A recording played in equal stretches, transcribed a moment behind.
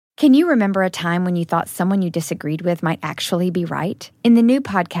Can you remember a time when you thought someone you disagreed with might actually be right? In the new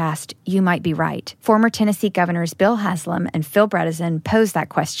podcast, You Might Be Right, former Tennessee Governors Bill Haslam and Phil Bredesen pose that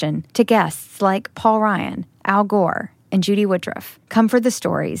question to guests like Paul Ryan, Al Gore, and Judy Woodruff. Come for the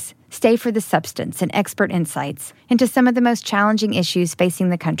stories, stay for the substance and expert insights into some of the most challenging issues facing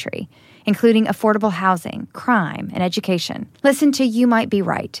the country, including affordable housing, crime, and education. Listen to You Might Be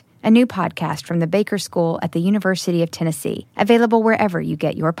Right, a new podcast from the Baker School at the University of Tennessee, available wherever you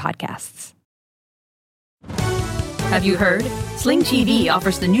get your podcasts. Have you heard? Sling TV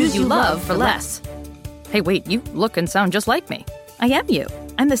offers the news you love for less. Hey, wait, you look and sound just like me. I am you.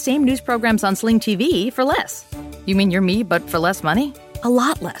 I'm the same news programs on Sling TV for less. You mean you're me, but for less money? A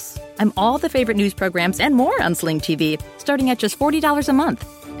lot less. I'm all the favorite news programs and more on Sling TV, starting at just $40 a month.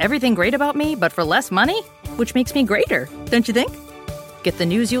 Everything great about me, but for less money? Which makes me greater, don't you think? Get the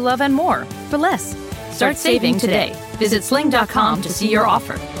news you love and more for less. Start saving today. Visit sling.com to see your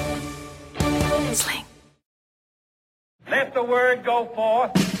offer. Sling. Let the word go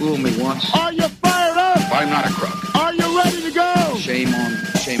forth. Fool me once. Are you fired up? I'm not a crook. Are you ready to go? Shame on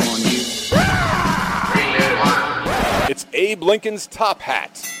you. It's Abe Lincoln's Top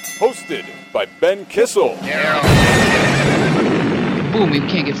Hat, hosted by Ben Kissel. Fool me, we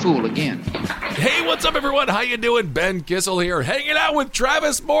can't get fooled again. Hey, what's up, everyone? How you doing? Ben Kissel here, hanging out with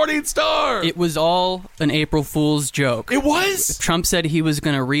Travis Morningstar. It was all an April Fool's joke. It was? Trump said he was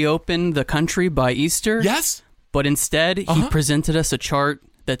going to reopen the country by Easter. Yes. But instead, he presented us a chart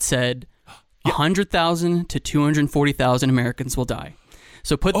that said 100,000 to 240,000 Americans will die.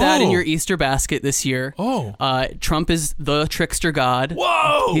 So put that in your Easter basket this year. Trump is the trickster god.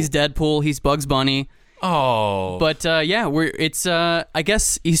 Whoa! He's Deadpool. He's Bugs Bunny. Oh, but I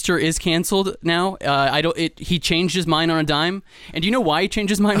guess Easter is canceled now. He changed his mind on a dime. And do you know why he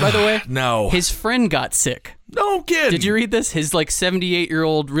changed his mind, by the way? No. His friend got sick. No kidding. Did you read this? His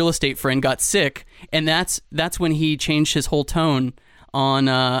 78-year-old real estate friend got sick, and that's when he changed his whole tone on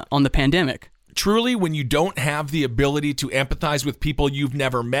the pandemic. Truly, when you don't have the ability to empathize with people you've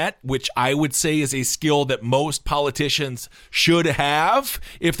never met, which I would say is a skill that most politicians should have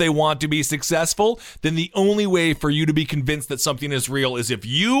if they want to be successful, then the only way for you to be convinced that something is real is if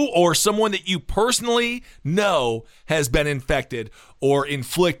you or someone that you personally know has been infected or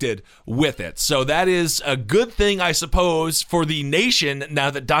inflicted with it. So that is a good thing, I suppose, for the nation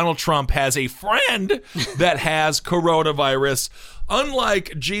now that Donald Trump has a friend that has coronavirus.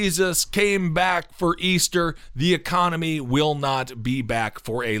 Unlike Jesus came back for Easter, the economy will not be back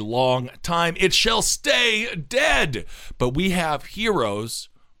for a long time. It shall stay dead. But we have heroes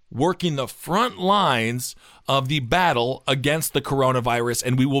working the front lines of the battle against the coronavirus,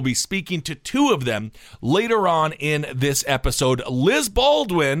 and we will be speaking to two of them later on in this episode. Liz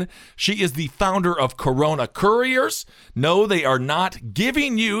Baldwin, she is the founder of Corona Couriers. No, they are not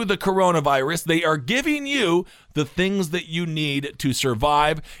giving you the coronavirus. They are giving you the things that you need to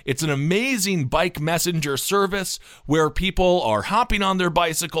survive. It's an amazing bike messenger service where people are hopping on their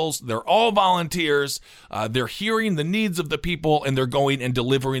bicycles. They're all volunteers. They're hearing the needs of the people, and they're going and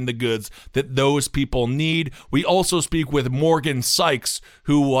delivering the goods that those people need. We also speak with Morgan Sykes,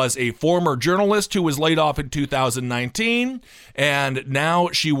 who was a former journalist who was laid off in 2019, and now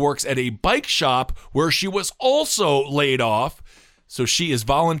she works at a bike shop where she was also laid off. So she is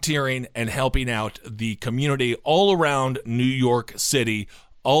volunteering and helping out the community all around New York City,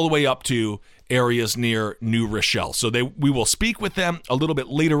 all the way up to areas near New Rochelle. So we will speak with them a little bit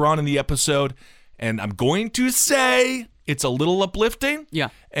later on in the episode, and I'm going to say it's a little uplifting. Yeah.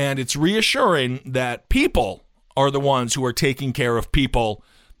 And it's reassuring that people are the ones who are taking care of people,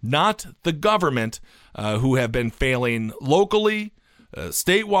 not the government, who have been failing locally,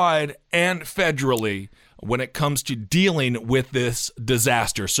 statewide, and federally when it comes to dealing with this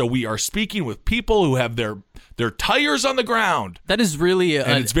disaster. So we are speaking with people who have their tires on the ground. That is really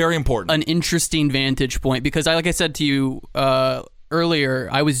it's very important. An interesting vantage point, because like I said to you earlier,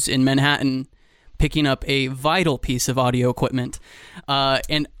 I was in Manhattan picking up a vital piece of audio equipment,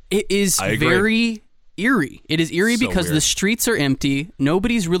 and it is very eerie. It is eerie because the streets are empty.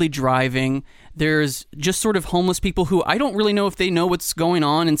 Nobody's really driving. There's just sort of homeless people who I don't really know if they know what's going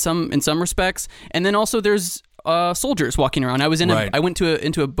on in some respects. And then also there's soldiers walking around. I was I went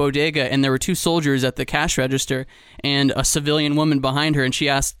into a bodega, and there were two soldiers at the cash register and a civilian woman behind her, and she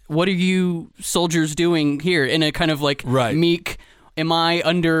asked, "What are you soldiers doing here?" in a kind of meek, am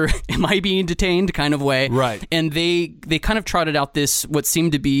I being detained kind of way. Right. And they kind of trotted out this, what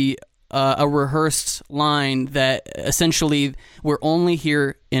seemed to be a rehearsed line that essentially we're only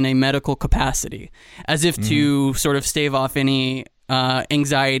here in a medical capacity, as if to sort of stave off any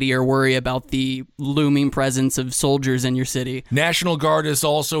anxiety or worry about the looming presence of soldiers in your city. National Guard is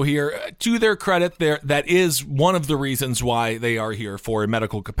also here. To their credit, that is one of the reasons why they are here, for a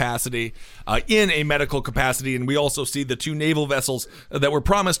medical capacity, in a medical capacity. And we also see the 2 naval vessels that were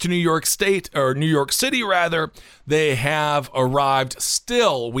promised to New York State, or New York City rather. They have arrived.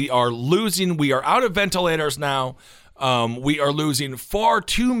 Still, we are losing. We are out of ventilators now. We are losing far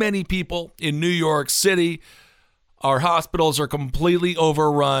too many people in New York City. Our hospitals are completely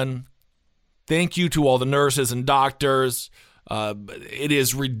overrun. Thank you to all the nurses and doctors. It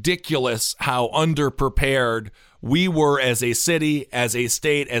is ridiculous how underprepared we were as a city, as a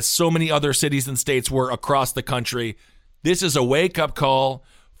state, as so many other cities and states were across the country. This is a wake-up call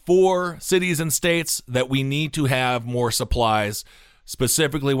for cities and states that we need to have more supplies,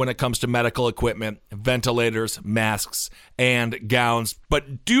 specifically when it comes to medical equipment, ventilators, masks, and gowns.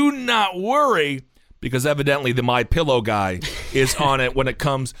 But do not worry, because evidently the MyPillow guy is on it when it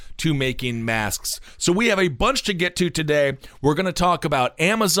comes to making masks. So we have a bunch to get to today. We're going to talk about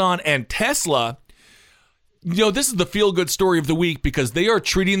Amazon and Tesla. This is the feel-good story of the week because they are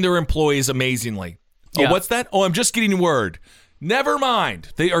treating their employees amazingly. Yeah. Oh, what's that? Oh, I'm just getting word. Never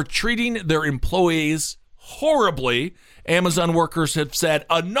mind. They are treating their employees horribly. Amazon workers have said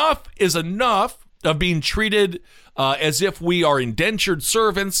enough is enough of being treated as if we are indentured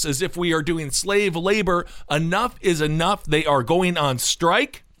servants, as if we are doing slave labor. Enough is enough. They are going on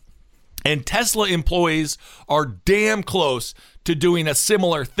strike, and Tesla employees are damn close to doing a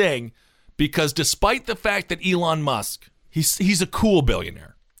similar thing, because despite the fact that Elon Musk, he's a cool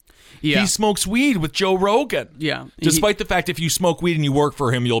billionaire. Yeah. He smokes weed with Joe Rogan. Yeah. Despite the fact if you smoke weed and you work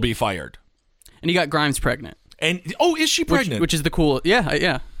for him, you'll be fired. And he got Grimes pregnant. And is she pregnant? Which is the cool. Yeah.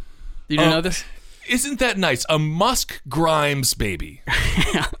 You didn't know this? Isn't that nice? A Musk Grimes baby.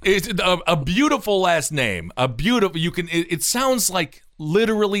 It's a beautiful last name. It sounds like,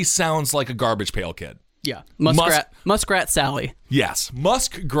 literally sounds like a garbage pail kid. Yeah. Muskrat Sally. Yes.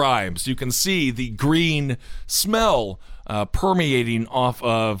 Musk Grimes. You can see the green smell permeating off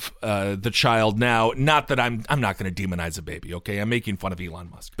of the child now. Not that I'm not going to demonize a baby, okay? I'm making fun of Elon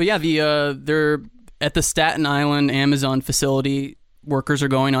Musk. But yeah, they're at the Staten Island Amazon facility. Workers are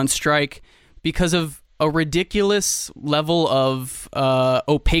going on strike because of a ridiculous level of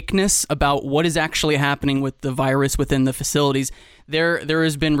opaqueness about what is actually happening with the virus within the facilities. There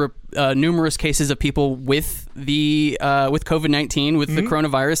has been numerous cases of people with COVID-19, with the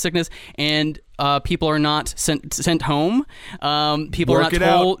coronavirus sickness, and people are not sent home. People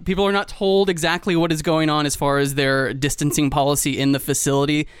are not told exactly what is going on as far as their distancing policy in the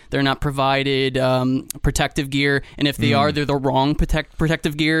facility. They're not provided protective gear, and if they are, they're the wrong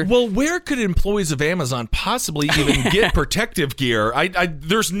protective gear. Well, where could employees of Amazon possibly even get protective gear?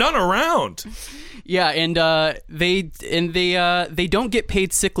 There's none around. Yeah, and they don't get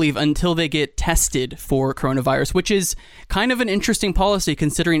paid sick leave until they get tested for coronavirus, which is kind of an interesting policy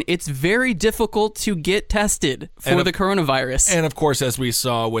considering it's very difficult to get tested for the coronavirus. And of course, as we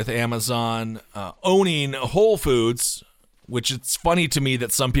saw with Amazon owning Whole Foods, which it's funny to me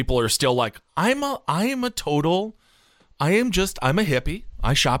that some people are still like, I'm a hippie.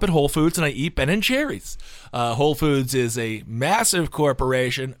 I shop at Whole Foods and I eat Ben & Jerry's. Whole Foods is a massive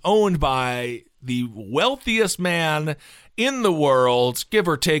corporation owned by the wealthiest man in the world, give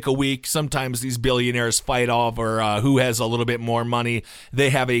or take a week. Sometimes these billionaires fight over who has a little bit more money. They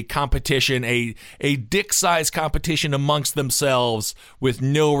have a competition, a dick-sized competition amongst themselves with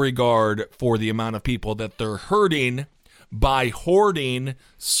no regard for the amount of people that they're hurting by hoarding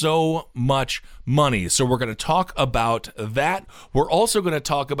so much money. So we're going to talk about that. We're also going to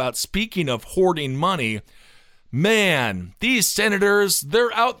talk about, speaking of hoarding money, man, these senators,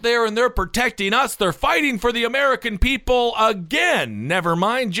 they're out there and they're protecting us. They're fighting for the American people again. Never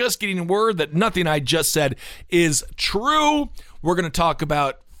mind, just getting word that nothing I just said is true. We're going to talk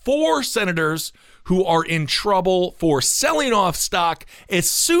about 4 senators who are in trouble for selling off stock as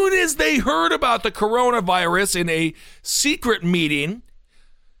soon as they heard about the coronavirus in a secret meeting,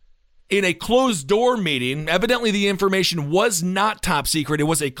 in a closed-door meeting. Evidently, the information was not top secret. It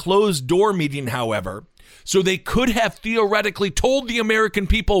was a closed-door meeting, however. So they could have theoretically told the American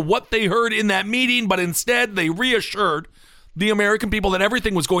people what they heard in that meeting, but instead they reassured the American people that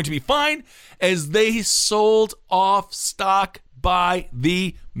everything was going to be fine as they sold off stock by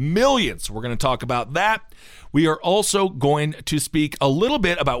the millions. We're going to talk about that. We are also going to speak a little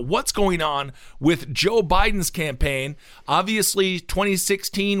bit about what's going on with Joe Biden's campaign. Obviously,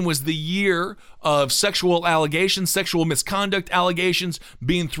 2016 was the year of sexual allegations, sexual misconduct allegations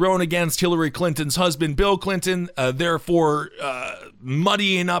being thrown against Hillary Clinton's husband, Bill Clinton, therefore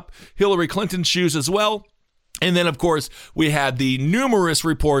muddying up Hillary Clinton's shoes as well. And then, of course, we had the numerous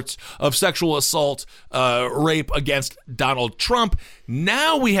reports of sexual assault, rape against Donald Trump.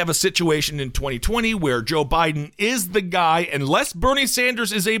 Now we have a situation in 2020 where Joe Biden is the guy, unless Bernie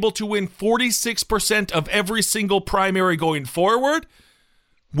Sanders is able to win 46% of every single primary going forward,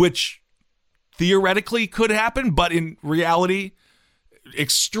 which theoretically could happen, but in reality,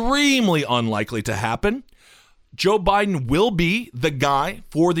 extremely unlikely to happen. Joe Biden will be the guy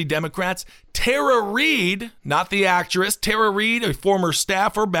for the Democrats. Tara Reid, not the actress, Tara Reid, a former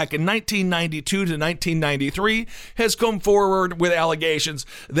staffer back in 1992 to 1993, has come forward with allegations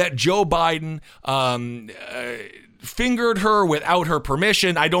that Joe Biden fingered her without her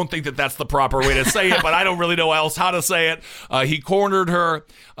permission. I don't think that that's the proper way to say it, but I don't really know else how to say it. He cornered her.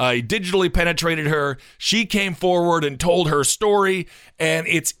 He digitally penetrated her. She came forward and told her story, and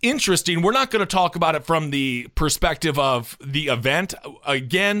it's interesting. We're not going to talk about it from the perspective of the event.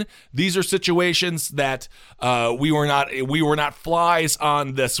 Again, these are situations that we were not flies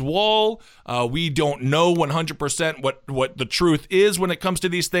on this wall. We don't know 100% what the truth is when it comes to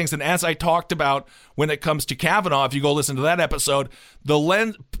these things. And as I talked about when it comes to Kavanaugh, if you go listen to that episode,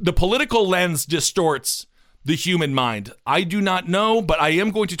 the political lens distorts the human mind. I do not know, but I am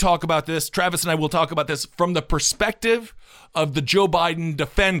going to talk about this. Travis and I will talk about this from the perspective of the Joe Biden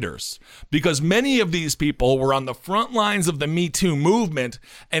defenders, because many of these people were on the front lines of the Me Too movement,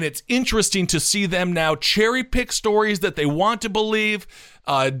 and it's interesting to see them now cherry pick stories that they want to believe,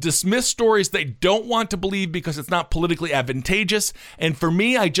 dismiss stories they don't want to believe because it's not politically advantageous. And for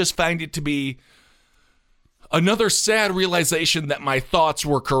me, I just find it to be another sad realization that my thoughts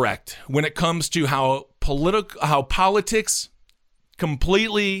were correct when it comes to how politics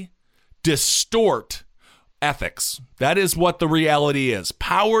completely distort ethics. That is what the reality is.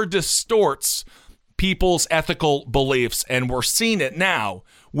 Power distorts people's ethical beliefs, and we're seeing it now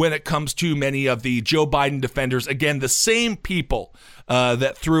when it comes to many of the Joe Biden defenders. Again, the same people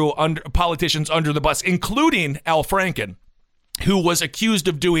that threw politicians under the bus, including Al Franken, who was accused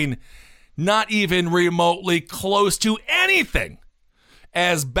of doing not even remotely close to anything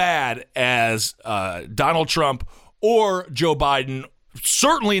as bad as Donald Trump or Joe Biden,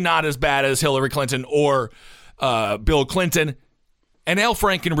 certainly not as bad as Hillary Clinton or Bill Clinton. And Al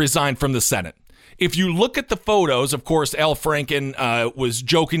Franken resigned from the Senate. If you look at the photos, of course, Al Franken was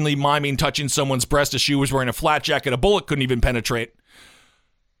jokingly miming touching someone's breast as she was wearing a flat jacket a bullet couldn't even penetrate.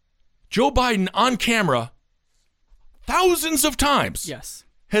 Joe Biden on camera, thousands of times, yes,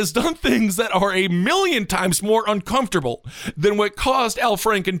 has done things that are a million times more uncomfortable than what caused Al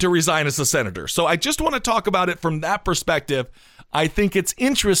Franken to resign as a senator. So I just want to talk about it from that perspective. I think it's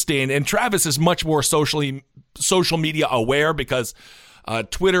interesting, and Travis is much more social media aware because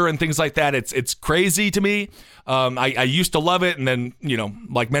Twitter and things like that, it's crazy to me. I used to love it, and then,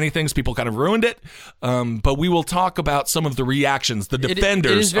 like many things, people kind of ruined it. But we will talk about some of the reactions, the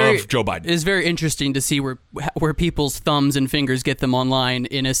defenders of Joe Biden. It is very interesting to see where people's thumbs and fingers get them online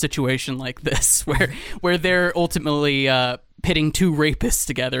in a situation like this, where they're ultimately pitting two rapists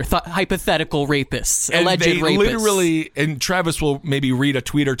together, hypothetical rapists, and alleged they rapists. Literally, and Travis will maybe read a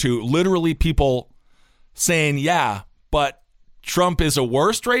tweet or two, literally people saying, yeah, but Trump is a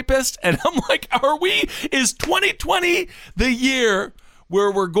worse rapist. And I'm like, is 2020 the year where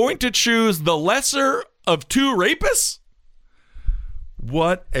we're going to choose the lesser of two rapists?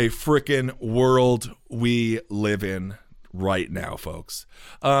 What a freaking world we live in right now, folks.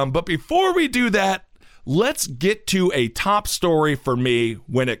 But before we do that, let's get to a top story for me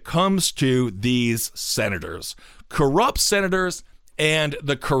when it comes to these senators, corrupt senators, and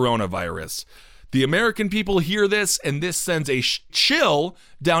the coronavirus. The American people hear this, and this sends a chill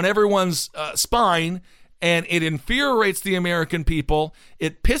down everyone's spine, and it infuriates the American people.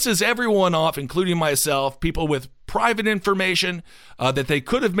 It pisses everyone off, including myself, people with private information that they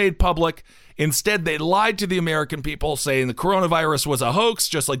could have made public. Instead, they lied to the American people, saying the coronavirus was a hoax,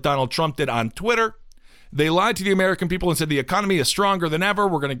 just like Donald Trump did on Twitter. They lied to the American people and said the economy is stronger than ever.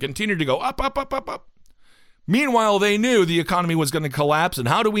 We're going to continue to go up, up, up, up, up. Meanwhile, they knew the economy was going to collapse. And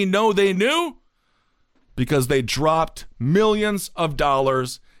how do we know they knew? Because they dropped millions of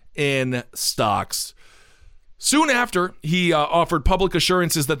dollars in stocks. Soon after, he offered public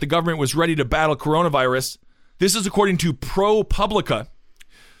assurances that the government was ready to battle coronavirus. This is according to ProPublica.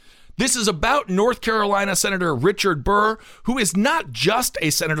 This is about North Carolina Senator Richard Burr, who is not just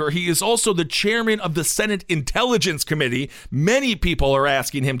a senator. He is also the chairman of the Senate Intelligence Committee. Many people are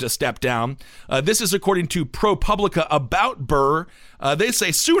asking him to step down. This is according to ProPublica about Burr. They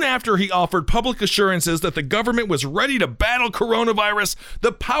say soon after he offered public assurances that the government was ready to battle coronavirus,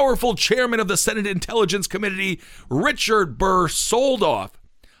 the powerful chairman of the Senate Intelligence Committee, Richard Burr, sold off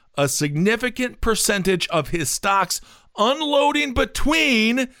a significant percentage of his stocks unloading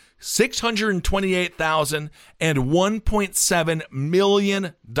between $628,000 and $1.7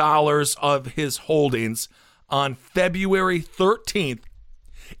 million of his holdings on February 13th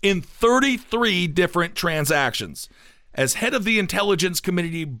in 33 different transactions. As head of the Intelligence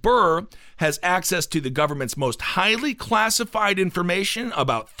Committee, Burr has access to the government's most highly classified information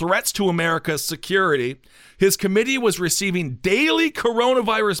about threats to America's security. His committee was receiving daily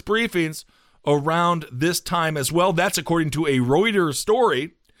coronavirus briefings around this time as well. That's according to a Reuters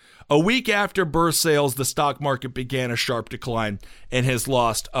story. A week after Burr's sales, the stock market began a sharp decline and has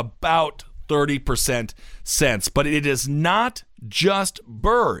lost about 30% since. But it is not just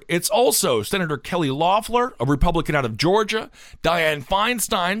Burr. It's also Senator Kelly Loeffler, a Republican out of Georgia, Dianne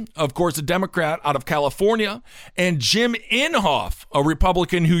Feinstein, of course, a Democrat out of California, and Jim Inhofe, a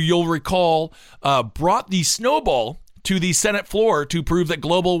Republican who you'll recall brought the snowball to the Senate floor to prove that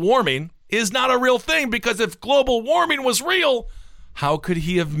global warming is not a real thing, because if global warming was real, how could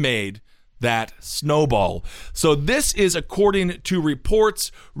he have made that snowball? So this is according to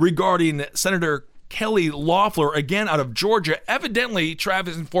reports regarding Senator Kelly Loeffler, again out of Georgia. Evidently,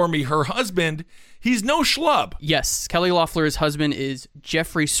 Travis informed me her husband, he's no schlub. Yes, Kelly Loeffler's husband is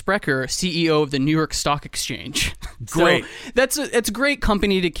Jeffrey Sprecher, CEO of the New York Stock Exchange. Great. So it's a great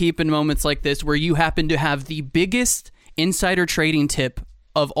company to keep in moments like this where you happen to have the biggest insider trading tip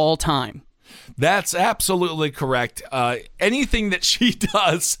of all time. That's absolutely correct. Anything that she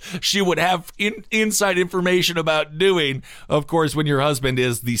does, she would have inside information about doing, of course, when your husband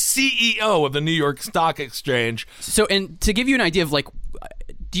is the CEO of the New York Stock Exchange. So, and to give you an idea of like,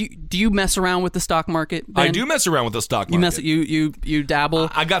 do you mess around with the stock market, Ben? I do mess around with the stock market. You dabble.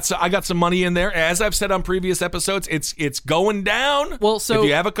 I got some money in there. As I've said on previous episodes, it's going down. Well, so if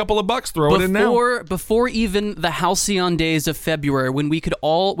you have a couple of bucks, throw it in now. Before even the halcyon days of February, when we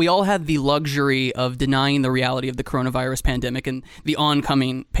all had the luxury of denying the reality of the coronavirus pandemic and the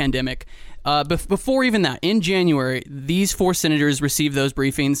oncoming pandemic. Before even that, in January, these 4 senators received those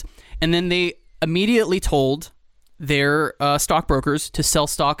briefings, and then they immediately told their stockbrokers to sell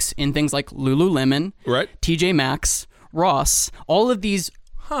stocks in things like Lululemon, right, TJ Maxx, Ross, all of these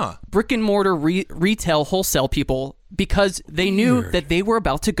brick and mortar retail wholesale people, because they knew that they were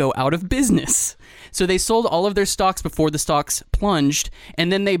about to go out of business. So they sold all of their stocks before the stocks plunged,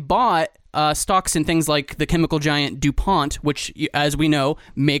 and then they bought stocks in things like the chemical giant DuPont, which, as we know,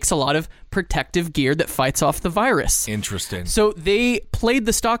 makes a lot of protective gear that fights off the virus. Interesting. So they played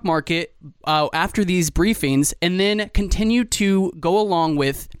the stock market after these briefings and then continued to go along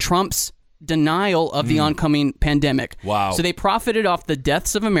with Trump's denial of the oncoming pandemic. Wow. So they profited off the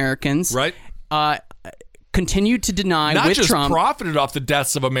deaths of Americans. Right. Continued to deny Not with just Trump. profited off the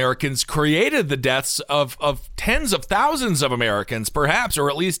deaths of Americans, created the deaths of tens of thousands of Americans, perhaps, or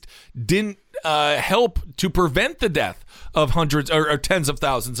at least didn't help to prevent the death of hundreds or tens of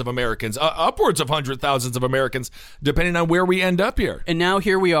thousands of Americans, upwards of 100,000 of Americans, depending on where we end up here. And now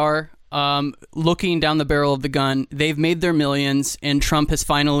here we are, looking down the barrel of the gun. They've made their millions, and Trump has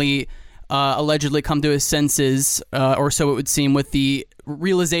finally allegedly come to his senses, or so it would seem, with the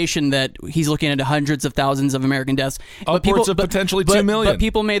realization that he's looking at hundreds of thousands of American deaths. Upwards of potentially 2 million. But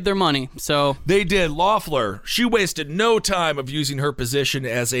people made their money, so... They did. Loeffler, she wasted no time of using her position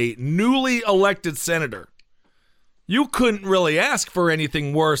as a newly elected senator. You couldn't really ask for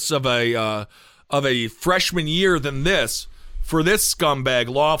anything worse of a freshman year than this for this scumbag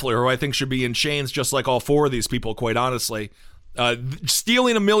Loeffler, who I think should be in chains just like all 4 of these people, quite honestly.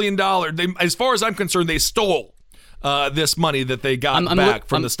 Stealing $1 million. As far as I'm concerned, they stole this money that they got back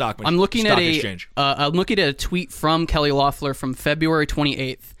from the stock exchange. I'm looking at a tweet from Kelly Loeffler from February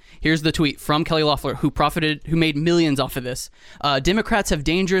 28th. Here's the tweet from Kelly Loeffler, who made millions off of this. Democrats have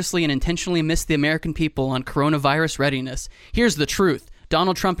dangerously and intentionally missed the American people on coronavirus readiness. Here's the truth.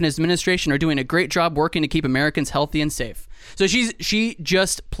 Donald Trump and his administration are doing a great job working to keep Americans healthy and safe. So she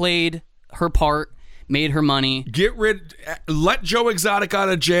just played her part, made her money. Let Joe Exotic out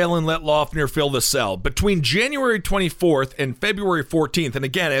of jail and let Loeffler fill the cell. Between January 24th and February 14th, and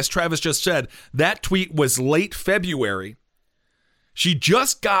again, as Travis just said, that tweet was late February. She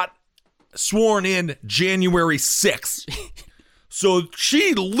just got sworn in January 6th. So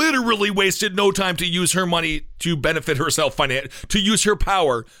she literally wasted no time to use her money to benefit herself to use her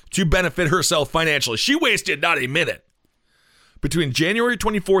power to benefit herself financially. She wasted not a minute. Between January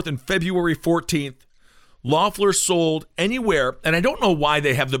 24th and February 14th, Loeffler sold anywhere, and I don't know why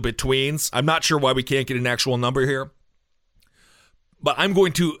they have the betweens. I'm not sure why we can't get an actual number here. But I'm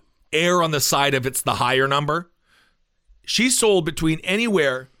going to err on the side of it's the higher number. She sold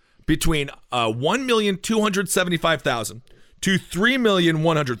anywhere between $1,275,000 to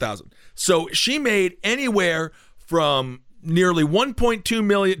 3,100,000. So she made anywhere from nearly 1.2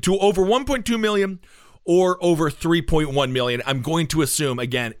 million to over 1.2 million or over 3.1 million. I'm going to assume,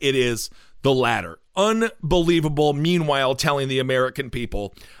 again, it is the latter. Unbelievable. Meanwhile, telling the American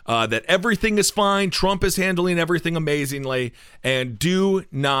people that everything is fine. Trump is handling everything amazingly, and do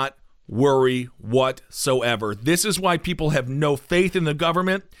not worry whatsoever. This is why people have no faith in the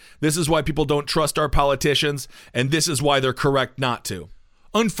government. This is why people don't trust our politicians, and this is why they're correct not to.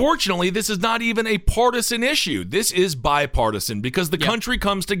 Unfortunately, this is not even a partisan issue. This is bipartisan because the country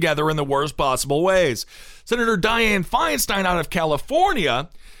comes together in the worst possible ways. Senator Dianne Feinstein out of California,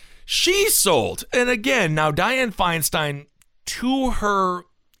 she sold. And again, now Dianne Feinstein, to her,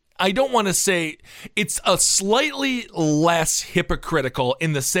 I don't want to say, it's a slightly less hypocritical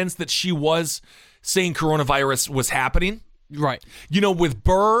in the sense that she was saying coronavirus was happening. Right. You know, with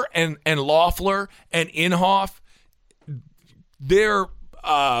Burr and Loeffler and Inhofe, they're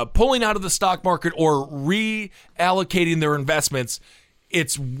pulling out of the stock market or reallocating their investments.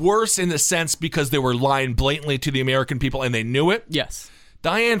 It's worse in the sense because they were lying blatantly to the American people and they knew it. Yes.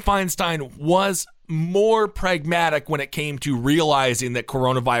 Dianne Feinstein was more pragmatic when it came to realizing that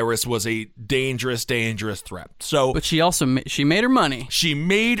coronavirus was a dangerous, dangerous threat. So, but she also she made her money. She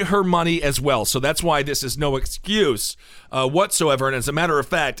made her money as well. So that's why this is no excuse whatsoever. And as a matter of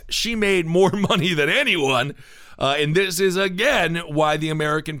fact, she made more money than anyone. And this is, again, why the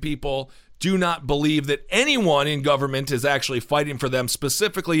American people do not believe that anyone in government is actually fighting for them,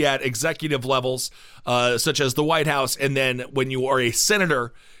 specifically at executive levels, such as the White House. And then when you are a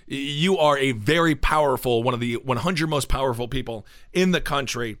senator, you are a very powerful, one of the 100 most powerful people in the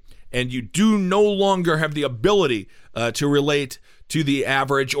country. And you do no longer have the ability to relate to the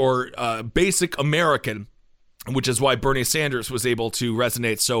average or basic American, which is why Bernie Sanders was able to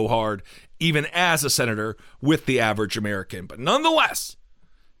resonate so hard, even as a senator, with the average American. But nonetheless,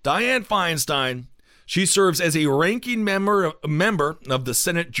 Dianne Feinstein, she serves as a ranking member of the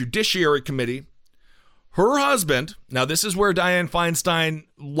Senate Judiciary Committee. Her husband, now this is where Dianne Feinstein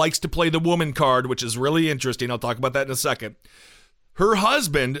likes to play the woman card, which is really interesting. I'll talk about that in a second. Her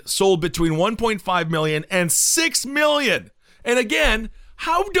husband sold between 1.5 million and 6 million. And again,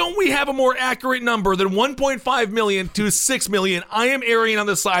 how don't we have a more accurate number than 1.5 million to 6 million? I am erring on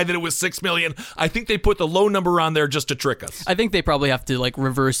the side that it was 6 million. I think they put the low number on there just to trick us. I think they probably have to like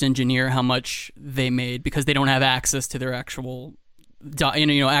reverse engineer how much they made because they don't have access to their actual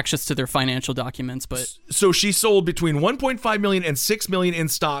access to their financial documents. But so she sold between 1.5 million and 6 million in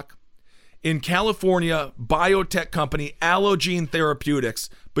stock in California biotech company Allogene Therapeutics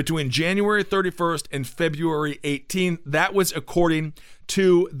between January 31st and February 18th. That was according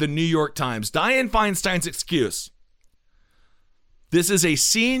to the New York Times. Dianne Feinstein's excuse: this is a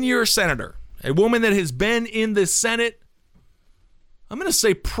senior senator, a woman that has been in the Senate, I'm going to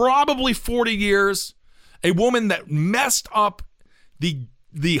say probably 40 years, a woman that messed up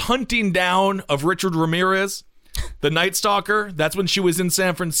the hunting down of Richard Ramirez, the Night Stalker. That's when she was in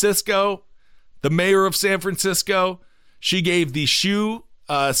San Francisco, the mayor of San Francisco. She gave the shoe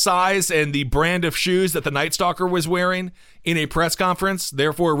size and the brand of shoes that the Night Stalker was wearing in a press conference.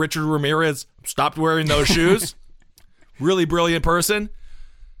 Therefore, Richard Ramirez stopped wearing those shoes. Really brilliant person.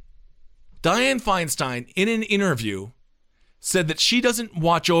 Dianne Feinstein, in an interview, said that she doesn't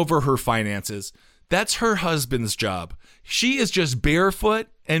watch over her finances. That's her husband's job. She is just barefoot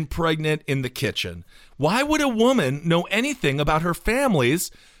and pregnant in the kitchen. Why would a woman know anything about her family's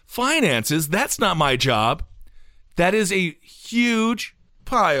finances? That's not my job. That is a huge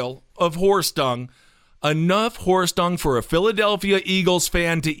pile of horse dung. Enough horse dung for a Philadelphia Eagles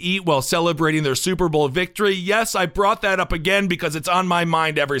fan to eat while celebrating their Super Bowl victory. Yes, I brought that up again because it's on my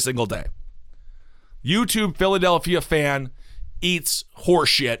mind every single day. YouTube Philadelphia fan eats horse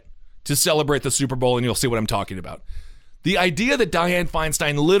shit to celebrate the Super Bowl, and you'll see what I'm talking about. The idea that Dianne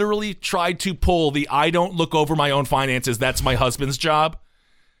Feinstein literally tried to pull the I don't look over my own finances, that's my husband's job.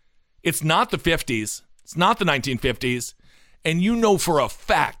 It's not the 50s. It's not the 1950s. And you know for a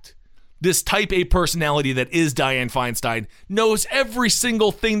fact this type A personality that is Dianne Feinstein knows every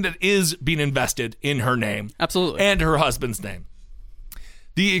single thing that is being invested in her name. Absolutely. And her husband's name.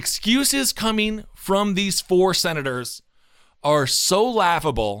 The excuses coming from these four senators are so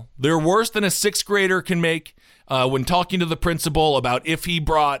laughable. They're worse than a sixth grader can make when talking to the principal about if he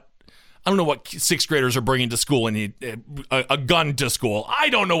brought, I don't know what sixth graders are bringing to school, and a gun to school. I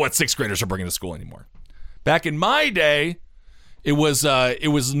don't know what sixth graders are bringing to school anymore. Back in my day, it was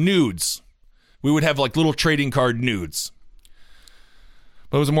nudes. We would have like little trading card nudes.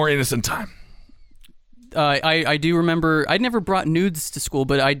 But it was a more innocent time. I do remember, I'd never brought nudes to school,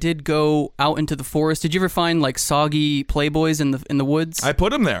 but I did go out into the forest. Did you ever find like soggy Playboys in the woods? I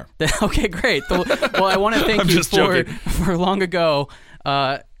put them there. Okay, great. Well, I want to thank you for long ago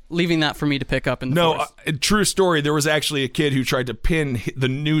leaving that for me to pick up in the forest. True story. There was actually a kid who tried to pin the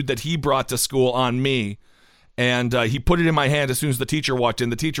nude that he brought to school on me, and he put it in my hand as soon as the teacher walked in.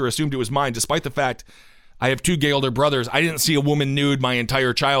 The teacher assumed it was mine, despite the fact I have 2 gay older brothers. I didn't see a woman nude my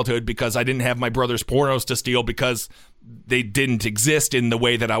entire childhood because I didn't have my brother's pornos to steal because they didn't exist in the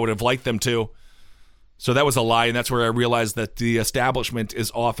way that I would have liked them to. So that was a lie, and that's where I realized that the establishment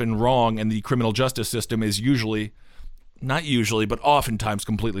is often wrong and the criminal justice system is not usually, but oftentimes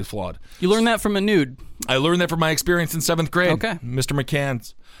completely flawed. You learned that from a nude. I learned that from my experience in 7th grade. Okay. Mr.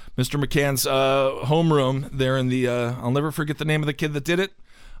 McCann's homeroom there in the, I'll never forget the name of the kid that did it.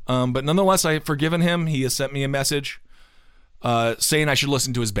 But nonetheless, I have forgiven him. He has sent me a message saying I should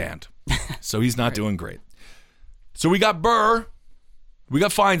listen to his band. So he's not doing great. So we got Burr. We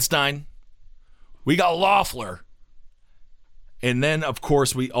got Feinstein. We got Loeffler. And then, of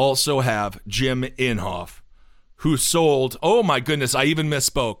course, we also have Jim Inhofe, who sold, oh my goodness, I even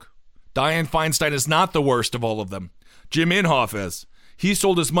misspoke. Dianne Feinstein is not the worst of all of them. Jim Inhofe is. He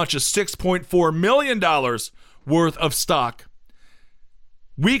sold as much as $6.4 million worth of stock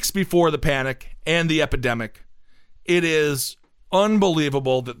weeks before the panic and the epidemic. It is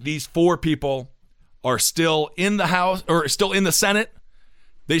unbelievable that these 4 people are still in the House or still in the Senate.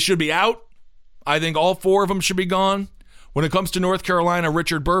 They should be out. I think all 4 of them should be gone. When it comes to North Carolina,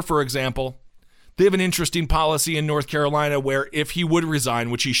 Richard Burr, for example, they have an interesting policy in North Carolina where if he would resign,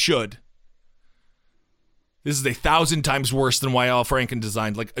 which he should, this is 1,000 times worse than why Al Franken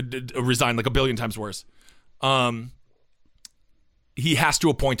resigned, like 1 billion times worse. He has to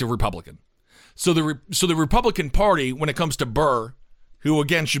appoint a Republican. So the Republican Party, when it comes to Burr, who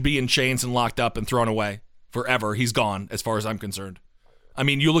again should be in chains and locked up and thrown away forever, he's gone as far as I'm concerned. I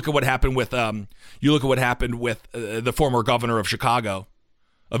mean, you look at what happened with the former governor of Chicago,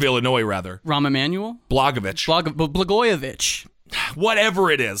 of Illinois rather, Rahm Emanuel, Blagojevich, whatever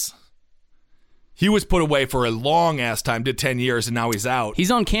it is. He was put away for a long ass time, did 10 years, and now he's out.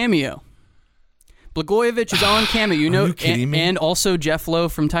 He's on Cameo. Blagojevich is on Cameo, Are you kidding me? And also Jeff Lowe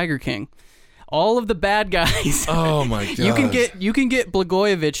from Tiger King. All of the bad guys. Oh my god! You can get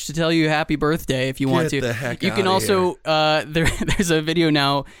Blagojevich to tell you happy birthday if you want to. Get the heck You can outta also there's a video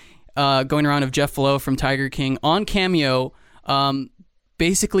now going around of Jeff Lowe from Tiger King on Cameo,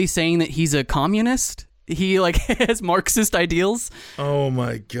 basically saying that he's a communist. He has Marxist ideals. Oh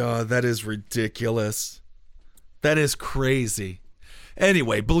my god, that is ridiculous. That is crazy.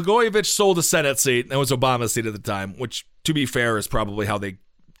 Anyway, Blagojevich sold a Senate seat. That was Obama's seat at the time, which, to be fair, is probably how they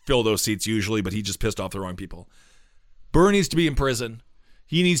fill those seats usually, but he just pissed off the wrong people. Burr needs to be in prison.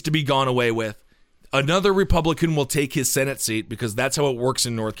 He needs to be gone away with. Another Republican will take his Senate seat because that's how it works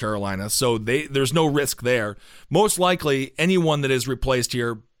in North Carolina. So there's no risk there. Most likely, anyone that is replaced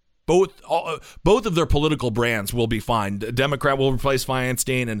here, both of their political brands will be fine. A Democrat will replace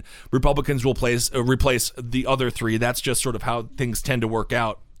Feinstein, and Republicans will replace the other 3. That's just sort of how things tend to work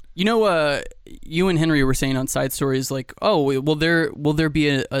out. You know, you and Henry were saying on Side Stories, will there be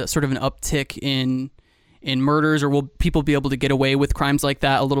a sort of an uptick in murders, or will people be able to get away with crimes like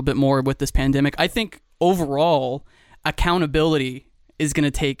that a little bit more with this pandemic? I think overall accountability is going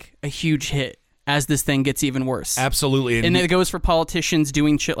to take a huge hit as this thing gets even worse. Absolutely. And it goes for politicians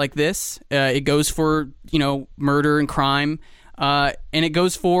doing shit like this. It goes for, murder and crime. And it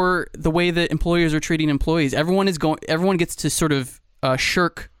goes for the way that employers are treating employees. Everyone gets to sort of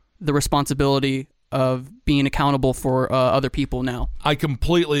shirk the responsibility of being accountable for other people now. I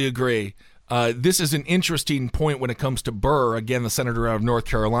completely agree. This is an interesting point when it comes to Burr, again, the senator out of North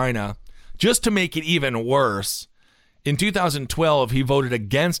Carolina. Just to make it even worse, in 2012, he voted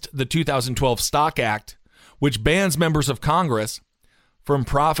against the 2012 Stock Act, which bans members of Congress from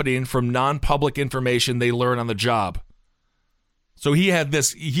profiting from non-public information they learn on the job. So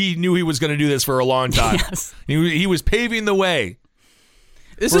he knew he was going to do this for a long time. Yes. He was paving the way.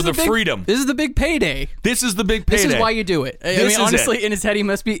 Freedom. This is the big payday. This is the big payday. This is why you do it. Honestly, in his head, he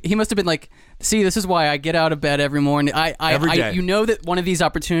must have been like, see, this is why I get out of bed every morning. Every day. You know that one of these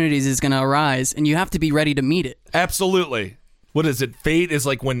opportunities is going to arise, and you have to be ready to meet it. Absolutely. What is it? Fate is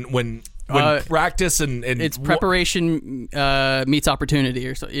like when practice and it's preparation meets opportunity,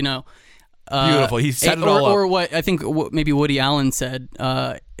 or so, beautiful. He set it all up. Or what I think maybe Woody Allen said,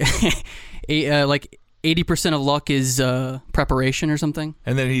 80% of luck is preparation or something.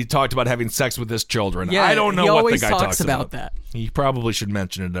 And then he talked about having sex with his children. Yeah, I don't know what the guy talks about that. He probably should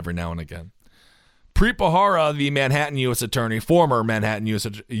mention it every now and again. Preet Bharara, the Manhattan U.S. attorney, former Manhattan U.S.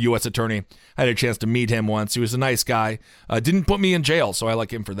 attorney, I had a chance to meet him once. He was a nice guy. Didn't put me in jail, so I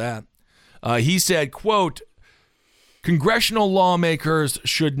like him for that. He said, quote, congressional lawmakers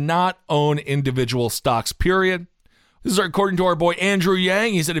should not own individual stocks, period. This is according to our boy Andrew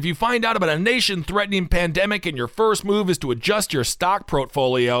Yang. He said, if you find out about a nation-threatening pandemic and your first move is to adjust your stock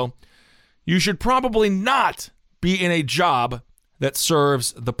portfolio, you should probably not be in a job that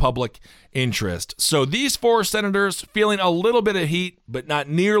serves the public interest. So these 4 senators feeling a little bit of heat, but not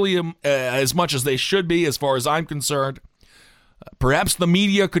nearly as much as they should be as far as I'm concerned. Perhaps the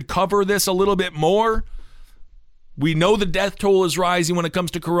media could cover this a little bit more. We know the death toll is rising when it comes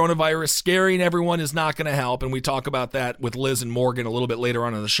to coronavirus. Scaring everyone is not going to help, and we talk about that with Liz and Morgan a little bit later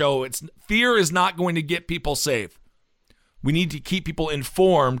on in the show. Fear is not going to get people safe. We need to keep people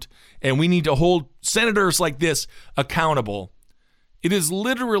informed, and we need to hold senators like this accountable. It is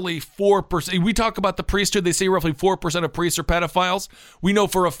literally 4%. We talk about the priesthood. They say roughly 4% of priests are pedophiles. We know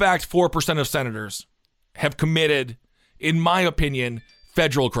for a fact 4% of senators have committed, in my opinion,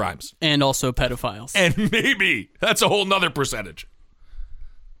 federal crimes. And also pedophiles. And maybe that's a whole nother percentage.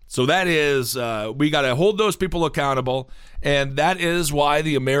 So that is, we got to hold those people accountable. And that is why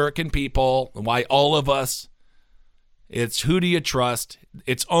the American people, why all of us, it's who do you trust?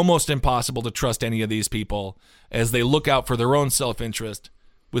 It's almost impossible to trust any of these people as they look out for their own self-interest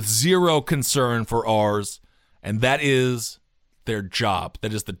with zero concern for ours. And that is their job.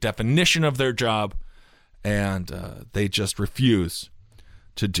 That is the definition of their job. And they just refuse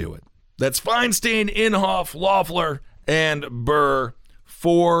to do it. That's Feinstein, Inhofe, Loeffler, and Burr.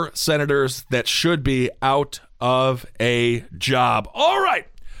 4 senators that should be out of a job. All right.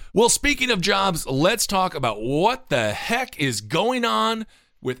 Well, speaking of jobs, let's talk about what the heck is going on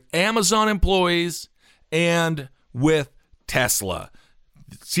with Amazon employees and with Tesla.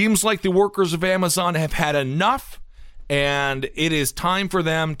 It seems like the workers of Amazon have had enough, and it is time for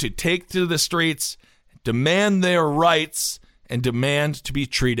them to take to the streets, demand their rights, and demand to be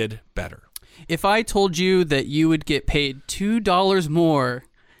treated better. If I told you that you would get paid $2 more,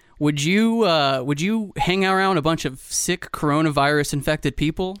 would you hang around a bunch of sick coronavirus infected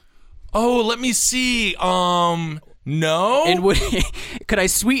people? Oh, let me see. No. And could I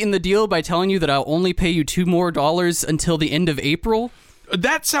sweeten the deal by telling you that I'll only pay you $2 more until the end of April?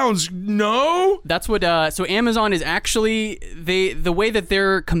 That sounds no. That's what. So Amazon is actually the way that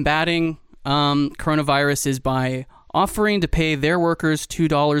they're combating coronavirus is by offering to pay their workers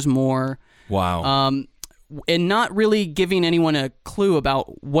 $2 more. Wow. And not really giving anyone a clue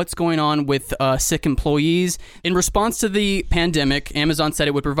about what's going on with sick employees. In response to the pandemic, Amazon said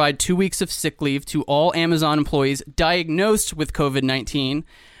it would provide 2 weeks of sick leave to all Amazon employees diagnosed with COVID-19.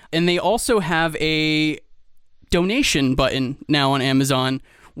 And they also have a donation button now on Amazon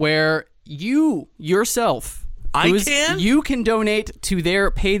where you yourself, you can donate to their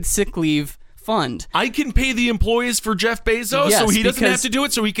paid sick leave fund. I can pay the employees for Jeff Bezos, so he doesn't have to do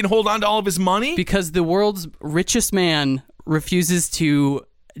it, so he can hold on to all of his money? Because the world's richest man refuses to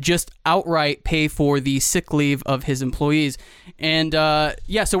just outright pay for the sick leave of his employees. And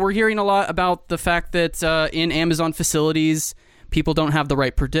so we're hearing a lot about the fact that in Amazon facilities, people don't have the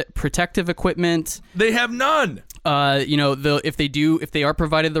right protective equipment. They have none. If they are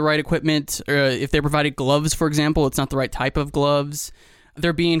provided the right equipment, or if they're provided gloves, for example, it's not the right type of gloves.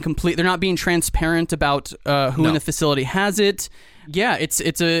 They're not being transparent about who in the facility has it. Yeah,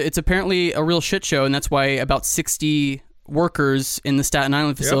 it's apparently a real shit show, and that's why about 60 workers in the Staten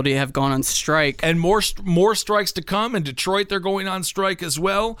Island facility have gone on strike. And more strikes to come. In Detroit, they're going on strike as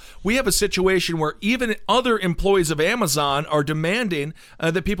well. We have a situation where even other employees of Amazon are demanding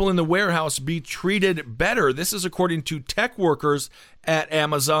that people in the warehouse be treated better. This is according to tech workers at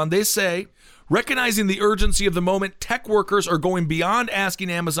Amazon. They say, recognizing the urgency of the moment, tech workers are going beyond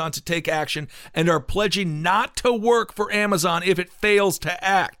asking Amazon to take action and are pledging not to work for Amazon if it fails to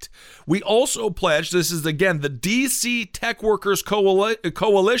act. We also pledge, this is again the DC Tech Workers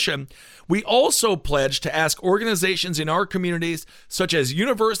Coalition, we also pledge to ask organizations in our communities, such as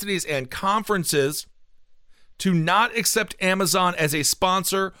universities and conferences, to not accept Amazon as a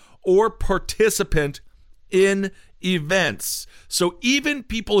sponsor or participant in events. So even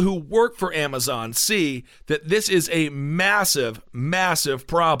people who work for Amazon see that this is a massive, massive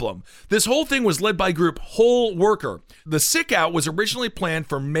problem. This whole thing was led by group Whole Worker. The sick out was originally planned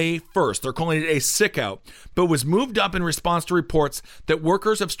for May 1st. They're calling it a sick out, but was moved up in response to reports that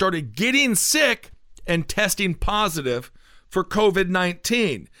workers have started getting sick and testing positive for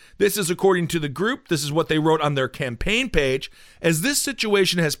COVID-19. This is according to the group. This is what they wrote on their campaign page. As this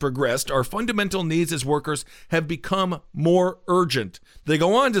situation has progressed, our fundamental needs as workers have become more urgent. They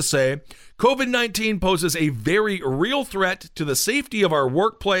go on to say, COVID-19 poses a very real threat to the safety of our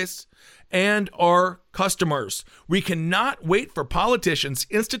workplace and our customers. We cannot wait for politicians,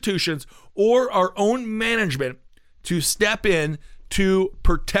 institutions, or our own management to step in to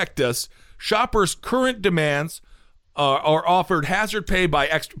protect us. Shoppers' current demands are offered hazard pay by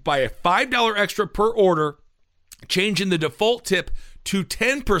a $5 extra per order, changing the default tip to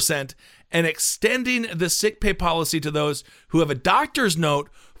 10%, and extending the sick pay policy to those who have a doctor's note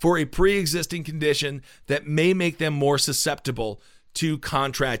for a pre-existing condition that may make them more susceptible to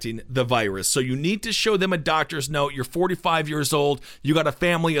contracting the virus. So you need to show them a doctor's note. You're 45 years old, you got a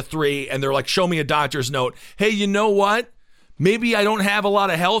family of 3, and they're like, show me a doctor's note. Hey, you know what? Maybe I don't have a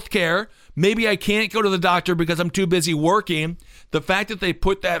lot of health care. Maybe I can't go to the doctor because I'm too busy working. The fact that they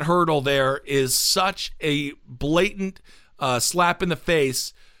put that hurdle there is such a blatant slap in the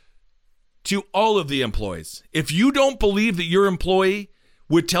face to all of the employees. If you don't believe that your employee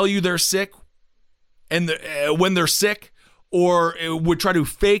would tell you they're sick and when they're sick, or would try to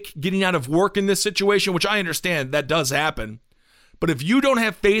fake getting out of work in this situation, which I understand that does happen. But if you don't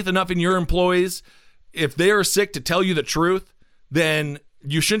have faith enough in your employees, if they are sick, to tell you the truth, then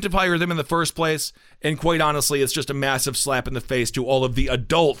you shouldn't have hired them in the first place. And quite honestly, it's just a massive slap in the face to all of the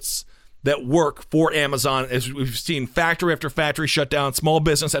adults that work for Amazon. As we've seen factory after factory shut down, small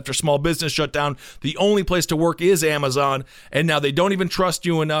business after small business shut down. The only place to work is Amazon. And now they don't even trust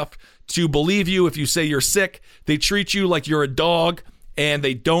you enough to believe you if you say you're sick. They treat you like you're a dog, and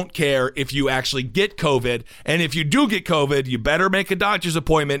they don't care if you actually get COVID. And if you do get COVID, you better make a doctor's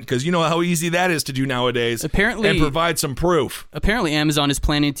appointment, because you know how easy that is to do nowadays. Apparently, and provide some proof. Apparently, Amazon is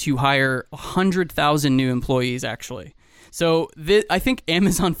planning to hire 100,000 new employees, actually. So I think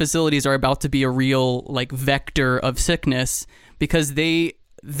Amazon facilities are about to be a real vector of sickness, because they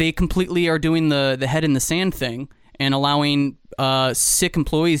completely are doing the head in the sand thing and allowing sick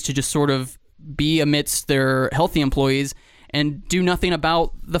employees to just sort of be amidst their healthy employees and do nothing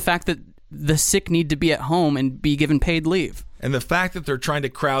about the fact that the sick need to be at home and be given paid leave. And the fact that they're trying to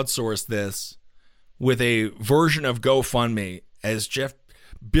crowdsource this with a version of GoFundMe, as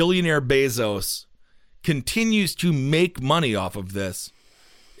billionaire Bezos continues to make money off of this,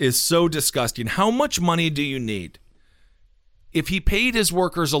 is so disgusting. How much money do you need? If he paid his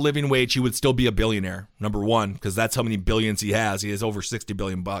workers a living wage, he would still be a billionaire, number one, because that's how many billions he has. He has over $60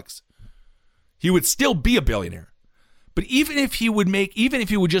 billion. He would still be a billionaire. But even if he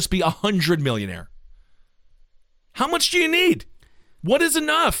would just be 100 millionaire, how much do you need? What is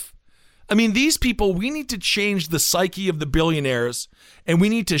enough? I mean, these people, we need to change the psyche of the billionaires, and we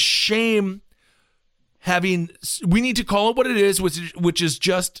need to we need to call it what it is, which is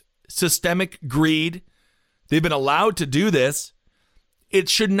just systemic greed. They've been allowed to do this. It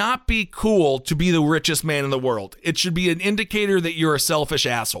should not be cool to be the richest man in the world. It should be an indicator that you're a selfish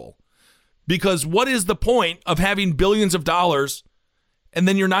asshole. Because what is the point of having billions of dollars and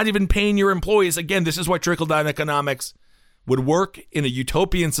then you're not even paying your employees? Again, this is why trickle-down economics would work in a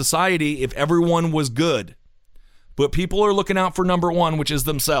utopian society if everyone was good. But people are looking out for number one, which is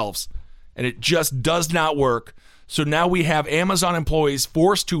themselves. And it just does not work. So now we have Amazon employees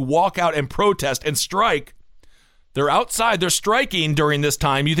forced to walk out and protest and strike. They're outside. They're striking during this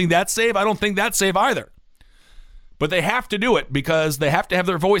time. You think that's safe? I don't think that's safe either. But they have to do it because they have to have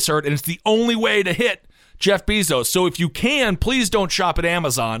their voice heard, and it's the only way to hit Jeff Bezos. So if you can, please don't shop at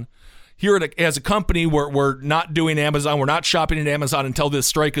Amazon. Here as a company, we're not doing Amazon. We're not shopping at Amazon until this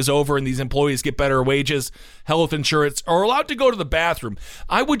strike is over and these employees get better wages, health insurance, are allowed to go to the bathroom.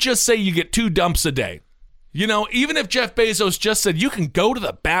 I would just say you get 2 dumps a day. You know, even if Jeff Bezos just said you can go to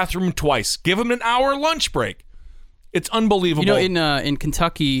the bathroom twice, give him an hour lunch break. It's unbelievable. You know, in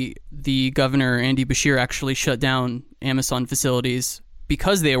Kentucky, the governor, Andy Beshear, actually shut down Amazon facilities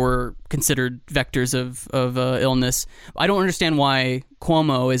because they were considered vectors of illness. I don't understand why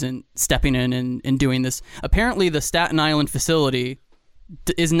Cuomo isn't stepping in and doing this. Apparently, the Staten Island facility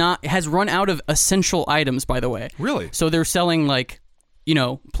has run out of essential items, by the way. Really? So they're selling,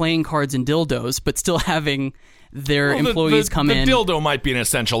 playing cards and dildos, but still having their employees come in. The dildo might be an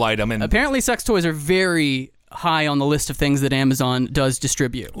essential item. And apparently, sex toys are very high on the list of things that Amazon does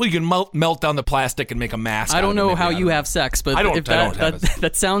distribute. Well, you can melt down the plastic and make a mask. I don't know how you have sex, but I don't have it.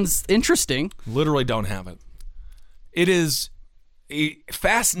 That sounds interesting. Literally don't have it. It is a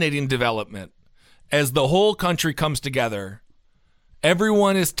fascinating development as the whole country comes together.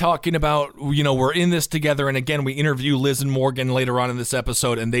 Everyone is talking about, we're in this together. And again, we interview Liz and Morgan later on in this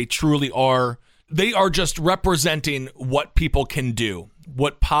episode, and they truly are they are just representing what people can do,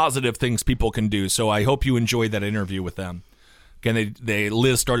 what positive things people can do. So I hope you enjoyed that interview with them. Again,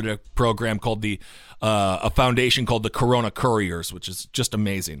 Liz started a program called a foundation called the Corona Couriers, which is just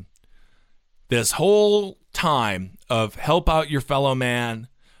amazing. This whole time of help out your fellow man,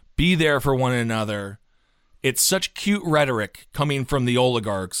 be there for one another. It's such cute rhetoric coming from the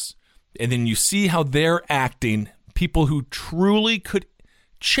oligarchs. And then you see how they're acting, people who truly could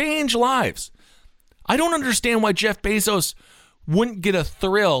change lives. I don't understand why Jeff Bezos wouldn't get a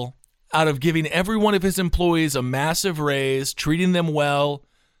thrill out of giving every one of his employees a massive raise, treating them well,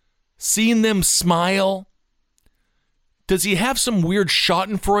 seeing them smile. Does he have some weird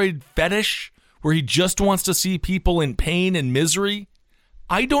Schadenfreude fetish where he just wants to see people in pain and misery?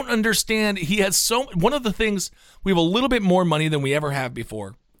 I don't understand. He has one of the things, we have a little bit more money than we ever have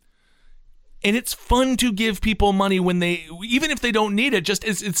before. And it's fun to give people money when even if they don't need it, just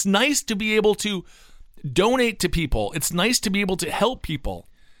it's nice to be able to donate to people. It's nice to be able to help people.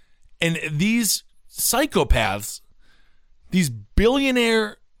 And these psychopaths, these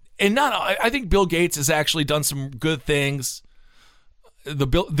billionaire, I think Bill Gates has actually done some good things.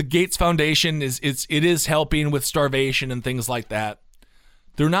 The Gates Foundation is helping with starvation and things like that.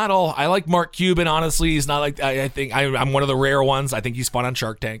 They're not all. I like Mark Cuban. Honestly, he's not like. I think I'm one of the rare ones. I think he's fun on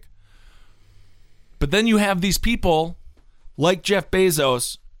Shark Tank. But then you have these people like Jeff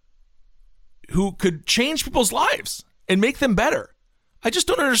Bezos who could change people's lives and make them better. I just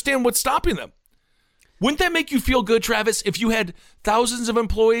don't understand what's stopping them. Wouldn't that make you feel good, Travis, if you had thousands of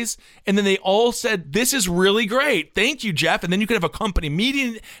employees and then they all said, this is really great. Thank you, Jeff. And then you could have a company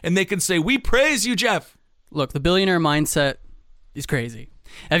meeting and they can say, we praise you, Jeff. Look, the billionaire mindset is crazy.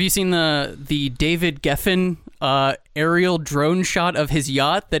 Have you seen the David Geffen aerial drone shot of his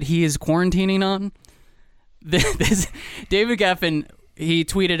yacht that he is quarantining on? David Geffen, he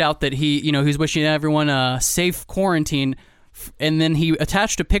tweeted out that he's wishing everyone a safe quarantine. And then he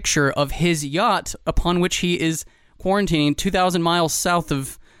attached a picture of his yacht upon which he is quarantining 2,000 miles south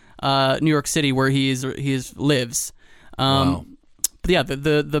of New York City, where he lives. Wow. But yeah,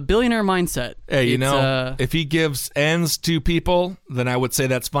 the billionaire mindset. Hey, if he gives ends to people, then I would say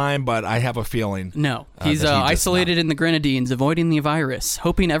that's fine. But I have a feeling. No, he's isolated in the Grenadines, avoiding the virus,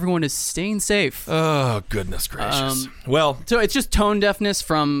 hoping everyone is staying safe. Oh, goodness gracious. So it's just tone deafness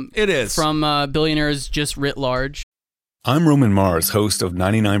from billionaires just writ large. I'm Roman Mars, host of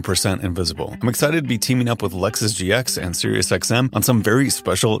 99% Invisible. I'm excited to be teaming up with Lexus GX and SiriusXM on some very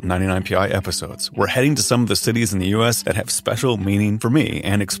special 99PI episodes. We're heading to some of the cities in the U.S. that have special meaning for me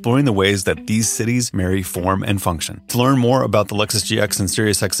and exploring the ways that these cities marry form and function. To learn more about the Lexus GX and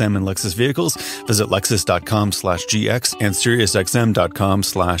SiriusXM and Lexus vehicles, visit lexus.com/GX and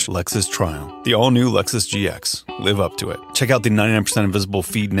SiriusXM.com/Lexus Trial. The all-new Lexus GX. Live up to it. Check out the 99% Invisible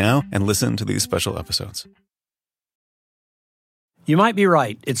feed now and listen to these special episodes. You might be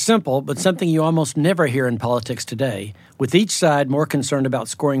right. It's simple, but something you almost never hear in politics today, with each side more concerned about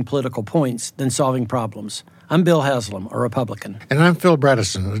scoring political points than solving problems. I'm Bill Haslam, a Republican. And I'm Phil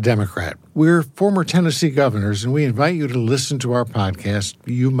Bredesen, a Democrat. We're former Tennessee governors, and we invite you to listen to our podcast,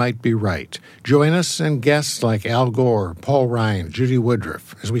 You Might Be Right. Join us and guests like Al Gore, Paul Ryan, Judy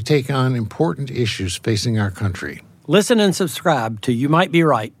Woodruff, as we take on important issues facing our country. Listen and subscribe to You Might Be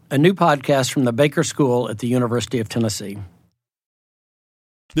Right, a new podcast from the Baker School at the University of Tennessee.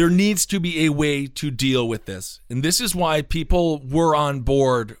 There needs to be a way to deal with this. And this is why people were on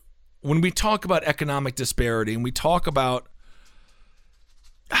board when we talk about economic disparity and we talk about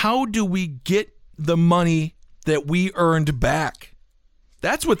how do we get the money that we earned back.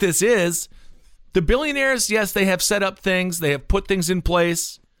 That's what this is. The billionaires, yes, they have set up things. They have put things in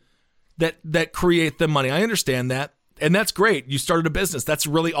place that create the money. I understand that. And that's great. You started a business. That's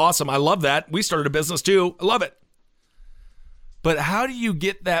really awesome. I love that. We started a business too. I love it. But how do you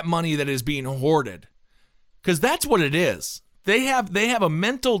get that money that is being hoarded? Because that's what it is. They have a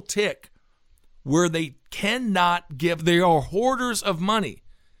mental tick where they cannot give. They are hoarders of money.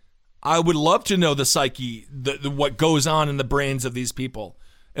 I would love to know the psyche, what goes on in the brains of these people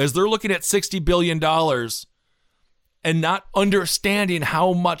as they're looking at $60 billion and not understanding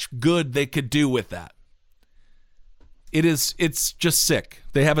how much good they could do with that. It's just sick.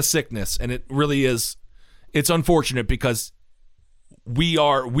 They have a sickness, and it really is. It's unfortunate because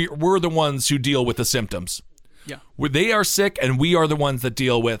we're the ones who deal with the symptoms. Yeah. They are sick, and we are the ones that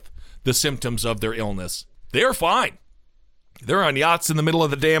deal with the symptoms of their illness. They're fine. They're on yachts in the middle of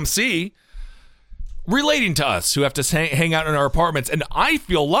the damn sea relating to us who have to hang out in our apartments. And I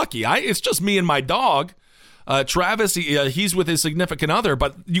feel lucky. It's just me and my dog. Travis, he's with his significant other,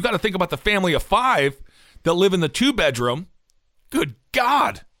 but you got to think about the family of 5 that live in the 2-bedroom. Good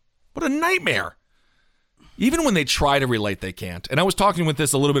God. What a nightmare. Even when they try to relate, they can't. And I was talking with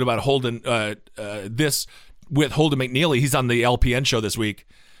this a little bit about Holden, with Holden McNeely. He's on the LPN show this week.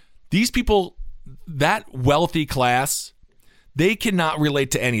 These people, that wealthy class, they cannot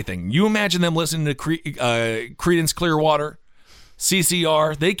relate to anything. You imagine them listening to Creedence Clearwater,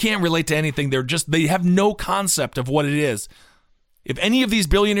 CCR. They can't relate to anything. They have no concept of what it is. If any of these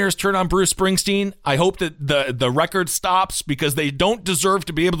billionaires turn on Bruce Springsteen, I hope that the record stops, because they don't deserve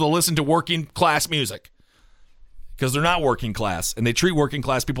to be able to listen to working class music, because they're not working class, and they treat working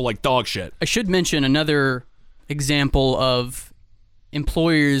class people like dog shit. I should mention another example of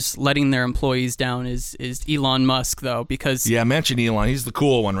employers letting their employees down is Elon Musk, though, because mention Elon. He's the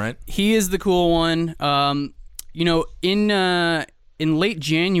cool one, right? He is the cool one. In late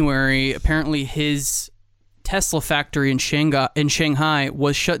January, apparently his Tesla factory in Shanghai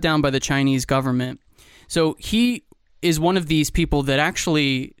was shut down by the Chinese government. So he is one of these people that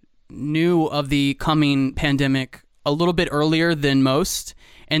actually knew of the coming pandemic a little bit earlier than most.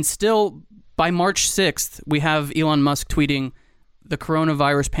 And still, by March 6th, we have Elon Musk tweeting, "The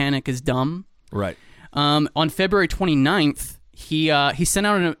coronavirus panic is dumb." Right. On February 29th, he sent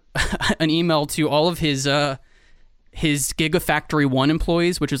out an email to all of his Gigafactory 1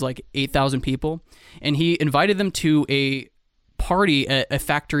 employees, which is like 8,000 people, and he invited them to a party at a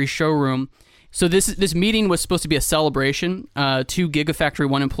factory showroom. So this meeting was supposed to be a celebration. 2 Gigafactory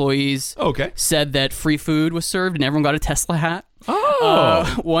 1 employees said that free food was served and everyone got a Tesla hat.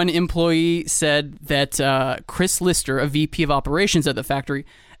 One employee said that Chris Lister, a VP of operations at the factory,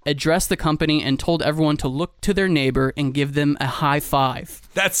 addressed the company and told everyone to look to their neighbor and give them a high five.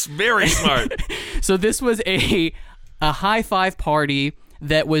 That's very smart. So this was a high five party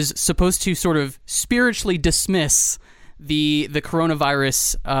that was supposed to sort of spiritually dismiss the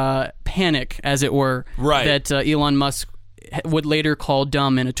coronavirus panic, as it were, that Elon Musk would later call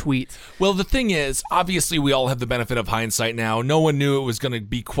dumb in a tweet. Well, the thing is, obviously we all have the benefit of hindsight now. No one knew it was going to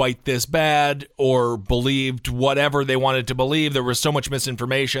be quite this bad or believed whatever they wanted to believe. There was so much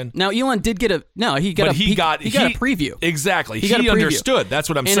misinformation. Now, Elon did get a preview. Exactly. He understood. That's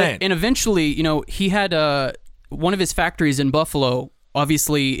what I'm saying. And eventually, he had one of his factories in Buffalo,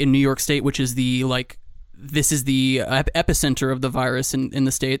 obviously in New York State, which is this is the epicenter of the virus in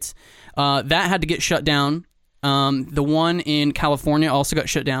the States. That had to get shut down. The one in California also got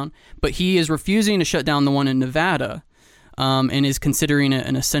shut down, but he is refusing to shut down the one in Nevada, and is considering it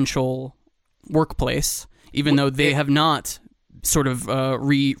an essential workplace, even though they have not sort of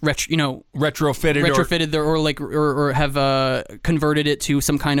retrofitted or have converted it to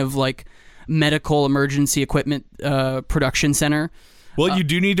some kind of like medical emergency equipment production center. Well, you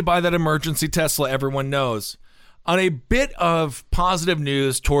do need to buy that emergency Tesla, everyone knows. On a bit of positive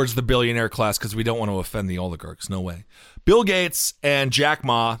news towards the billionaire class, because we don't want to offend the oligarchs, no way. Bill Gates and Jack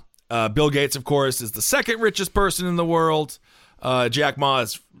Ma. Bill Gates, of course, is the second richest person in the world. Jack Ma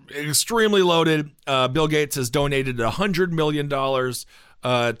is extremely loaded. Bill Gates has donated $100 million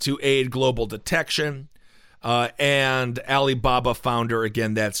to aid global detection. And Alibaba founder,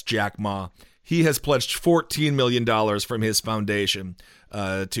 again, that's Jack Ma. He has pledged $14 million from his foundation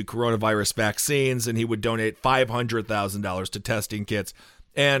to coronavirus vaccines, and he would donate $500,000 to testing kits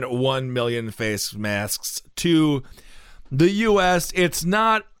and 1 million face masks to the U.S. It's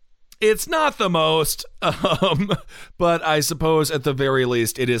not the most, but I suppose at the very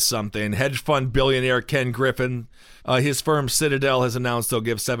least it is something. Hedge fund billionaire Ken Griffin, his firm Citadel, has announced they'll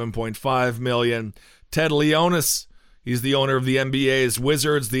give $7.5 million. Ted Leonsis, he's the owner of the NBA's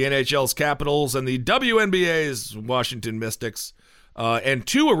Wizards, the NHL's Capitals, and the WNBA's Washington Mystics, and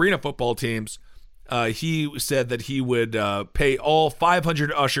 2 arena football teams. He said that he would pay all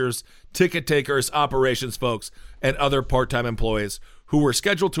 500 ushers, ticket takers, operations folks, and other part-time employees who were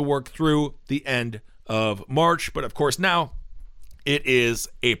scheduled to work through the end of March. But of course, now it is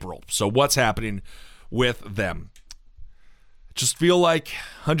April. So what's happening with them? Just feel like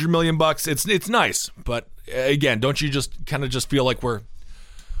 $100 million. It's nice, but again, don't you just kind of just feel like we're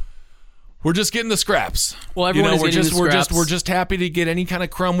just getting the scraps? Well, everyone is getting the scraps. We're just happy to get any kind of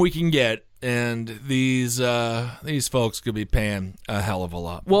crumb we can get, and these folks could be paying a hell of a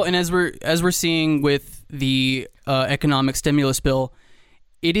lot. Well, and as we're seeing with the economic stimulus bill,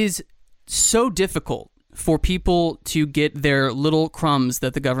 it is so difficult for people to get their little crumbs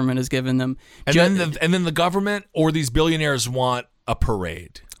that the government has given them. And then the government or these billionaires want a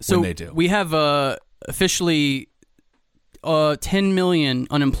parade when they do. We have officially 10 million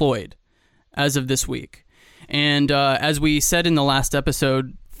unemployed as of this week. And as we said in the last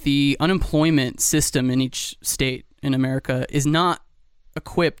episode, the unemployment system in each state in America is not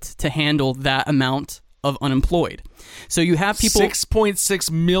equipped to handle that amount of unemployed. So you have people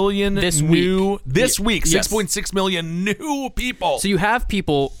 6.6 million this week. 6.6 million new people. So you have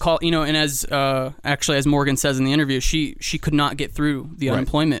people call, and as Morgan says in the interview, she could not get through the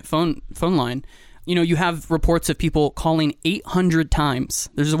unemployment phone line. You have reports of people calling 800 times.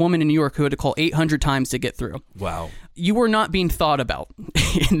 There's a woman in New York who had to call 800 times to get through. Wow. You were not being thought about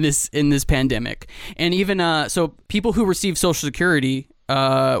in this pandemic. And even so people who received Social Security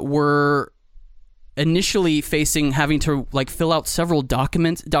were initially having to fill out several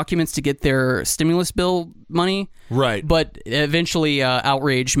documents to get their stimulus bill money. Right. But eventually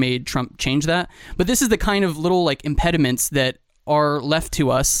outrage made Trump change that. But this is the kind of little impediments that are left to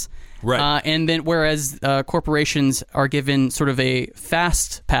us. Right. And then whereas corporations are given sort of a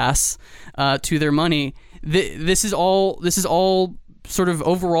fast pass to their money, this is all sort of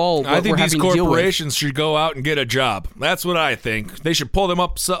overall what I think we're these having to deal with. corporations should go out and get a job. That's what I think. They should pull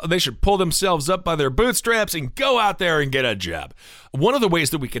themselves up by their bootstraps and go out there and get a job. One of the ways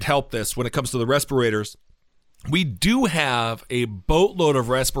that we could help this when it comes to the respirators, we do have a boatload of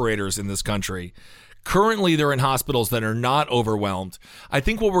respirators in this country. Currently, they're in hospitals that are not overwhelmed. I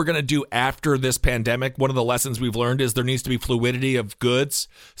think what we're going to do after this pandemic, one of the lessons we've learned is there needs to be fluidity of goods,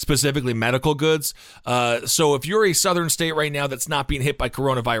 specifically medical goods. So if you're a southern state right now that's not being hit by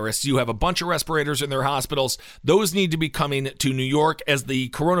coronavirus, you have a bunch of respirators in their hospitals. Those need to be coming to New York as the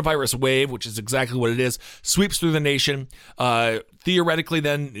coronavirus wave, which is exactly what it is, sweeps through the nation. Theoretically,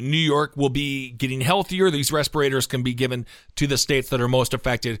 then, New York will be getting healthier. These respirators can be given to the states that are most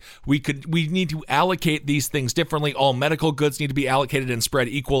affected. We need to allocate these things differently. All medical goods need to be allocated and spread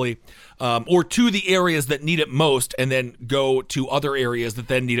equally, or to the areas that need it most, and then go to other areas that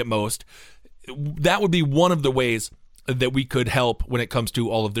then need it most. That would be one of the ways that we could help when it comes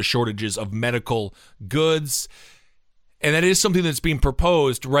to all of the shortages of medical goods. And that is something that's being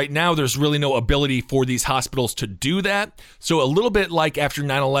proposed. Right now, there's really no ability for these hospitals to do that. So a little bit like after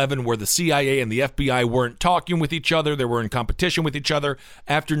 9/11, where the CIA and the FBI weren't talking with each other, they were in competition with each other.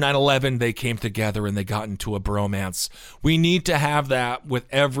 After 9/11, they came together and they got into a bromance. We need to have that with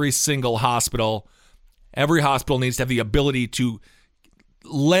every single hospital. Every hospital needs to have the ability to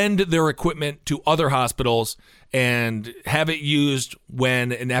lend their equipment to other hospitals and have it used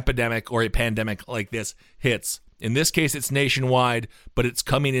when an epidemic or a pandemic like this hits. In this case, it's nationwide, but it's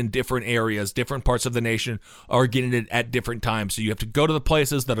coming in different areas. Different parts of the nation are getting it at different times. So you have to go to the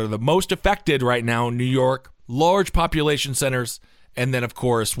places that are the most affected right now, New York, large population centers. And then, of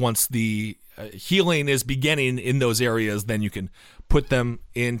course, once the healing is beginning in those areas, then you can put them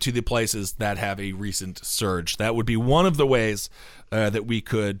into the places that have a recent surge. That would be one of the ways that we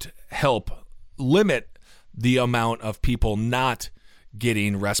could help limit the amount of people not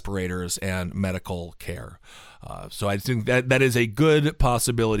getting respirators and medical care. So I think that is a good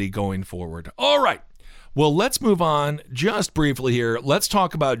possibility going forward. All right. Well, let's move on just briefly here. Let's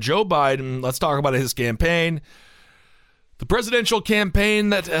talk about Joe Biden. Let's talk about his campaign. The presidential campaign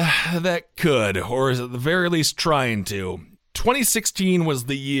that could, or is at the very least trying to. 2016 was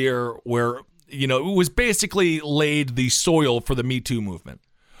the year where, it was basically laid the soil for the Me Too movement.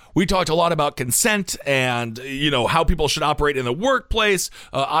 We talked a lot about consent and, how people should operate in the workplace.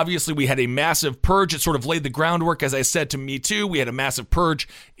 Obviously, we had a massive purge. It sort of laid the groundwork, as I said, to Me Too. We had a massive purge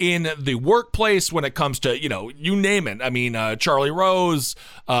in the workplace when it comes to, you name it. I mean, Charlie Rose,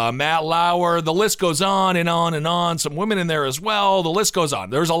 Matt Lauer, the list goes on and on and on. Some women in there as well. The list goes on.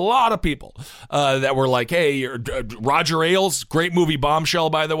 There's a lot of people that were like, hey, Roger Ailes, great movie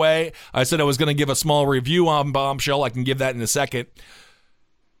Bombshell, by the way. I said I was going to give a small review on Bombshell. I can give that in a second.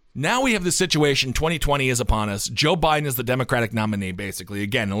 Now we have the situation, 2020 is upon us. Joe Biden is the Democratic nominee, basically.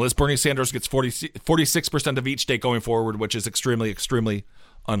 Again, unless Bernie Sanders gets 46% of each state going forward, which is extremely, extremely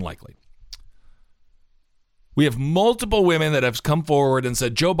unlikely. We have multiple women that have come forward and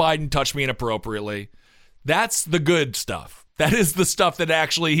said, Joe Biden touched me inappropriately. That's the good stuff. That is the stuff that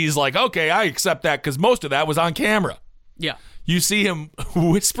actually he's like, okay, I accept that because most of that was on camera. Yeah. You see him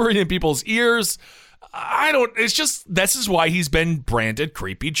whispering in people's ears. This is why he's been branded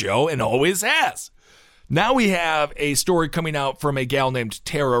Creepy Joe and always has. Now we have a story coming out from a gal named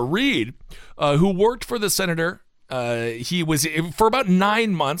Tara Reid, who worked for the senator. He was for about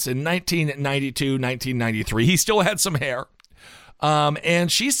 9 months in 1992, 1993. He still had some hair.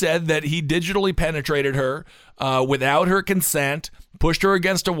 And she said that he digitally penetrated her without her consent, pushed her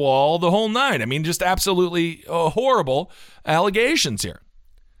against a wall, the whole nine. I mean, just absolutely horrible allegations here.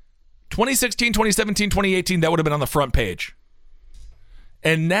 2016, 2017, 2018, that would have been on the front page.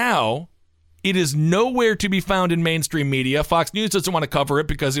 And now it is nowhere to be found in mainstream media. Fox News doesn't want to cover it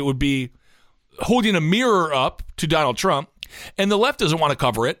because it would be holding a mirror up to Donald Trump. And the left doesn't want to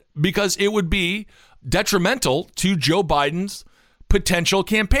cover it because it would be detrimental to Joe Biden's potential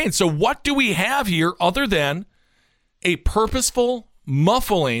campaign. So what do we have here other than a purposeful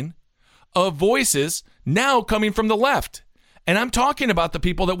muffling of voices now coming from the left? And I'm talking about the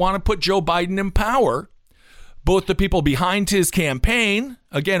people that want to put Joe Biden in power, both the people behind his campaign,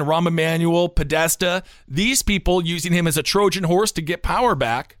 again, Rahm Emanuel, Podesta, these people using him as a Trojan horse to get power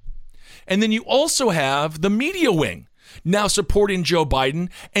back. And then you also have the media wing now supporting Joe Biden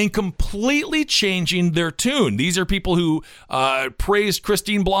and completely changing their tune. These are people who praised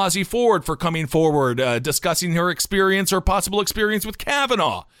Christine Blasey Ford for coming forward, discussing her experience or possible experience with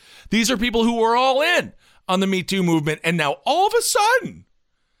Kavanaugh. These are people who were all in on the Me Too movement. And now all of a sudden,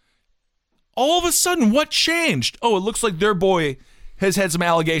 what changed? Oh, it looks like their boy has had some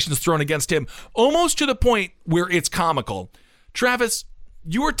allegations thrown against him, almost to the point where it's comical. Travis,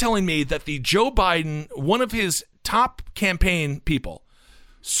 you were telling me that the Joe Biden, one of his top campaign people,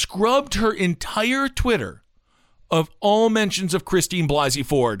 scrubbed her entire Twitter of all mentions of Christine Blasey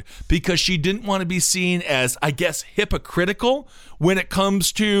Ford because she didn't want to be seen as, I guess, hypocritical when it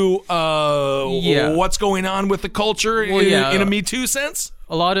comes to what's going on with the culture in a Me Too sense.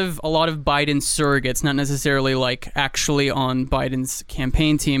 A lot of Biden surrogates, not necessarily like actually on Biden's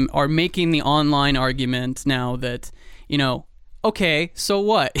campaign team, are making the online argument now that, okay, so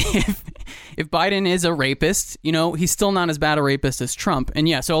what? If Biden is a rapist, he's still not as bad a rapist as Trump.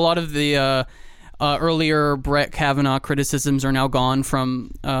 And so a lot of the earlier Brett Kavanaugh criticisms are now gone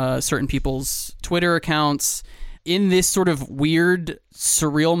from certain people's Twitter accounts in this sort of weird,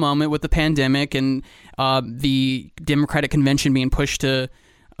 surreal moment with the pandemic and the Democratic convention being pushed to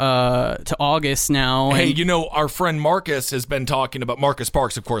August now. Hey, our friend Marcus has been talking about, Marcus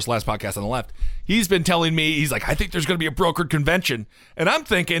Parks, of course, last podcast on the left. He's been telling me, he's like, I think there's going to be a brokered convention. And I'm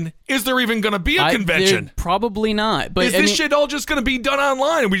thinking, is there even going to be a convention? Probably not. But is this shit all just going to be done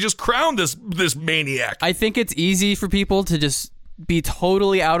online and we just crown this maniac? I think it's easy for people to just be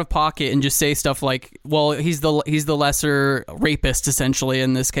totally out of pocket and just say stuff like, well, he's the lesser rapist, essentially,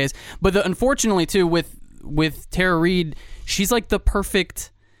 in this case. But unfortunately, too, with Tara Reid, she's like the perfect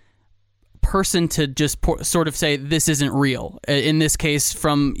person to just sort of say this isn't real, in this case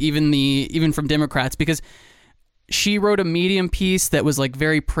from even from Democrats, because she wrote a Medium piece that was like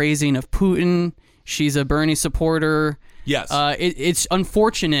very praising of Putin. She's a Bernie supporter. Yes. It's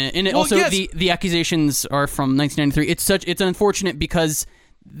unfortunate, and the accusations are from 1993. It's unfortunate because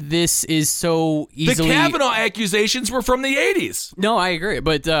this is so easily... The Kavanaugh accusations were from the 80s. No, I agree,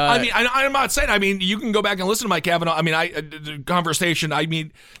 but... I'm not saying... you can go back and listen to my Kavanaugh... conversation.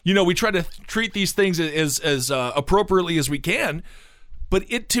 We try to treat these things as appropriately as we can, but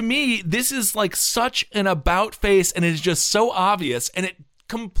to me, this is like such an about face, and it is just so obvious, and it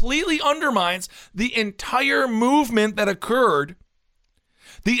completely undermines the entire movement that occurred.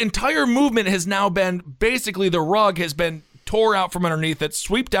 The entire movement has now been... Basically, the rug has been tore out from underneath it,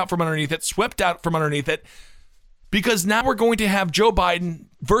 swept out from underneath it, swept out from underneath it, because now we're going to have Joe Biden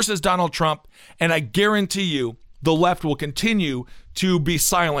versus Donald Trump, and I guarantee you the left will continue to be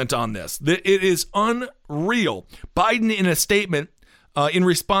silent on this. It is unreal. Biden, in a statement in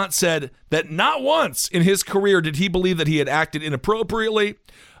response, said that not once in his career did he believe that he had acted inappropriately.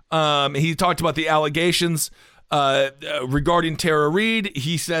 He talked about the allegations regarding Tara Reid.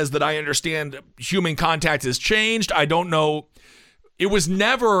 He says that I understand human contact has changed. I don't know. It was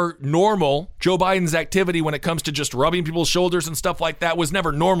never normal. Joe Biden's activity when it comes to just rubbing people's shoulders and stuff like that was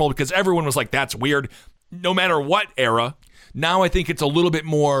never normal because everyone was like, that's weird, no matter what era. Now I think it's a little bit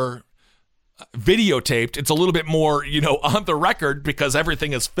more videotaped. It's a little bit more, on the record because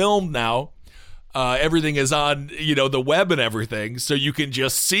everything is filmed now. Everything is on, the web and everything. So you can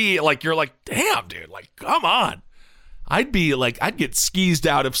just see, you're like, damn, dude, come on. I'd get skeezed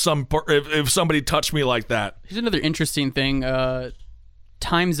out if somebody touched me like that. Here's another interesting thing.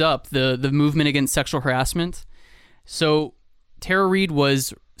 Time's Up, the movement against sexual harassment. So Tara Reid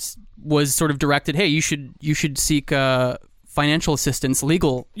was sort of directed, hey, you should seek financial assistance,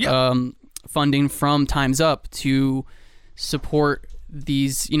 legal funding from Time's Up to support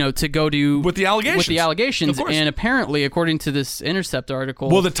these, to go to with the allegations, and apparently, according to this Intercept article,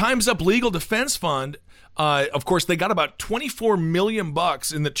 well, the Time's Up Legal Defense Fund, of course, they got about $24 million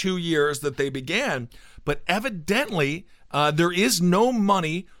in the 2 years that they began, but evidently, there is no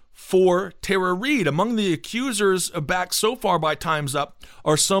money for Tara Reid. Among the accusers backed so far by Time's Up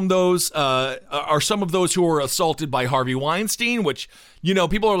are some of those who were assaulted by Harvey Weinstein, which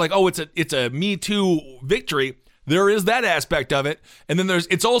people are like, oh, it's a Me Too victory. There is that aspect of it. And then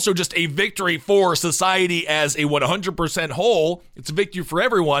it's also just a victory for society as a 100% whole. It's a victory for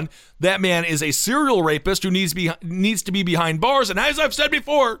everyone. That man is a serial rapist who needs to be behind bars. And as I've said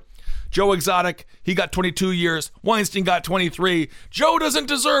before, Joe Exotic, he got 22 years. Weinstein got 23. Joe doesn't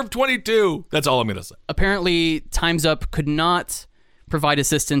deserve 22. That's all I'm going to say. Apparently, Time's Up could not provide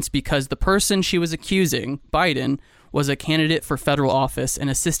assistance because the person she was accusing, Biden, was a candidate for federal office, and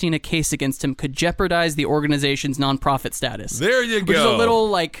assisting a case against him could jeopardize the organization's nonprofit status. There you go. Which is a little,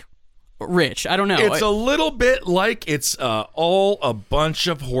 like, rich. I don't know. It's a little bit like it's all a bunch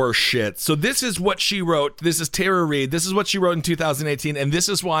of horse shit. So this is what she wrote. This is Tara Reid. This is what she wrote in 2018, and this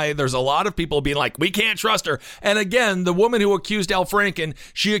is why there's a lot of people being like, we can't trust her. And again, the woman who accused Al Franken,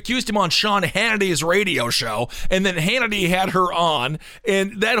 she accused him on Sean Hannity's radio show, and then Hannity had her on,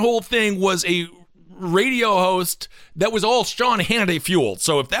 and that whole thing was a radio host that was all Sean Hannity fueled.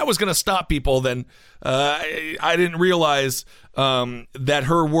 So if that was going to stop people, then I didn't realize that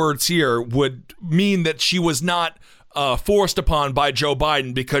her words here would mean that she was not forced upon by Joe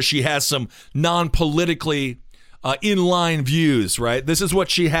Biden because she has some non-politically in-line views, right? This is what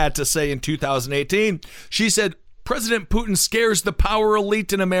she had to say in 2018. She said, President Putin scares the power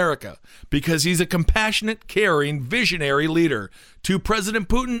elite in America because he's a compassionate, caring, visionary leader. To President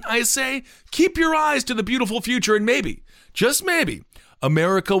Putin, I say, keep your eyes to the beautiful future, and maybe, just maybe,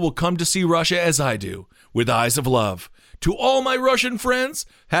 America will come to see Russia as I do, with eyes of love. To all my Russian friends,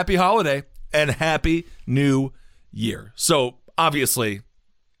 happy holiday and happy new year. So, obviously,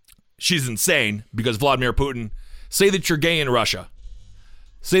 she's insane because Vladimir Putin, say that you're gay in Russia.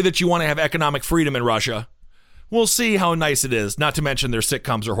 Say that you want to have economic freedom in Russia. We'll see how nice it is, not to mention their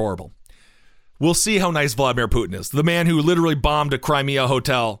sitcoms are horrible. We'll see how nice Vladimir Putin is. The man who literally bombed a Crimea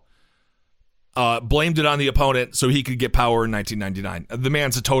hotel, blamed it on the opponent so he could get power in 1999. The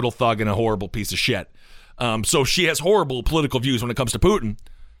man's a total thug and a horrible piece of shit. So she has horrible political views when it comes to Putin.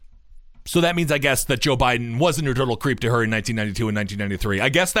 So that means, I guess, that Joe Biden wasn't a total creep to her in 1992 and 1993. I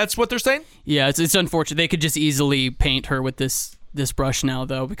guess that's what they're saying? Yeah, it's unfortunate. They could just easily paint her with this brush now,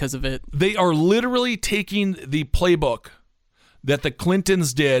 though, because of it. They are literally taking the playbook that the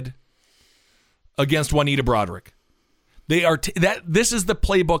Clintons did against Juanita Broderick. They are this is the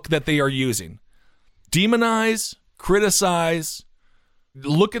playbook that they are using. Demonize, criticize,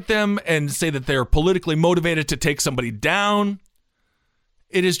 look at them and say that they're politically motivated to take somebody down.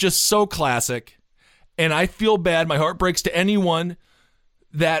 It is just so classic. And I feel bad. My heart breaks to anyone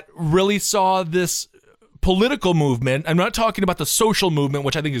that really saw this political movement. I'm not talking about the social movement,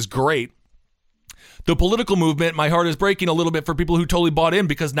 which I think is great. The political movement, my heart is breaking a little bit for people who totally bought in,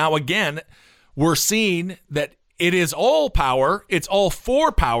 because now again, we're seeing that it is all power. It's all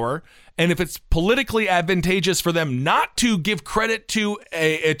for power. And if it's politically advantageous for them not to give credit to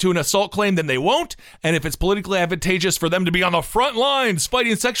an assault claim, then they won't. And if it's politically advantageous for them to be on the front lines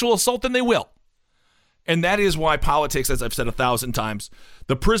fighting sexual assault, then they will. And that is why politics, as I've said 1,000 times,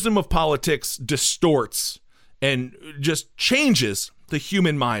 the prism of politics distorts and just changes the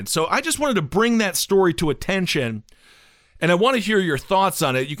human mind. So I just wanted to bring that story to attention, and I want to hear your thoughts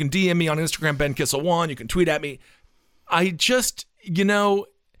on it. You can DM me on Instagram, Ben Kissel1. You can tweet at me. I just,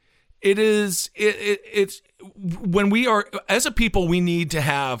 it's when we are, as a people, we need to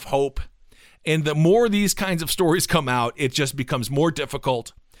have hope. And the more these kinds of stories come out, it just becomes more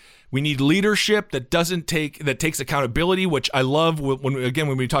difficult. We need leadership that takes accountability, which I love.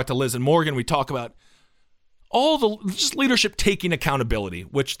 When we talk to Liz and Morgan, we talk about just leadership taking accountability,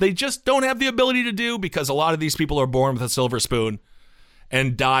 which they just don't have the ability to do because a lot of these people are born with a silver spoon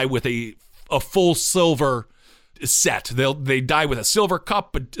and die with a full silver set. They die with a silver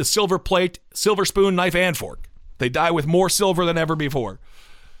cup, a silver plate, silver spoon, knife, and fork. They die with more silver than ever before.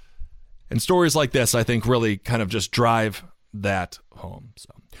 And stories like this, I think, really kind of just drive that home. So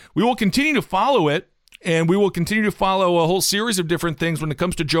we will continue to follow it, and we will continue to follow a whole series of different things when it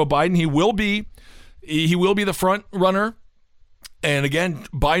comes to Joe Biden. He will be the front runner. And again,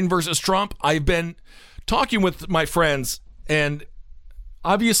 Biden versus Trump. I've been talking with my friends, and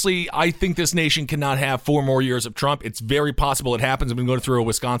obviously I think this nation cannot have 4 more years of Trump. It's very possible it happens. I'm going to go through a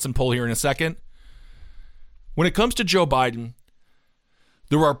Wisconsin poll here in a second. When it comes to Joe Biden,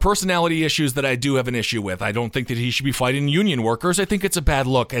 there are personality issues that I do have an issue with. I don't think that he should be fighting union workers. I think it's a bad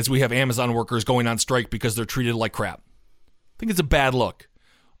look as we have Amazon workers going on strike because they're treated like crap. I think it's a bad look.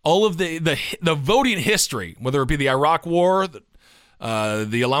 All of the voting history, whether it be the Iraq War, the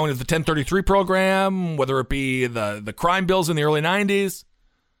allowing of the 1033 program, whether it be the crime bills in the early 90s,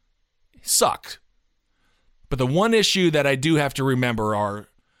 sucked. But the one issue that I do have to remember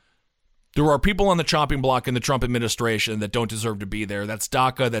there are people on the chopping block in the Trump administration that don't deserve to be there. That's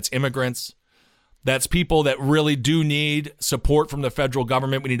DACA, that's immigrants, that's people that really do need support from the federal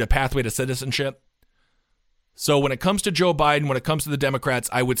government. We need a pathway to citizenship. So when it comes to Joe Biden, when it comes to the Democrats,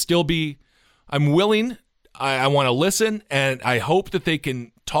 I'm willing, I want to listen, and I hope that they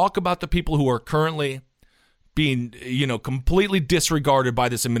can talk about the people who are currently being, completely disregarded by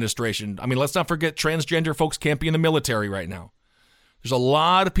this administration. I mean, let's not forget transgender folks can't be in the military right now. There's a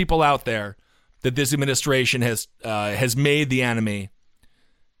lot of people out there that this administration has made the enemy.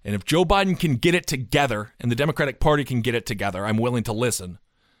 And if Joe Biden can get it together and the Democratic Party can get it together, I'm willing to listen.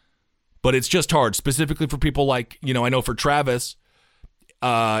 But it's just hard, specifically for people like, I know for Travis,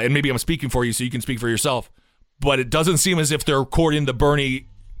 and maybe I'm speaking for you so you can speak for yourself, but it doesn't seem as if they're courting the Bernie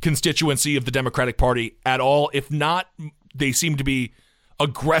constituency of the Democratic Party at all. If not, they seem to be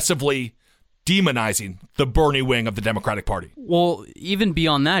aggressively demonizing the Bernie wing of the Democratic Party. Well, even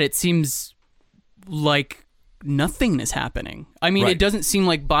beyond that, it seems like nothing is happening. I mean, It doesn't seem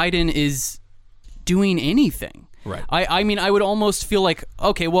like Biden is doing anything. Right. I mean, I would almost feel like,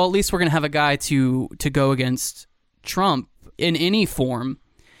 okay, well, at least we're going to have a guy to go against Trump in any form,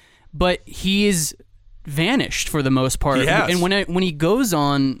 but he is vanished for the most part. He has. And when he goes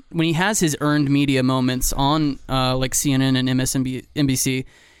on, when he has his earned media moments on like CNN and MSNBC,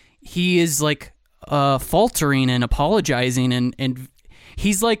 he is like faltering and apologizing and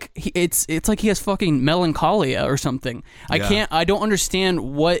he's like it's like he has fucking melancholia or something. Yeah. I don't understand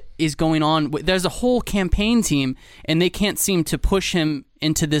what is going on. There's a whole campaign team and they can't seem to push him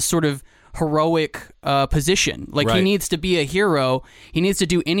into this sort of heroic position. Like he needs to be a hero. He needs to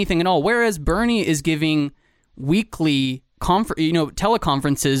do anything at all. Whereas Bernie is giving weekly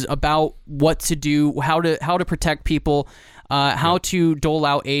teleconferences about what to do, how to protect people, how to dole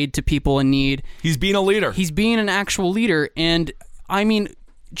out aid to people in need. He's being a leader. He's being an actual leader. And I mean,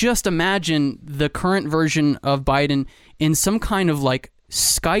 just imagine the current version of Biden in some kind of like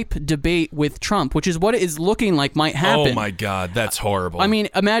Skype debate with Trump, which is what it is looking like might happen. Oh my God, that's horrible. I mean,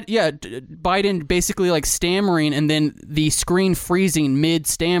 Biden basically like stammering and then the screen freezing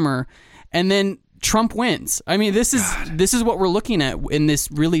mid-stammer, and then Trump wins. I mean, this is what we're looking at in this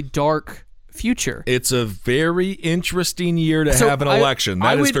really dark future. It's a very interesting year to have an election.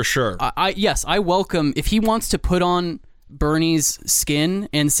 That is for sure. I welcome if he wants to put on Bernie's skin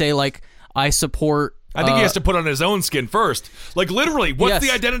and say like, I support. I think he has to put on his own skin first. Like literally, what's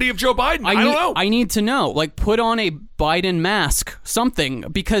the identity of Joe Biden? I don't know. I need to know. Like put on a Biden mask, something,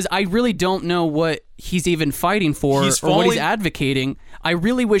 because I really don't know what he's even fighting for or what he's advocating. I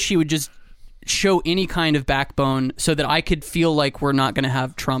really wish he would just show any kind of backbone so that I could feel like we're not going to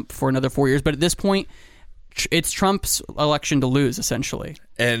have Trump for another 4 years. But at this point, it's Trump's election to lose, essentially.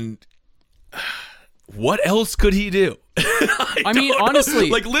 And what else could he do? I mean, honestly,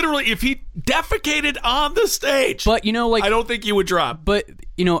 like literally, if he defecated on the stage, but I don't think he would drop. But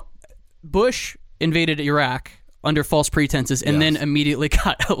Bush invaded Iraq under false pretenses and then immediately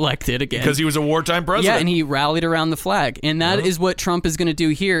got elected again because he was a wartime president. Yeah, and he rallied around the flag, and that is what Trump is going to do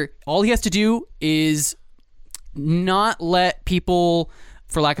here. All he has to do is not let people,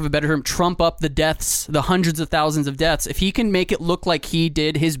 for lack of a better term, trump up the deaths, the hundreds of thousands of deaths. If he can make it look like he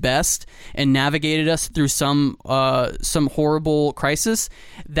did his best and navigated us through some horrible crisis,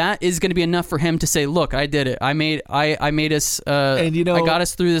 that is going to be enough for him to say, "Look, I did it. I made us. And I got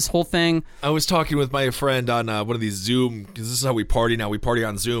us through this whole thing." I was talking with my friend on one of these Zoom, because this is how we party now. We party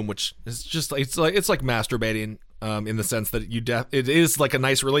on Zoom, which is just it's like masturbating in the sense that it is like a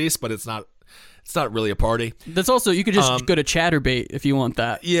nice release, but it's not. It's not really a party. That's also, you could just go to Chatterbait if you want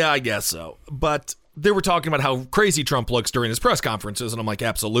that. Yeah, I guess so. But they were talking about how crazy Trump looks during his press conferences, and I'm like,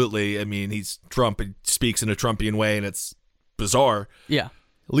 absolutely. I mean, he's Trump, he speaks in a Trumpian way, and it's bizarre. Yeah.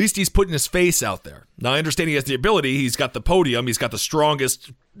 At least he's putting his face out there. Now, I understand he has the ability. He's got the podium. He's got the strongest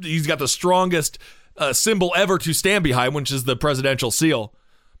symbol ever to stand behind, which is the presidential seal.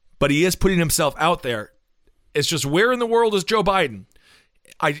 But he is putting himself out there. It's just, where in the world is Joe Biden?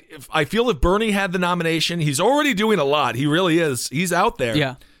 I feel if Bernie had the nomination, he's already doing a lot. He really is. He's out there.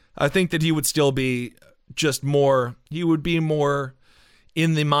 Yeah. I think that he would still be he would be more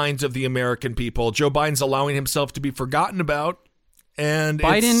in the minds of the American people. Joe Biden's allowing himself to be forgotten about. And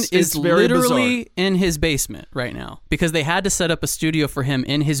Biden it's is very literally bizarre. in his basement right now because they had to set up a studio for him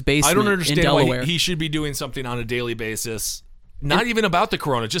in his basement. I don't understand in Delaware. why he should be doing something on a daily basis. Not even about the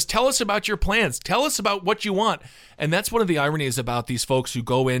corona. Just tell us about your plans. Tell us about what you want. And that's one of the ironies about these folks who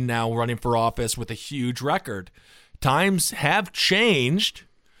go in now running for office with a huge record. Times have changed,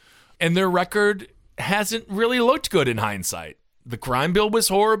 and their record hasn't really looked good in hindsight. The crime bill was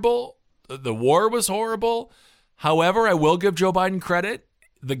horrible. The war was horrible. However, I will give Joe Biden credit.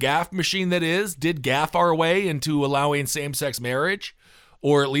 The gaffe machine that is did gaffe our way into allowing same-sex marriage,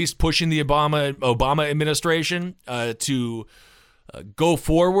 or at least pushing the Obama administration to go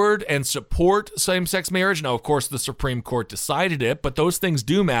forward and support same-sex marriage. Now, of course, the Supreme Court decided it, but those things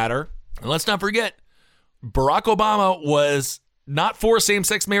do matter. And let's not forget, Barack Obama was not for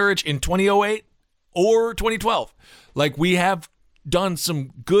same-sex marriage in 2008 or 2012. Like, we have done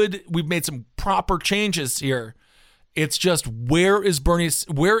some good, we've made some proper changes here. It's just, where is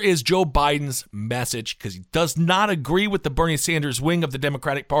Joe Biden's message? Because he does not agree with the Bernie Sanders wing of the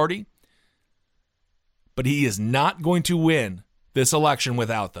Democratic Party, but he is not going to win this election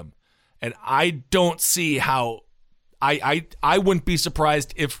without them. And I don't see how, I wouldn't be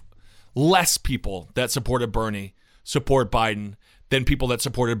surprised if less people that supported Bernie support Biden than people that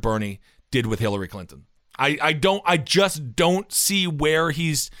supported Bernie did with Hillary Clinton. I just don't see where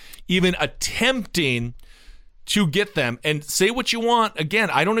he's even attempting to get them. And say what you want. Again,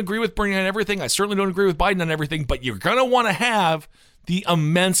 I don't agree with Bernie on everything. I certainly don't agree with Biden on everything, but you're going to want to have the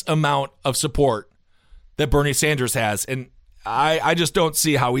immense amount of support that Bernie Sanders has. And I just don't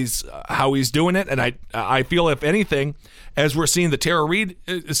see how he's doing it. And I feel, if anything, as we're seeing the Tara Reade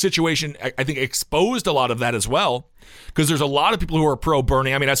situation, I think exposed a lot of that as well, because there's a lot of people who are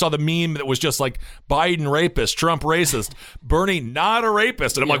pro-Bernie. I mean, I saw the meme that was just like, Biden rapist, Trump racist, Bernie not a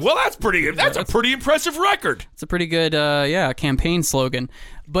rapist. And I'm like, well, that's a pretty impressive record. It's a pretty good campaign slogan.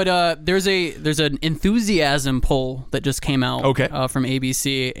 But there's an enthusiasm poll that just came out from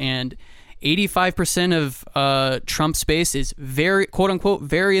ABC, and 85% of Trump's base is very, quote unquote,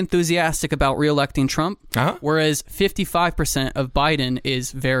 very enthusiastic about reelecting Trump, whereas 55% of Biden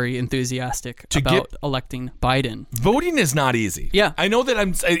is very enthusiastic about electing Biden. Voting is not easy. Yeah. I know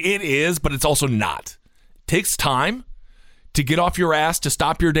that it is, but it's also not. It takes time to get off your ass, to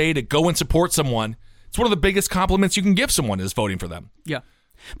stop your day, to go and support someone. It's one of the biggest compliments you can give someone is voting for them. Yeah.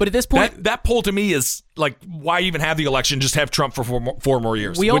 But at this point, that poll to me is like, why even have the election? Just have Trump for four more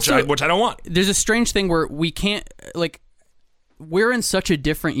years, which I don't want. There's a strange thing where we can't, like, we're in such a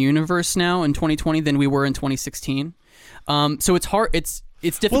different universe now in 2020 than we were in 2016. So it's hard. It's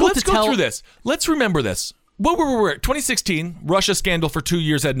difficult to tell. Well, let's go through this. Let's remember this. What were we? 2016, Russia scandal for 2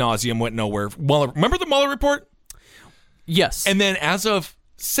 years ad nauseum, went nowhere. Remember the Mueller report? Yes. And then as of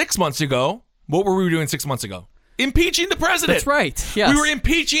 6 months ago, what were we doing 6 months ago? Impeaching the president. That's right. Yes. We were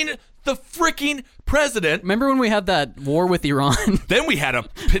impeaching the freaking president. Remember when we had that war with Iran? Then we had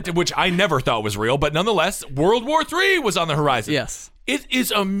which I never thought was real, but nonetheless, World War III was on the horizon. Yes. It is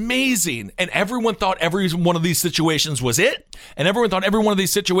amazing. And everyone thought every one of these situations was it. And everyone thought every one of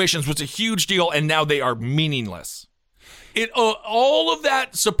these situations was a huge deal, and now they are meaningless. All of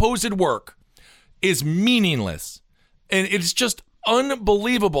that supposed work is meaningless. And it's just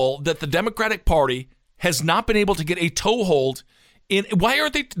unbelievable that the Democratic Party has not been able to get a toehold in. Why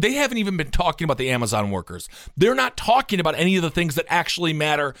aren't they haven't even been talking about the Amazon workers. They're not talking about any of the things that actually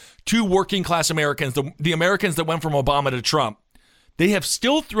matter to working class Americans, the Americans that went from Obama to Trump. They have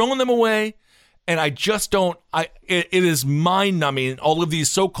still thrown them away, and I just don't, it is mind-numbing, all of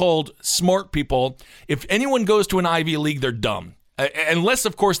these so-called smart people. If anyone goes to an Ivy League, they're dumb. Unless,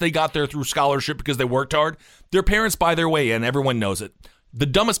 of course, they got there through scholarship because they worked hard. Their parents buy their way in. Everyone knows it. The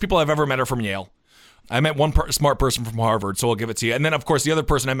dumbest people I've ever met are from Yale. I met one smart person from Harvard, so I'll give it to you. And then, of course, the other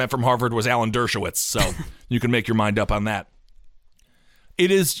person I met from Harvard was Alan Dershowitz, so you can make your mind up on that.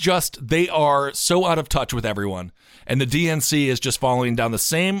 It is just, they are so out of touch with everyone. And the DNC is just falling down the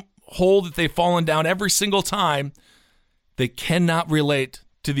same hole that they've fallen down every single time. They cannot relate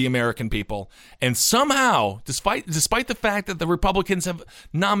to the American people. And somehow, despite the fact that the Republicans have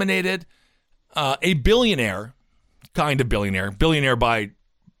nominated a billionaire by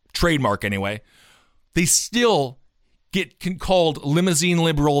trademark anyway, they still get called limousine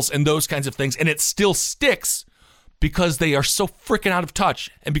liberals and those kinds of things, and it still sticks because they are so freaking out of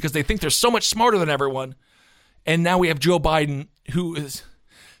touch and because they think they're so much smarter than everyone. And now we have Joe Biden, who is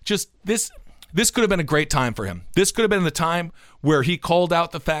just this could have been a great time for him. This could have been the time where he called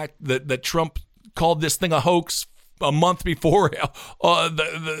out the fact that Trump called this thing a hoax a month before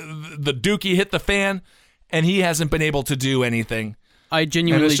the dookie hit the fan, and he hasn't been able to do anything. I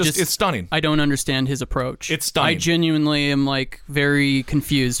genuinely it's stunning. I don't understand his approach. It's stunning. I genuinely am very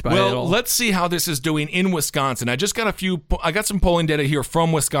confused by it all. Well, let's see how this is doing in Wisconsin. I got some polling data here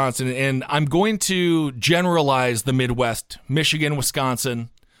from Wisconsin, and I'm going to generalize the Midwest: Michigan, Wisconsin,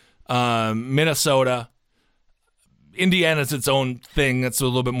 Minnesota. Indiana's its own thing. That's a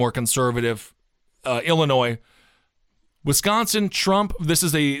little bit more conservative. Illinois. Wisconsin, Trump, this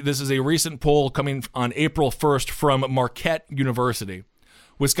is a recent poll coming on April 1st from Marquette University.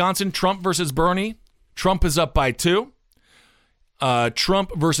 Wisconsin, Trump versus Bernie. Trump is up by 2.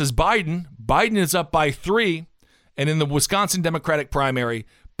 Trump versus Biden. Biden is up by 3. And in the Wisconsin Democratic primary,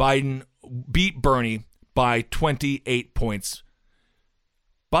 Biden beat Bernie by 28 points.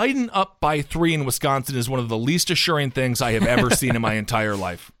 Biden up by 3 in Wisconsin is one of the least assuring things I have ever seen in my entire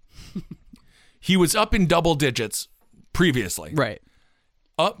life. He was up in double digits previously. Right.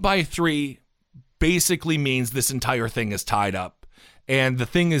 Up by 3 basically means this entire thing is tied up. And the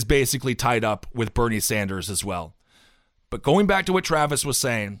thing is basically tied up with Bernie Sanders as well. But going back to what Travis was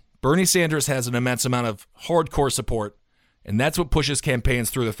saying, Bernie Sanders has an immense amount of hardcore support, and that's what pushes campaigns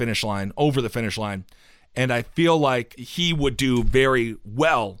through the finish line, over the finish line. And I feel like he would do very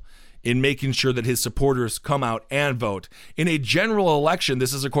well in making sure that his supporters come out and vote. In a general election,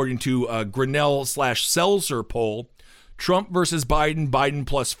 this is according to a Grinnell/Seltzer poll, Trump versus Biden, Biden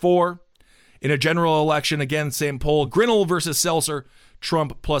 +4. In a general election, again, same poll, Grinnell versus Seltzer,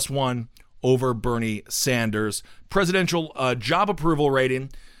 Trump +1 over Bernie Sanders. Presidential job approval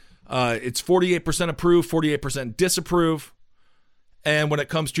rating, it's 48% approve, 48% disapprove. And when it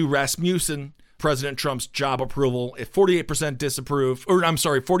comes to Rasmussen, President Trump's job approval, 48% disapprove,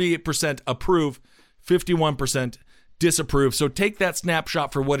 48% approve, 51% disapprove. So take that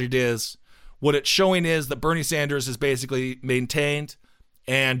snapshot for what it is. What it's showing is that Bernie Sanders is basically maintained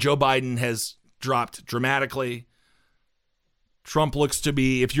and Joe Biden has dropped dramatically. Trump looks to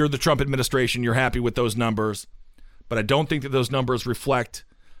be, if you're the Trump administration, you're happy with those numbers. But I don't think that those numbers reflect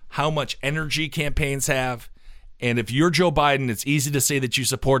how much energy campaigns have. And if you're Joe Biden, it's easy to say that you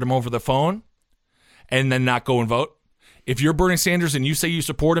support him over the phone and then not go and vote. If you're Bernie Sanders and you say you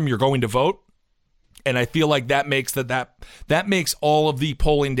support him, you're going to vote. And I feel like that makes that makes all of the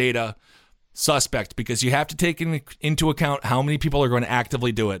polling data suspect, because you have to take into account how many people are going to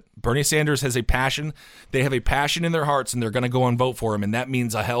actively do it. Bernie Sanders has a passion. They have a passion in their hearts, and they're going to go and vote for him, and that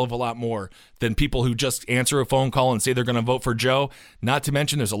means a hell of a lot more than people who just answer a phone call and say they're going to vote for Joe. Not to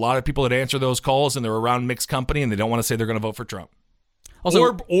mention there's a lot of people that answer those calls, and they're around mixed company, and they don't want to say they're going to vote for Trump.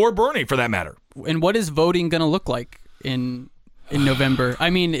 Also, or Bernie, for that matter. And what is voting going to look like in November? I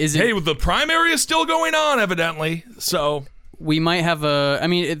mean, is it... Hey, the primary is still going on, evidently, so... We might have a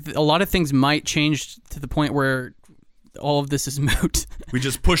lot of things might change to the point where all of this is moot. We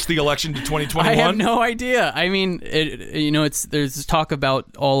just push the election to 2021? I have no idea. I mean, there's talk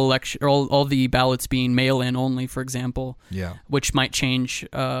about all the ballots being mail-in only, for example. Yeah. Which might change.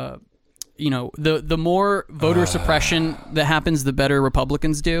 The more voter suppression that happens, the better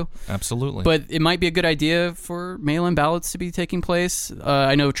Republicans do. Absolutely. But it might be a good idea for mail-in ballots to be taking place.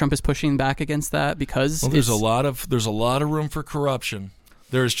 I know Trump is pushing back against that because there's a lot of room for corruption.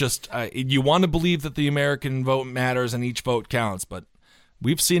 There's just you want to believe that the American vote matters and each vote counts, but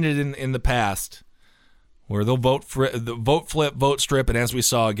we've seen it in the past where they'll vote flip, vote strip, and as we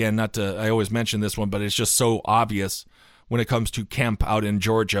saw again, I always mention this one, but it's just so obvious. When it comes to Kemp out in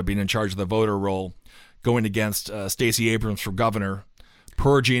Georgia being in charge of the voter roll, going against Stacey Abrams for governor,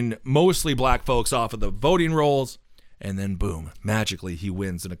 purging mostly black folks off of the voting rolls, and then boom, magically he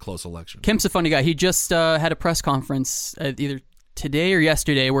wins in a close election. Kemp's a funny guy. He just had a press conference either today or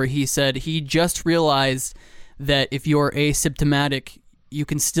yesterday where he said he just realized that if you're asymptomatic, you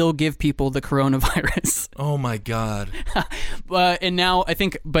can still give people the coronavirus. Oh my God! And now I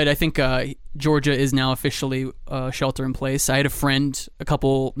think Georgia is now officially shelter in place. I had a friend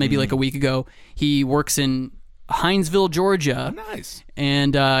like a week ago. He works in Hinesville, Georgia. Oh, nice.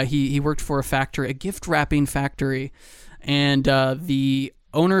 And he worked for a gift wrapping factory, and the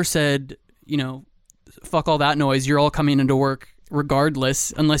owner said, fuck all that noise. You're all coming into work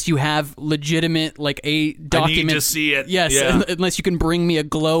regardless, unless you have legitimate, a document. I need to see it. Yes, yeah. Unless you can bring me a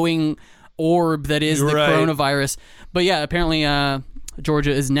glowing orb that is the coronavirus. But yeah, apparently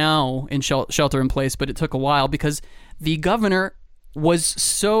Georgia is now in shelter in place, but it took a while because the governor was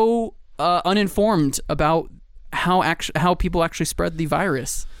so uninformed about how people actually spread the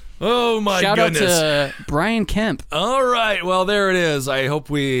virus. Oh my Shout goodness. out to Brian Kemp. All right. Well, there it is. I hope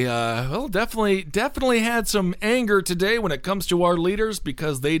we definitely had some anger today when it comes to our leaders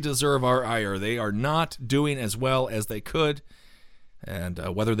because they deserve our ire. They are not doing as well as they could. And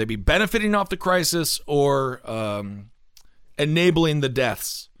whether they be benefiting off the crisis or enabling the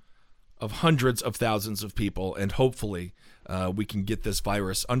deaths of hundreds of thousands of people. And hopefully we can get this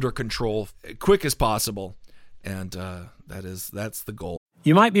virus under control quick as possible. And that's the goal.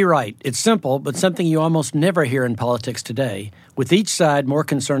 You might be right. It's simple, but something you almost never hear in politics today, with each side more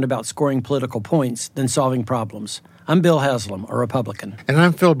concerned about scoring political points than solving problems. I'm Bill Haslam, a Republican. And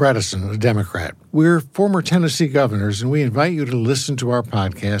I'm Phil Bredesen, a Democrat. We're former Tennessee governors, and we invite you to listen to our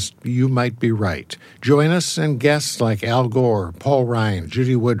podcast, You Might Be Right. Join us and guests like Al Gore, Paul Ryan,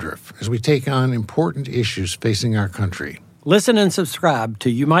 Judy Woodruff, as we take on important issues facing our country. Listen and subscribe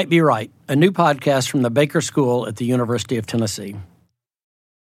to You Might Be Right, a new podcast from the Baker School at the University of Tennessee.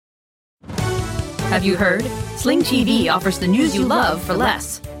 Have you heard? Sling TV offers the news you love for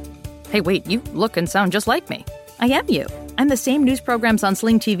less. Hey, wait, you look and sound just like me. I am you. I'm the same news programs on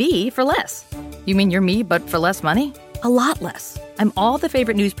Sling TV for less. You mean you're me, but for less money? A lot less. I'm all the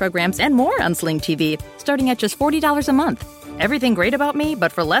favorite news programs and more on Sling TV, starting at just $40 a month. Everything great about me,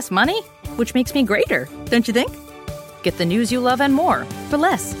 but for less money? Which makes me greater, don't you think? Get the news you love and more for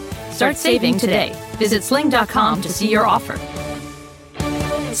less. Start saving today. Visit sling.com to see your offer.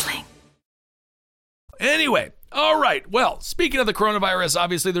 Sling. Anyway, all right. Well, speaking of the coronavirus,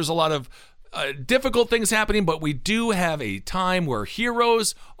 obviously there's a lot of difficult things happening, but we do have a time where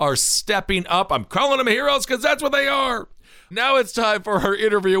heroes are stepping up. I'm calling them heroes because that's what they are. Now it's time for our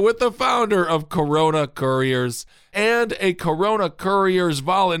interview with the founder of Corona Couriers and a Corona Couriers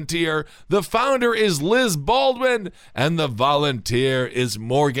volunteer. The founder is Liz Baldwin, and the volunteer is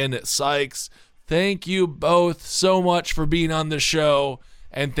Morgan Sykes. Thank you both so much for being on the show,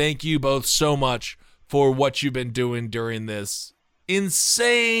 and thank you both so much for what you've been doing during this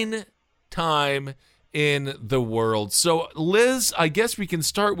insane time in the world. So, Liz, I guess we can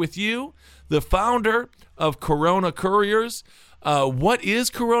start with you, the founder of Corona Couriers. What is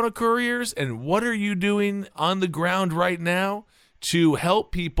Corona Couriers, and what are you doing on the ground right now to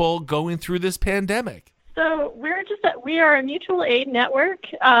help people going through this pandemic? So we are a mutual aid network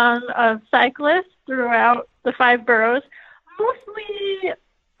of cyclists throughout the 5 boroughs, mostly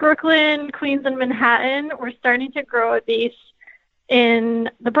Brooklyn, Queens, and Manhattan. We're starting to grow a base in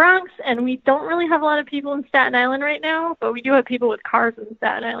the Bronx, and we don't really have a lot of people in Staten Island right now, but we do have people with cars in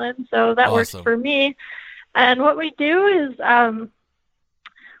Staten Island, so that works for me. And what we do is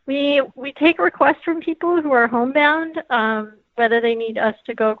we take requests from people who are homebound, whether they need us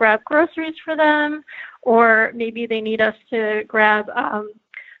to go grab groceries for them, or maybe they need us to grab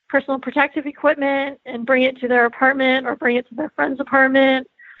personal protective equipment and bring it to their apartment or bring it to their friend's apartment.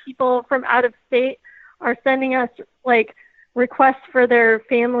 People from out of state are sending us requests for their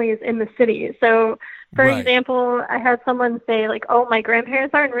families in the city. So, for example, I had someone say oh, my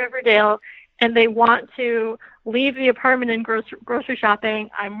grandparents are in Riverdale and they want to leave the apartment and grocery shopping.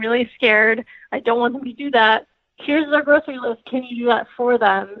 I'm really scared. I don't want them to do that. Here's their grocery list. Can you do that for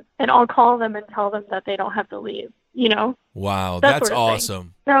them? And I'll call them and tell them that they don't have to leave, Wow, that's sort of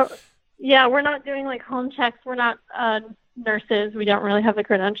awesome. So, yeah, we're not doing home checks. We're not nurses. We don't really have the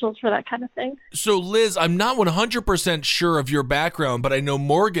credentials for that kind of thing. So, Liz, I'm not 100% sure of your background, but I know,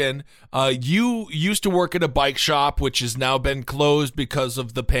 Morgan, you used to work at a bike shop, which has now been closed because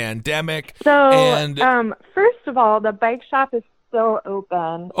of the pandemic. So, first of all, the bike shop is still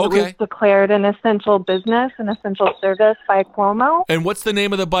open. Okay. It was declared an essential business, an essential service by Cuomo. And what's the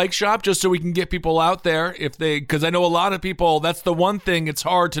name of the bike shop, just so we can get people out there because I know a lot of people, that's the one thing, it's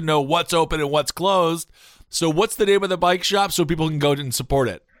hard to know what's open and what's closed. So what's the name of the bike shop so people can go and support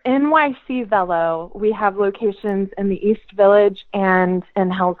it? NYC Velo. We have locations in the East Village and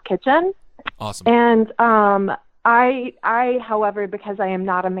in Hell's Kitchen. Awesome. And I, however, because I am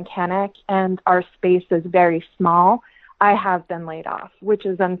not a mechanic and our space is very small, I have been laid off, which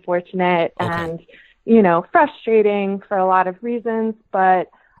is unfortunate and, frustrating for a lot of reasons. But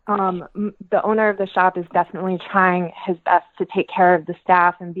the owner of the shop is definitely trying his best to take care of the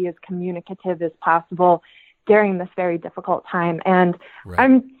staff and be as communicative as possible during this very difficult time. And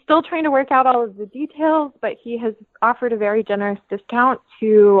I'm still trying to work out all of the details, but he has offered a very generous discount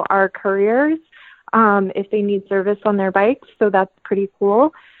to our couriers if they need service on their bikes. So that's pretty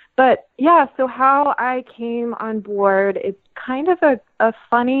cool. But yeah, so how I came on board, it's kind of a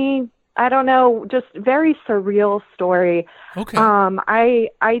funny, I don't know, just very surreal story. Okay. I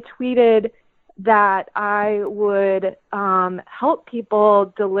tweeted that I would help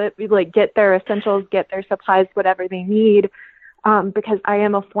people get their essentials, get their supplies, whatever they need, because I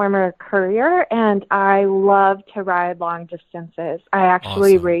am a former courier and I love to ride long distances. I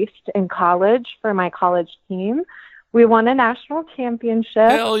actually raced in college for my college team. We won a national championship.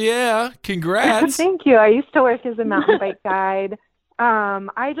 Hell yeah. Congrats. Thank you. I used to work as a mountain bike guide.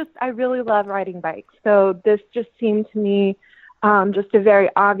 I really love riding bikes. So this just seemed to me just a very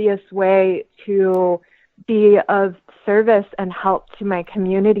obvious way to be of service and help to my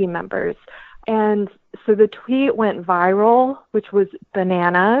community members. And so the tweet went viral, which was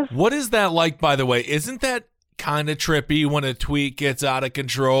bananas. What is that like, by the way? Isn't that kind of trippy when a tweet gets out of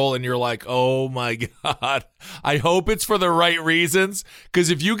control and you're like, oh my God, I hope it's for the right reasons? Because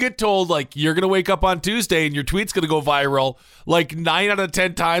if you get told you're going to wake up on Tuesday and your tweet's going to go viral, 9 out of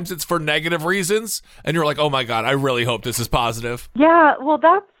 10 times it's for negative reasons. And you're like, oh my God, I really hope this is positive. Yeah, well,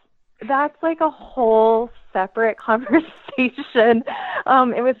 that's a whole separate conversation. It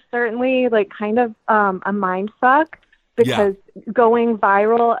was certainly kind of a mind fuck because going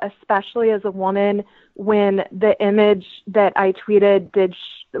viral, especially as a woman, when the image that I tweeted did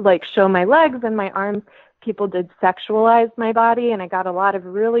show my legs and my arms, people did sexualize my body, and I got a lot of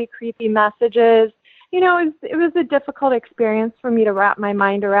really creepy messages. it was a difficult experience for me to wrap my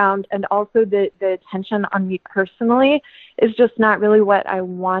mind around. And also the attention on me personally is just not really what I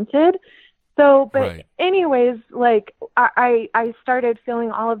wanted. So, but anyways, like I started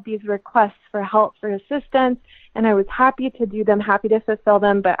feeling all of these requests for help, for assistance, and I was happy to do them, happy to fulfill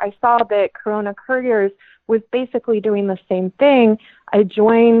them. But I saw that Corona Couriers was basically doing the same thing. I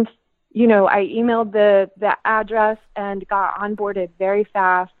joined, I emailed the address and got onboarded very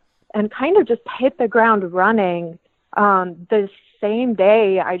fast and kind of just hit the ground running. The same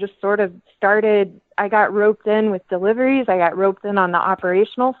day, I just sort of started, I got roped in with deliveries. I got roped in on the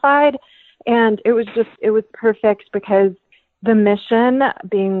operational side. And it was perfect because the mission,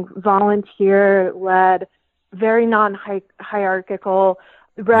 being volunteer-led, very non-hierarchical,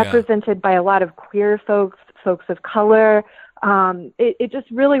 represented by a lot of queer folks of color, it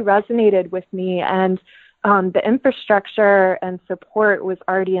just really resonated with me. And the infrastructure and support was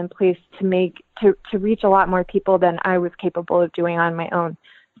already in place to reach a lot more people than I was capable of doing on my own.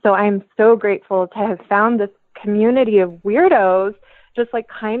 So I'm so grateful to have found this community of weirdos, just like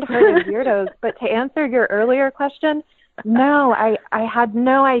kind-hearted weirdos. But to answer your earlier question, no, I had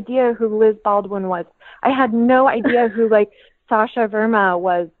no idea who Liz Baldwin was. I had no idea who Sasha Verma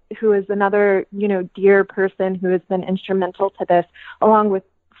was, who is another, dear person who has been instrumental to this, along with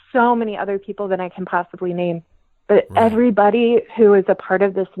so many other people that I can possibly name. But everybody who is a part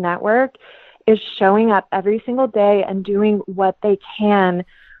of this network is showing up every single day and doing what they can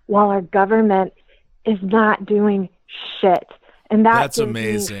while our government is not doing shit. And that's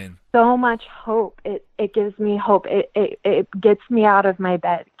amazing. So much hope. It gives me hope. It gets me out of my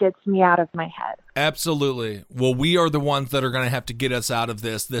bed, gets me out of my head. Absolutely. Well, we are the ones that are going to have to get us out of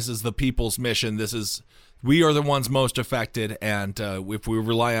this. This is the people's mission. We are the ones most affected, and if we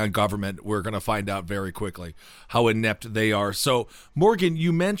rely on government, we're going to find out very quickly how inept they are. So, Morgan,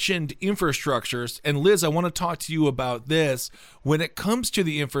 you mentioned infrastructures, and Liz, I want to talk to you about this. When it comes to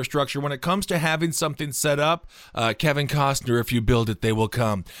the infrastructure, when it comes to having something set up, Kevin Costner, if you build it, they will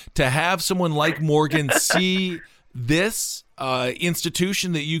come. To have someone like Morgan see this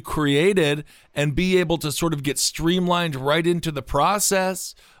institution that you created and be able to sort of get streamlined right into the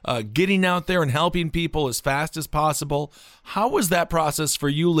process, getting out there and helping people as fast as possible. How was that process for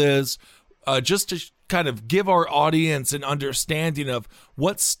you, Liz? Just to kind of give our audience an understanding of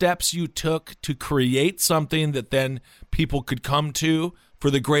what steps you took to create something that then people could come to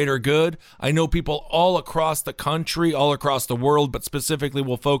for the greater good. I know people all across the country, all across the world, but specifically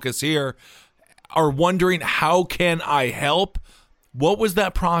we'll focus here, are wondering, how can I help? What was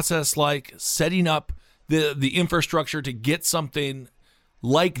that process like, setting up the infrastructure to get something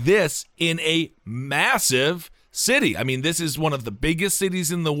like this in a massive city? I mean, this is one of the biggest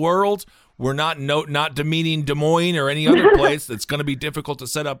cities in the world. We're not demeaning Des Moines or any other place. It's going to be difficult to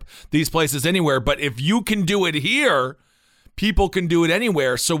set up these places anywhere. But if you can do it here, people can do it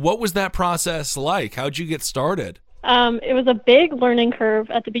anywhere. So what was that process like? How'd you get started? It was a big learning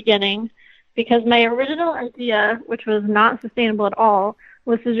curve at the beginning, because my original idea, which was not sustainable at all,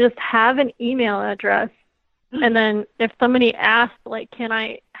 was to just have an email address. And then if somebody asked, can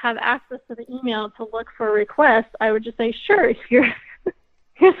I have access to the email to look for requests, I would just say, sure, here's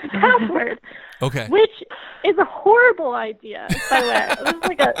the password. Okay. Which is a horrible idea, by the way.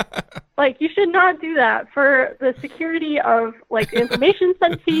 This is you should not do that for the security of, information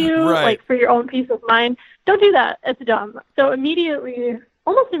sent to you, right. For your own peace of mind. Don't do that. It's dumb. So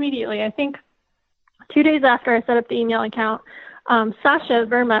almost immediately, I think 2 days after I set up the email account, Sasha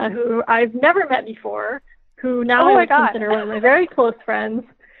Verma, who I've never met before, who now I would consider one of my very close friends,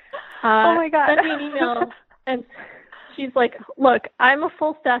 sent me an email, and she's like, look, I'm a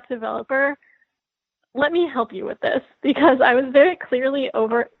full stack developer. Let me help you with this, because I was very clearly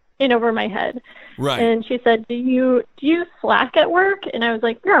over my head. Right. And she said, do you Slack at work? And I was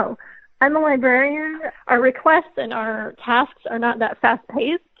like, no. I'm a librarian. Our requests and our tasks are not that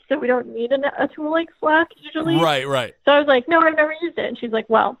fast-paced, so we don't need a tool like Slack usually. Right. So I was like, no, I've never used it. And she's like,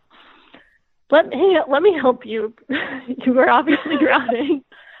 well, let me help you. You are obviously drowning.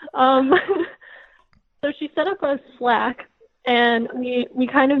 So she set up a Slack, and we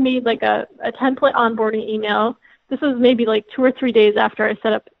kind of made a template onboarding email. This was maybe 2 or 3 days after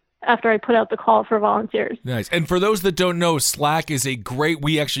I put out the call for volunteers. Nice. And for those that don't know, Slack is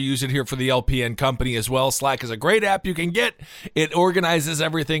we actually use it here for the LPN company as well. Slack is a great app you can get. It organizes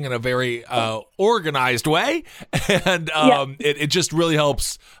everything in a very organized way. And it just really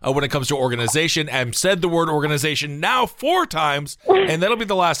helps when it comes to organization. I've said the word organization now 4 times, and that'll be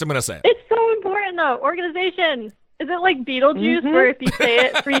the last I'm going to say it. It's so important, though. Organization. Is it like Beetlejuice, where if you say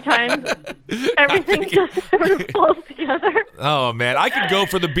it 3 times, everything just sort of falls together? Oh, man. I could go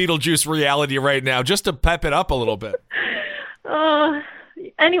for the Beetlejuice reality right now just to pep it up a little bit.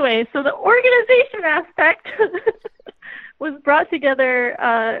 Anyway, so the organization aspect was brought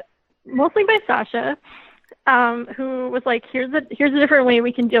together mostly by Sasha, who was like, here's a different way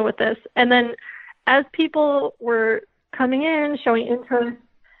we can deal with this. And then as people were coming in, showing interest,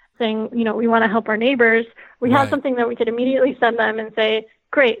 saying, we want to help our neighbors, we had something that we could immediately send them and say,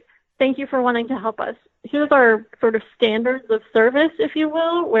 great, thank you for wanting to help us. Here's our sort of standards of service, if you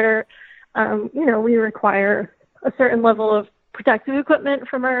will, where, we require a certain level of protective equipment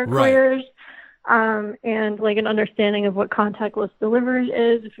from our employers, and like an understanding of what contactless delivery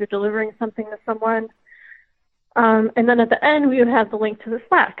is if you're delivering something to someone. And then at the end, we would have the link to the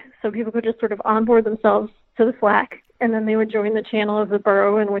Slack. So people could just sort of onboard themselves to the Slack, and then they would join the channel of the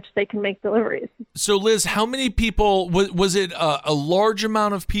borough in which they can make deliveries. So, Liz, how many people, was it a large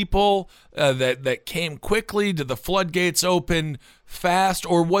amount of people that came quickly? Did the floodgates open fast,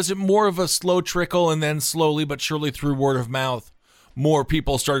 or was it more of a slow trickle and then slowly but surely through word of mouth, more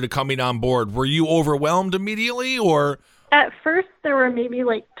people started coming on board? Were you overwhelmed immediately, or? At first, there were maybe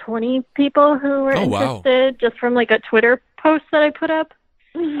like 20 people who were interested just from like a Twitter post that I put up.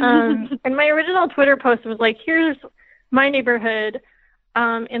 And my original Twitter post was like, here's my neighborhood,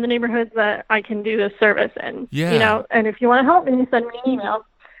 in the neighborhoods that I can do this service in, and if you want to help me, send me an email.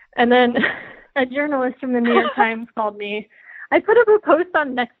 And then a journalist from the New York Times called me. I put up a post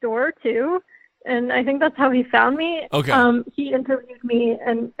on Nextdoor too, and I think that's how he found me. Okay. He interviewed me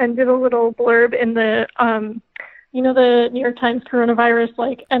and did a little blurb in the, the New York Times coronavirus,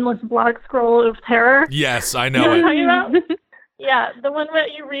 like, endless blog scroll of terror. Yes, I know it. Talking about? Yeah, the one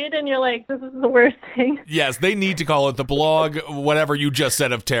that you read and you're like, this is the worst thing. Yes, they need to call it the blog, whatever you just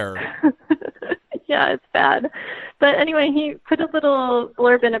said of terror. Yeah, it's bad. But anyway, he put a little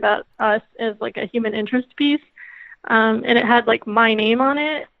blurb in about us as like a human interest piece, and it had like my name on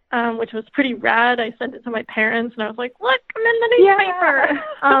it, which was pretty rad. I sent it to my parents, and I was like, look, I'm in the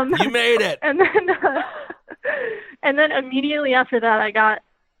newspaper. You made it. And then immediately after that, I got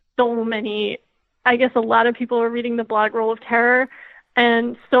so many. I guess a lot of people were reading the blog Roll of Terror,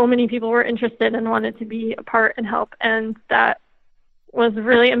 and so many people were interested and wanted to be a part and help, and that was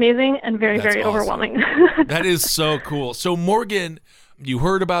really amazing and very, very awesome. Overwhelming. That is so cool. So, Morgan, you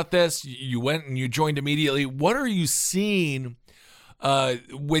heard about this, you went and you joined immediately. What are you seeing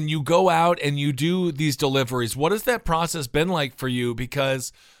when you go out and you do these deliveries? What has that process been like for you?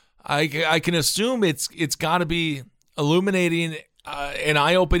 Because I can assume it's got to be illuminating and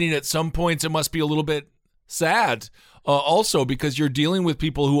eye-opening at some points. It must be a little bit sad also, because you're dealing with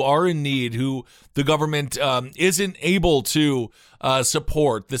people who are in need, who the government isn't able to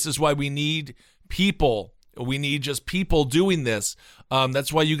support. This is why we need people. We need just people doing this.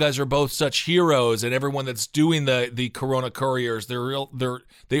 That's why you guys are both such heroes, and everyone that's doing the Corona Couriers,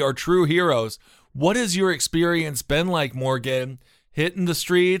 they are true heroes. What has your experience been like, Morgan, hitting the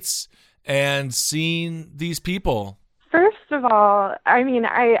streets and seeing these people? First of all, I mean,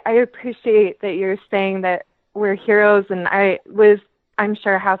 I appreciate that you're saying that we're heroes, and I'm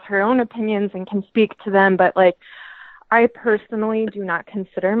sure has her own opinions and can speak to them, but like, I personally do not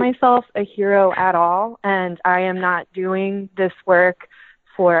consider myself a hero at all, and I am not doing this work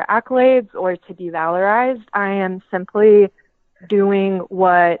for accolades or to be valorized. I am simply doing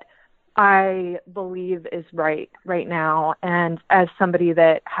what I believe is right now, and as somebody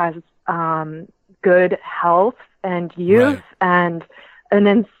that has good health and youth and an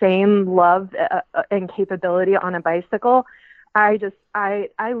insane love and capability on a bicycle, I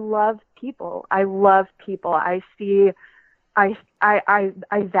love people. I love people. I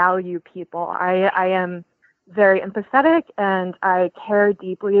value people. I am very empathetic, and I care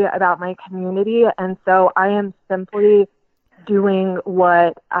deeply about my community, and so I am simply doing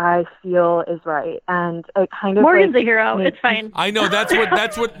what I feel is right. And it kind of Morgan's a hero. It's fine. I know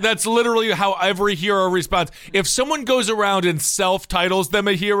that's literally how every hero responds. If someone goes around and self-titles them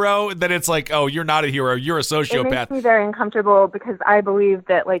a hero, then it's like, oh, you're not a hero, you're a sociopath. It makes me very uncomfortable, because I believe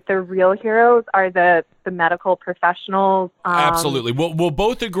that like the real heroes are the medical professionals. Absolutely. We'll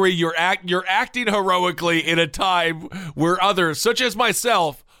both agree you're acting heroically in a time where others, such as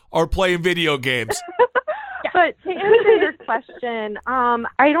myself, are playing video games. But to answer your question,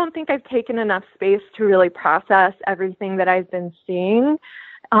 I don't think I've taken enough space to really process everything that I've been seeing.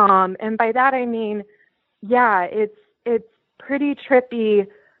 And by that, I mean, yeah, it's pretty trippy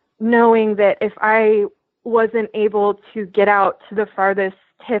knowing that if I wasn't able to get out to the farthest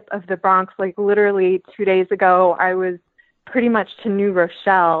tip of the Bronx, like literally 2 days ago, I was pretty much to New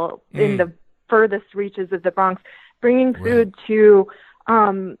Rochelle in the furthest reaches of the Bronx. bringing food to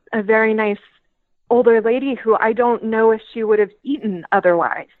a very nice older lady who I don't know if she would have eaten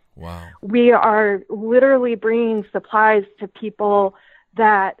otherwise. Wow. We are literally bringing supplies to people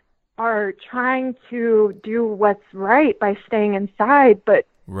that are trying to do what's right by staying inside, but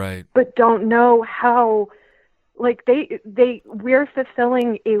don't know how. Like we're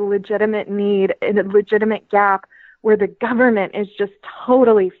fulfilling a legitimate need and a legitimate gap where the government is just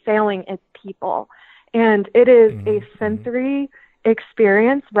totally failing its people. And it is a sensory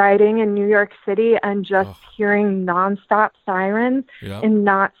experience riding in New York City and just hearing nonstop sirens and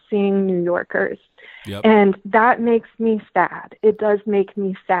not seeing New Yorkers. And that makes me sad. It does make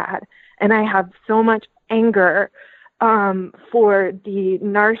me sad. And I have so much anger for the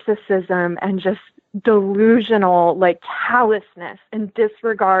narcissism and just delusional, like, callousness and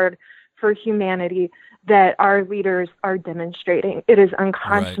disregard for humanity that our leaders are demonstrating. It is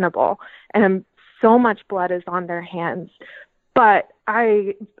unconscionable, and so much blood is on their hands. But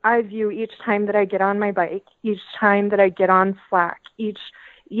I view each time that I get on my bike, each time that I get on Slack, each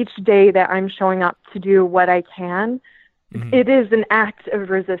day that I'm showing up to do what I can, it is an act of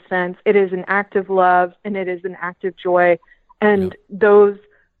resistance. It is an act of love, and it is an act of joy. And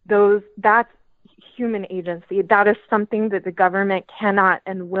that's human agency. That is something that the government cannot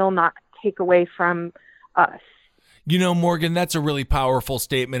and will not take away from us. You know, Morgan, that's a really powerful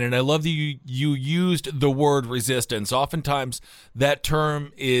statement, and I love that you used the word resistance. Oftentimes, that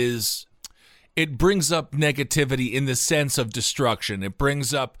term it brings up negativity in the sense of destruction. It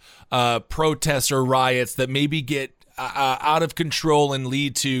brings up protests or riots that maybe get out of control and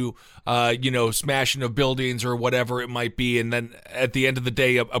lead to, smashing of buildings or whatever it might be. And then at the end of the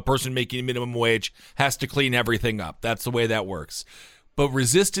day, a person making minimum wage has to clean everything up. That's the way that works. But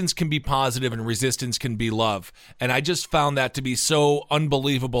resistance can be positive and resistance can be love. And I just found that to be so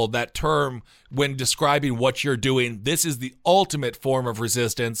unbelievable, that term, when describing what you're doing. This is the ultimate form of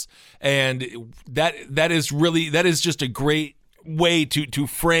resistance. And that is just a great way to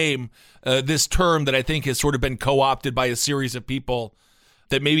frame this term that I think has sort of been co-opted by a series of people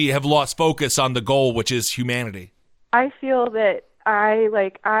that maybe have lost focus on the goal, which is humanity. I feel that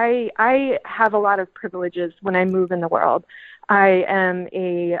I have a lot of privileges when I move in the world. I am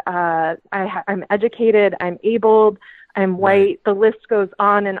I'm educated, I'm abled, I'm white. The list goes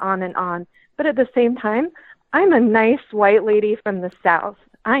on and on and on. But at the same time, I'm a nice white lady from the South.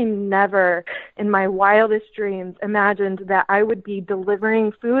 I never, in my wildest dreams, imagined that I would be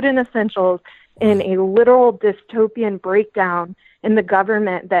delivering food and essentials in a literal dystopian breakdown in the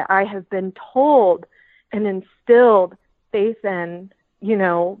government that I have been told and instilled faith in,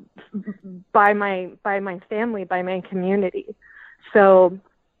 by my family, by my community. So,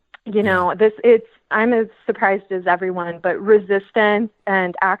 I'm as surprised as everyone, but resistance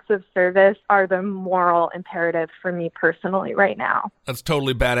and acts of service are the moral imperative for me personally right now. That's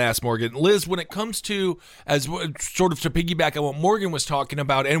totally badass, Morgan. Liz, when it comes to, as sort of to piggyback on what Morgan was talking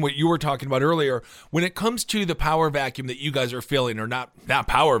about and what you were talking about earlier, when it comes to the power vacuum that you guys are feeling, or not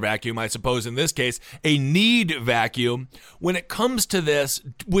power vacuum, I suppose in this case, a need vacuum, when it comes to this,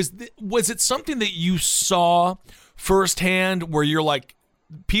 was it something that you saw firsthand where you're like,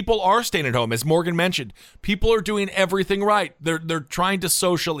 people are staying at home, as Morgan mentioned. People are doing everything right. They're trying to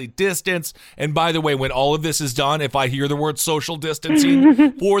socially distance. And by the way, when all of this is done, if I hear the word social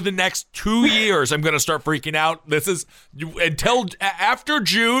distancing for the next 2 years, I'm going to start freaking out. This is until after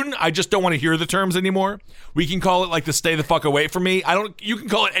June. I just don't want to hear the terms anymore. We can call it like the stay the fuck away from me. You can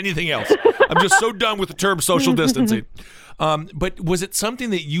call it anything else. I'm just so done with the term social distancing. But was it something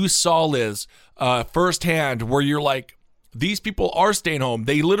that you saw, Liz, firsthand, where you're like, these people are staying home.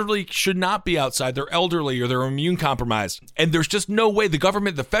 They literally should not be outside. They're elderly or they're immune compromised. And there's just no way.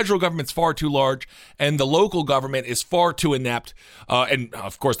 The federal government's far too large and the local government is far too inept. And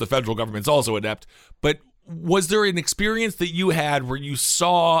of course, the federal government's also inept. But was there an experience that you had where you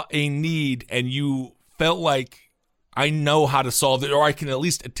saw a need and you felt like, I know how to solve it, or I can at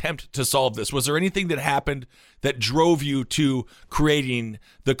least attempt to solve this? Was there anything that happened that drove you to creating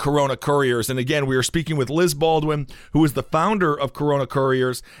the Corona Couriers? And again, we are speaking with Liz Baldwin, who is the founder of Corona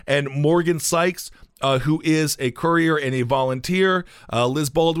Couriers, and Morgan Sykes, who is a courier and a volunteer. Liz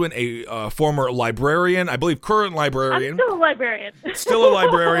Baldwin, a former librarian, I believe current librarian. I'm still a librarian. Still a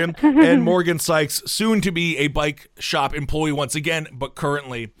librarian. And Morgan Sykes, soon to be a bike shop employee once again, but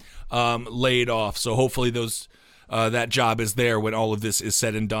currently laid off. So hopefully that job is there when all of this is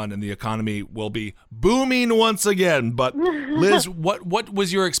said and done and the economy will be booming once again. But Liz, what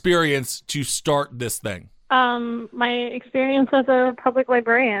was your experience to start this thing? My experience as a public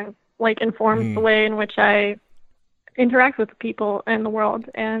librarian informs the way in which I interact with people in the world.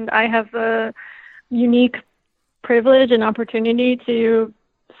 And I have the unique privilege and opportunity to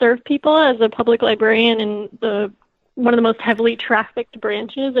serve people as a public librarian in one of the most heavily trafficked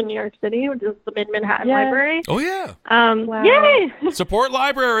branches in New York City, which is the Mid-Manhattan Library. Oh, yeah. Wow. Yay! Support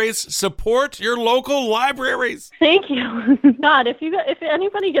libraries. Support your local libraries. Thank you. God, if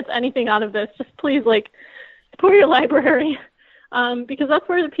anybody gets anything out of this, just please, support your library. Because that's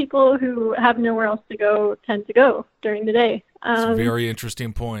where the people who have nowhere else to go tend to go during the day. That's a very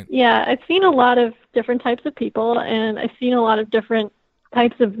interesting point. Yeah, I've seen a lot of different types of people, and I've seen a lot of different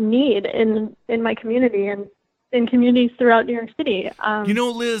types of need in my community and in communities throughout New York City.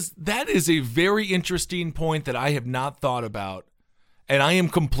 Liz, that is a very interesting point that I have not thought about, and I am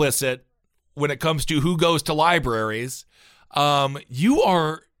complicit when it comes to who goes to libraries. You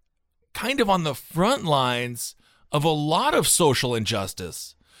are kind of on the front lines of a lot of social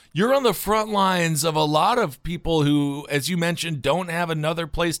injustice. You're on the front lines of a lot of people who, as you mentioned, don't have another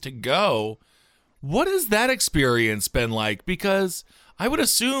place to go. What has that experience been like? Because I would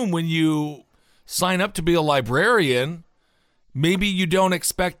assume when you sign up to be a librarian, maybe you don't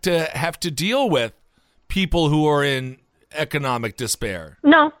expect to have to deal with people who are in economic despair.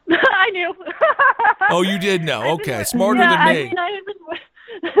 No, I knew. Oh, you did know. Okay, smarter than me.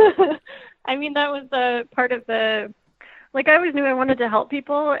 I mean, that was the part of the, I always knew I wanted to help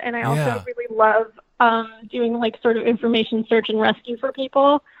people, and I also really love doing sort of information search and rescue for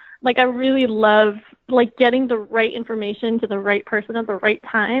people. I really love getting the right information to the right person at the right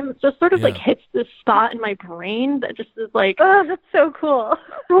time. It just sort of hits this spot in my brain that just is oh, that's so cool.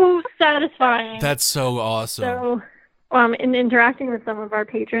 So satisfying. That's so awesome. So in interacting with some of our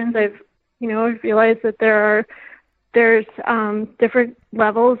patrons, I've realized that there's different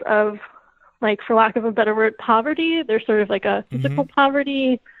levels of, for lack of a better word, poverty. There's sort of a physical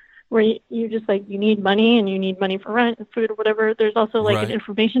poverty where you just you need money and you need money for rent and food or whatever. There's also an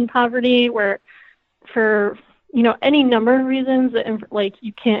information poverty where for, any number of reasons that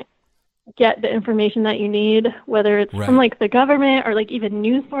you can't get the information that you need, whether it's from the government or even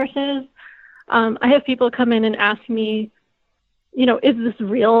news sources. I have people come in and ask me, is this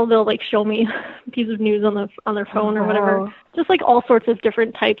real? They'll show me a piece of news on their phone or whatever. Just all sorts of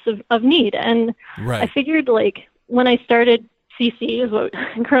different types of need. And I figured when I started CC, is what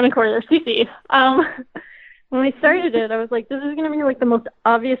in Corona Corridor, CC. When I started it, I was this is going to be the most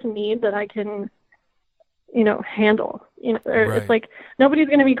obvious need that I can, handle. It's nobody's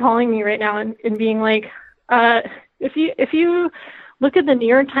going to be calling me right now and being if you look at the New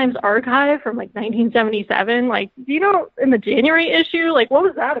York Times archive from 1977, in the January issue, what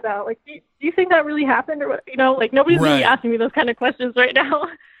was that about? Do you think that really happened or what? Nobody's really asking me those kind of questions right now.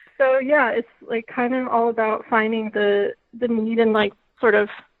 So yeah, it's kind of all about finding the need and sort of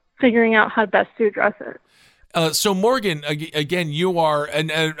figuring out how best to address it. So Morgan, again, you are,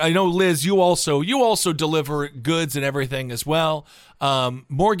 and I know Liz, you also deliver goods and everything as well.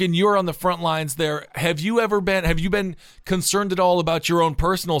 Morgan, you're on the front lines there. Have you been concerned at all about your own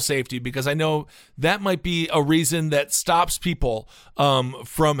personal safety? Because I know that might be a reason that stops people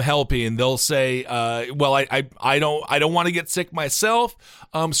from helping. They'll say, well, I don't want to get sick myself.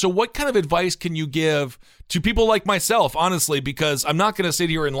 So what kind of advice can you give to people like myself, honestly, because I'm not going to sit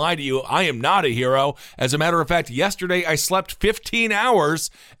here and lie to you. I am not a hero. As a matter of fact, yesterday I slept 15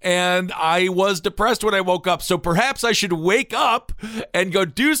 hours and I was depressed when I woke up. So perhaps I should wake up and go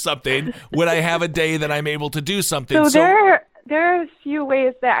do something when I have a day that I'm able to do something. So there are a few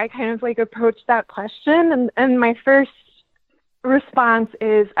ways that I kind of approach that question. And my first response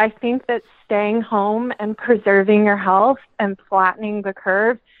is I think that staying home and preserving your health and flattening the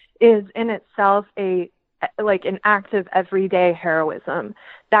curve is in itself an act of everyday heroism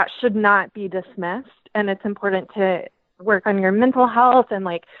that should not be dismissed. And it's important to work on your mental health and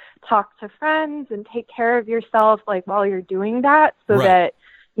talk to friends and take care of yourself while you're doing that so that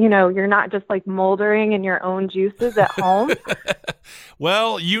you're not just moldering in your own juices at home.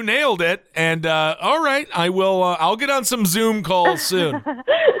 Well, you nailed it. And all right, I'll get on some Zoom calls soon.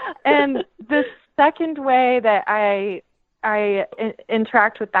 And the second way that I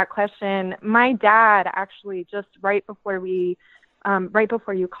interact with that question, my dad actually just right before you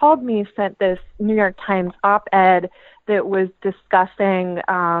called me sent this New York Times op-ed that was discussing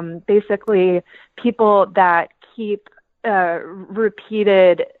basically people that keep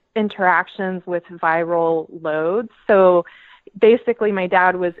repeated interactions with viral loads. So basically my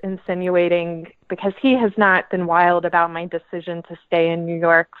dad was insinuating, because he has not been wild about my decision to stay in New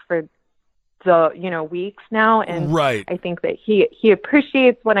York for the weeks now, and I think that he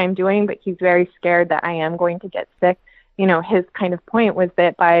appreciates what I'm doing, but he's very scared that I am going to get sick. His kind of point was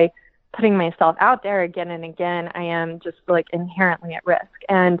that by putting myself out there again and again, I am just inherently at risk.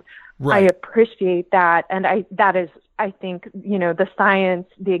 And I appreciate that. And I think, the science,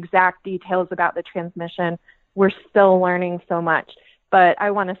 the exact details about the transmission, we're still learning so much. But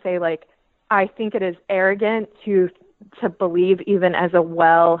I want to say, I think it is arrogant to believe, even as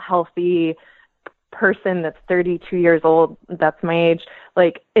a healthy person that's 32 years old, that's my age,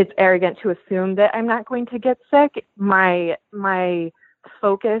 it's arrogant to assume that I'm not going to get sick. My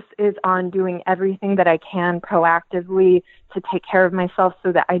focus is on doing everything that I can proactively to take care of myself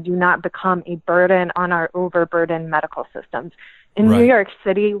so that I do not become a burden on our overburdened medical systems. In New York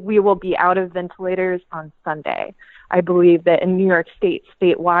City, we will be out of ventilators on Sunday. I believe that in New York State,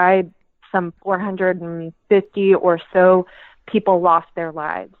 statewide, some 450 or so people lost their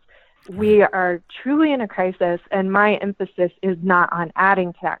lives. We are truly in a crisis, and my emphasis is not on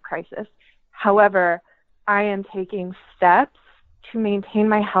adding to that crisis. However, I am taking steps to maintain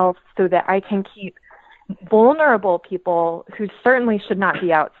my health so that I can keep vulnerable people who certainly should not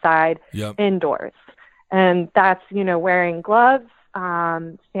be outside indoors. And that's, wearing gloves,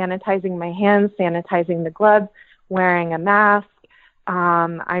 sanitizing my hands, sanitizing the gloves, wearing a mask.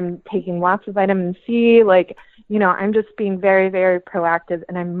 I'm taking lots of vitamin C. I'm just being very, very proactive,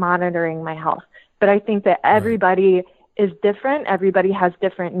 and I'm monitoring my health. But I think that everybody is different. Everybody has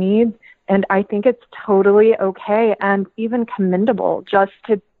different needs. And I think it's totally okay and even commendable just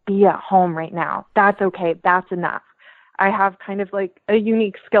to be at home right now. That's okay. That's enough. I have kind of a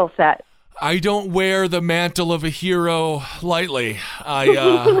unique skill set. I don't wear the mantle of a hero lightly.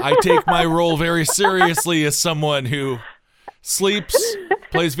 I take my role very seriously as someone who sleeps,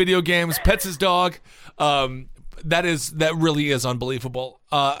 plays video games, pets his dog. That really is unbelievable.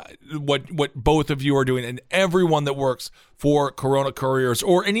 What both of you are doing, and everyone that works for Corona Couriers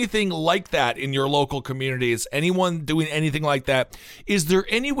or anything like that in your local communities, anyone doing anything like that. Is there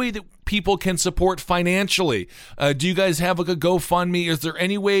any way that people can support financially? Do you guys have a GoFundMe? Is there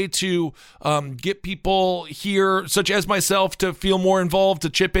any way to get people here, such as myself, to feel more involved, to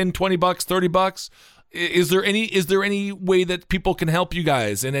chip in $20, $30? Is there any way that people can help you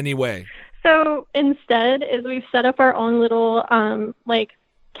guys in any way? So instead, is we've set up our own little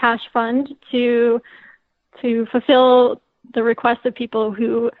cash fund to fulfill the requests of people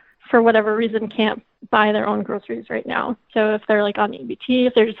who, for whatever reason, can't buy their own groceries right now. So if they're on EBT,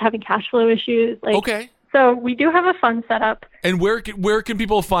 if they're just having cash flow issues, okay. So we do have a fund set up. And where can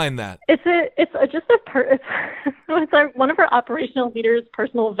people find that? It's one of our operational leaders'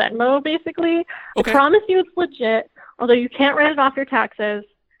 personal Venmo, basically. Okay. I promise you it's legit, although you can't write it off your taxes.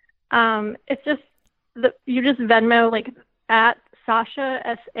 It's just you just Venmo at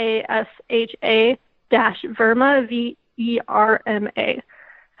Sasha SASHA -Verma VERMA.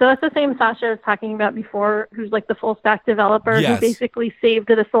 So that's the same Sasha I was talking about before, who's the full stack developer who basically saved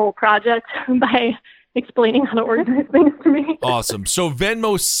this whole project by explaining how to organize things to me. Awesome. So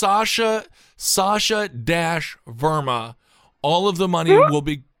Venmo Sasha -Verma. All of the money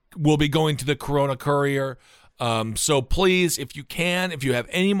will be going to the Corona Courier. So please, if you have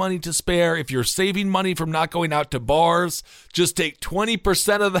any money to spare, if you're saving money from not going out to bars, just take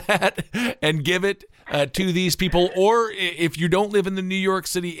 20% of that and give it to these people. Or if you don't live in the New York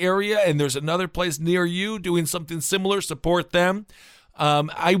City area and there's another place near you doing something similar, support them.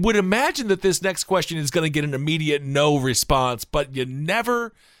 I would imagine that this next question is going to get an immediate no response, but you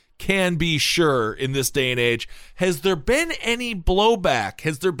never can be sure in this day and age. Has there been any blowback?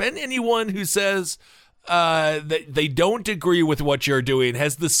 Has there been anyone who says that they don't agree with what you're doing?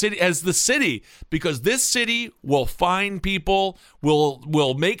 Has the city, because this city will fine people,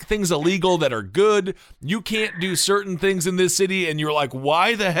 will make things illegal that are good. You can't do certain things in this city, and you're like,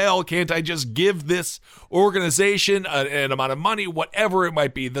 why the hell can't I just give this organization an amount of money, whatever it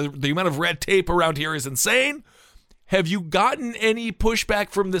might be? The amount of red tape around here is insane. Have you gotten any pushback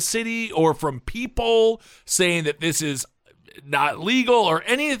from the city or from people saying that this is not legal or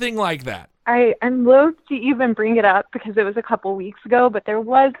anything like that? I'm loath to even bring it up because it was a couple weeks ago, but there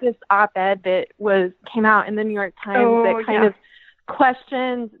was this op-ed that came out in the New York Times that kind of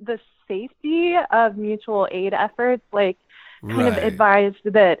questioned the safety of mutual aid efforts, kind of advised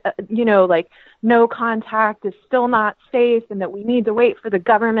that, no contact is still not safe and that we need to wait for the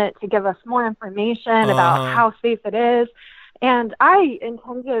government to give us more information about how safe it is. And I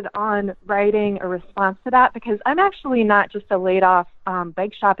intended on writing a response to that because I'm actually not just a laid-off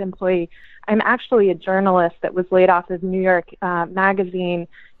bike shop employee. I'm actually a journalist that was laid off of New York Magazine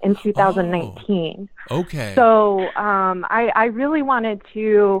in 2019. Okay. So I really wanted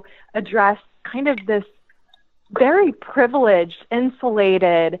to address kind of this very privileged,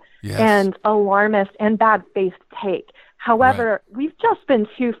 insulated, and alarmist and bad-faced take. However, we've just been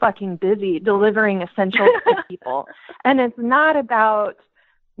too fucking busy delivering essentials to people. And it's not about,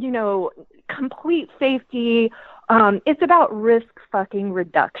 complete safety. It's about risk fucking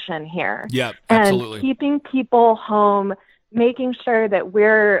reduction here. Yeah, absolutely. And keeping people home, making sure that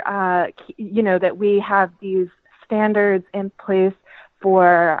we're, that we have these standards in place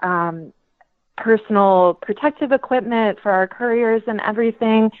for personal protective equipment for our couriers and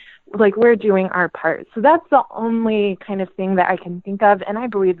everything. Like, we're doing our part. So that's the only kind of thing that I can think of. And I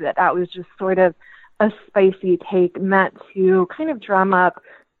believe that was just sort of a spicy take meant to kind of drum up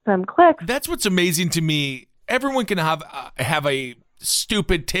some clicks. That's what's amazing to me. Everyone can have a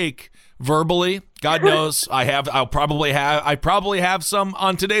stupid take verbally. God knows I probably have some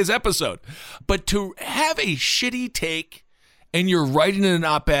on today's episode. But to have a shitty take and you're writing an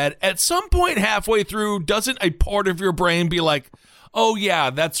op-ed, at some point halfway through, doesn't a part of your brain be like, oh yeah,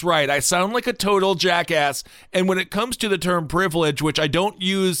 that's right, I sound like a total jackass? And when it comes to the term privilege, which I don't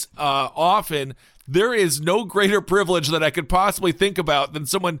use often, there is no greater privilege that I could possibly think about than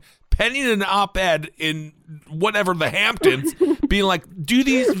someone penning an op-ed in whatever, the Hamptons, being like,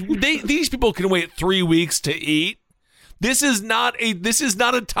 these people can wait 3 weeks to eat. This is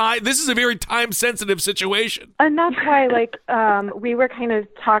a very time sensitive situation. And that's why, we were kind of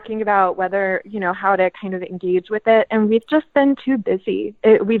talking about whether, how to kind of engage with it. And we've just been too busy.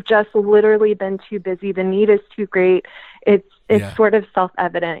 We've just literally been too busy. The need is too great. It's sort of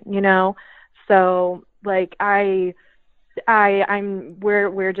self-evident, So we're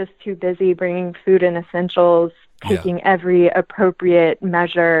just too busy bringing food and essentials, taking every appropriate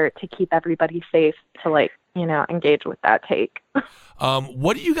measure to keep everybody safe to engage with that take.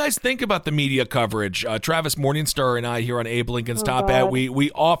 What do you guys think about the media coverage? Travis Morningstar and I here on Abe Lincoln's Top Hat,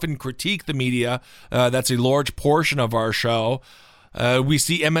 we often critique the media. That's a large portion of our show. We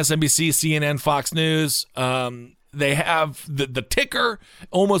see MSNBC, CNN, Fox News. They have the ticker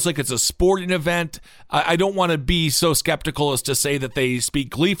almost like it's a sporting event. I don't want to be so skeptical as to say that they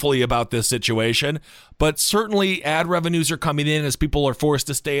speak gleefully about this situation, but certainly ad revenues are coming in as people are forced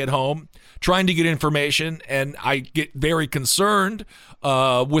to stay at home, trying to get information, and I get very concerned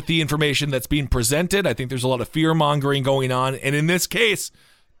with the information that's being presented. I think there's a lot of fear-mongering going on, and in this case,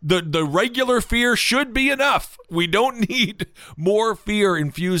 the regular fear should be enough. We don't need more fear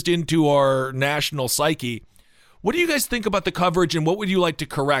infused into our national psyche. What do you guys think about the coverage, and what would you like to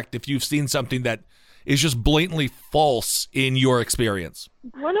correct if you've seen something that is just blatantly false in your experience?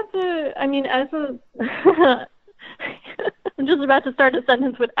 I'm just about to start a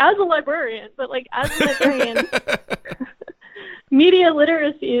sentence with, as a librarian, but as a librarian, media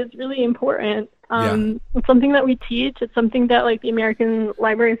literacy is really important. It's something that we teach. It's something that the American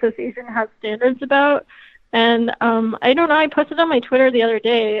Library Association has standards about. And I don't know, I posted on my Twitter the other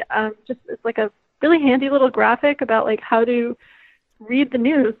day, it's like a really handy little graphic about how to read the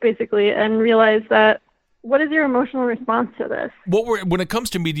news, basically, and realize that what is your emotional response to this? When it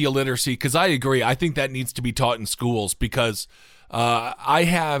comes to media literacy, because I agree, I think that needs to be taught in schools, because I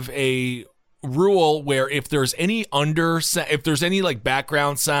have a rule where if there's any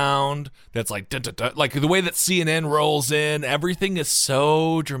background sound that's like the way that CNN rolls in, everything is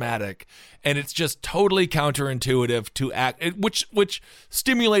so dramatic. And it's just totally counterintuitive to act, which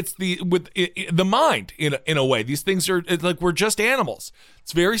stimulates the mind in a way. These things are we're just animals.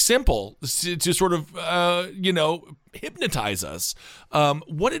 It's very simple to sort of hypnotize us.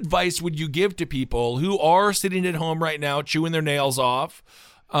 What advice would you give to people who are sitting at home right now, chewing their nails off,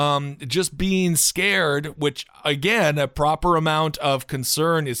 just being scared? Which again, a proper amount of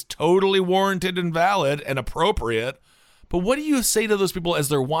concern is totally warranted and valid and appropriate. But what do you say to those people as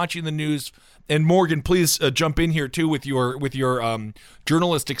they're watching the news? And Morgan, please jump in here too with your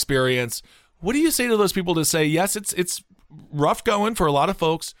journalist experience. What do you say to those people to say, yes, it's rough going for a lot of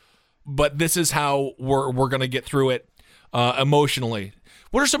folks, but this is how we're going to get through it emotionally?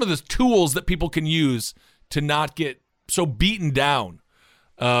 What are some of the tools that people can use to not get so beaten down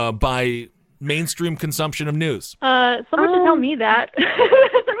by mainstream consumption of news? Someone should tell me that.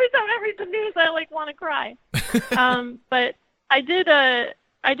 Every time I read the news, I want to cry. But I did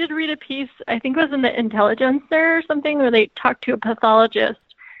read a piece, I think it was in the Intelligencer or something, where they talked to a pathologist,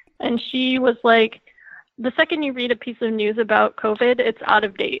 and she was like, the second you read a piece of news about COVID, it's out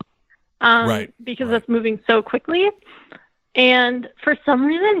of date. Because it's moving so quickly. And for some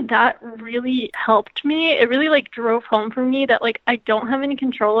reason, that really helped me. It really drove home for me that I don't have any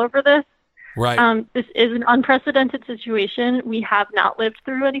control over this. Right. This is an unprecedented situation. We have not lived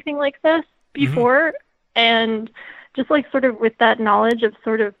through anything like this before. And just sort of with that knowledge of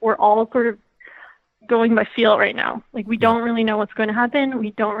we're all sort of going by feel right now. We don't really know what's going to happen.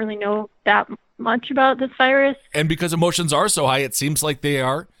 We don't really know that much about this virus. And because emotions are so high, it seems like they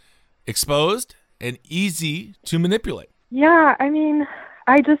are exposed and easy to manipulate. Yeah,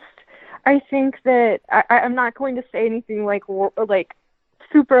 I think that I'm not going to say anything like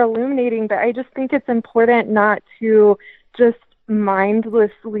super illuminating, but I just think it's important not to just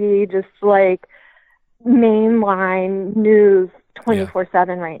mindlessly just like mainline news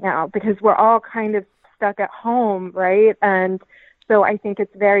 24/7 right now, because we're all kind of stuck at home, right? And so I think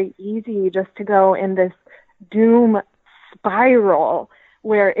it's very easy just to go in this doom spiral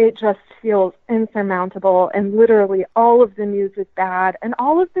where it just feels insurmountable, and literally all of the news is bad, and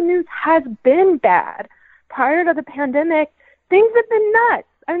all of the news has been bad. Prior to the pandemic, things have been nuts.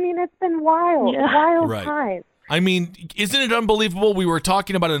 I mean, it's been wild times. I mean, isn't it unbelievable? We were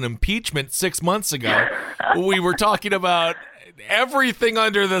talking about an impeachment 6 months ago. We were talking about everything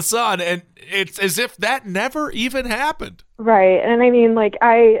under the sun, and it's as if that never even happened. Right. And I mean, like,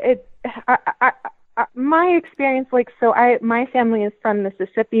 my experience, my family is from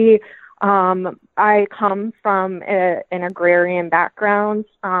Mississippi. I come from an agrarian background,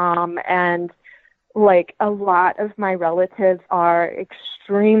 and like a lot of my relatives are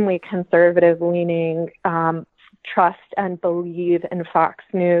extremely conservative leaning, trust and believe in Fox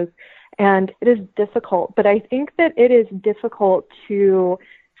News. And it is difficult, but I think that it is difficult to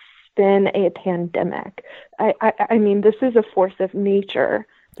spin a pandemic. I mean, this is a force of nature.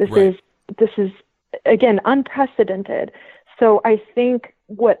 This is again, unprecedented. So I think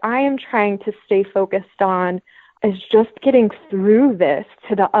what I am trying to stay focused on is just getting through this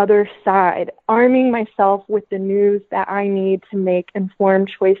to the other side, arming myself with the news that I need to make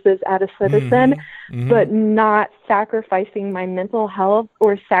informed choices as a citizen, but not sacrificing my mental health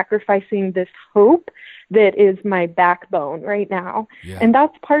or sacrificing this hope that is my backbone right now. Yeah. And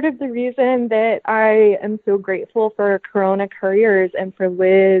that's part of the reason that I am so grateful for Corona Couriers and for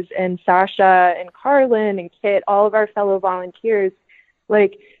Liz and Sasha and Carlin and Kit, all of our fellow volunteers.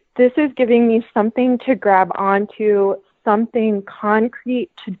 Like, this is giving me something to grab onto, something concrete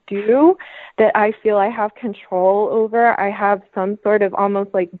to do that I feel I have control over. I have some sort of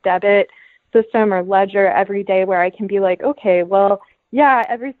almost like debit system or ledger every day where I can be like, okay, well, yeah,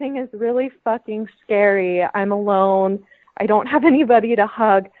 everything is really fucking scary. I'm alone. I don't have anybody to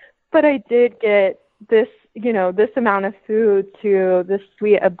hug, but I did get this, this amount of food to this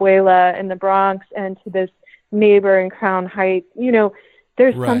sweet abuela in the Bronx and to this neighbor in Crown Heights.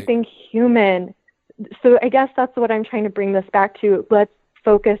 There's something human. So I guess that's what I'm trying to bring this back to. Let's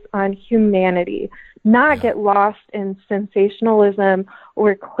focus on humanity, not get lost in sensationalism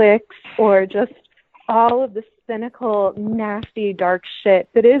or clicks or just all of the cynical, nasty, dark shit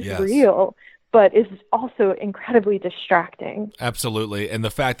that is real, but is also incredibly distracting. Absolutely. And the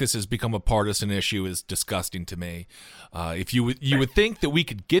fact this has become a partisan issue is disgusting to me. If you would think that we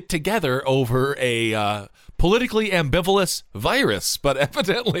could get together over a politically ambivalent virus, but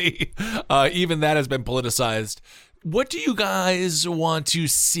evidently even that has been politicized. What do you guys want to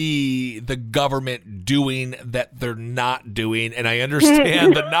see the government doing that they're not doing? And I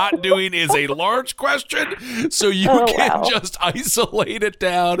understand that not doing is a large question, so you can just isolate it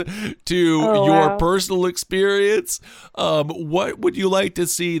down to your personal experience. What would you like to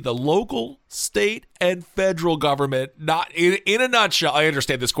see the local, state, and federal government, not in a nutshell? I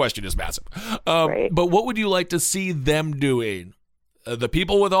understand this question is massive, but what would you like to see them doing? The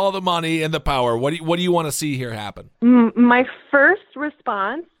people with all the money and the power. What do you want to see here happen? My first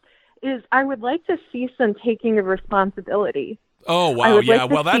response is I would like to see some taking of responsibility. Oh, wow. Yeah,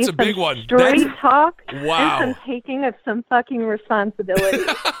 well, that's a big one. Straight talk wow. and some taking of some fucking responsibility.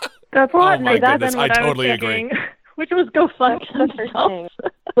 That's a lot nicer than what I totally was agree. thinking, which was go fuck themselves.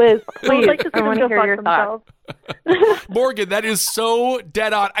 Liz, please, I want to hear your thoughts. Morgan, that is so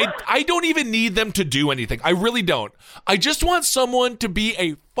dead on. I don't even need them to do anything. I really don't. I just want someone to be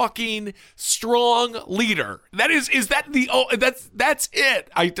a fucking strong leader. That's it.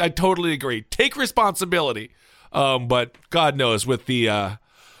 I totally agree. Take responsibility. But God knows with the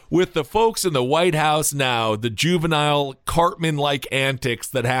folks in the White House now, the juvenile Cartman-like antics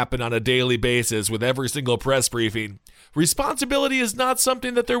that happen on a daily basis with every single press briefing, responsibility is not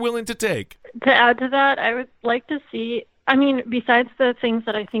something that they're willing to take. To add to that, I would like to see, besides the things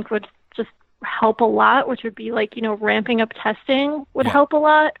that I think would just help a lot, which would be like, ramping up testing would help a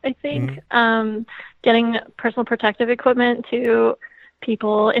lot, I think. Getting personal protective equipment to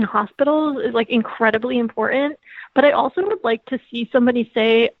people in hospitals is like incredibly important. But I also would like to see somebody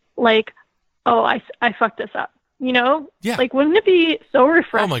say, like, oh, I fucked this up. Yeah. Like, wouldn't it be so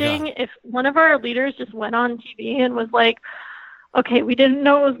refreshing if one of our leaders just went on TV and was like, okay, we didn't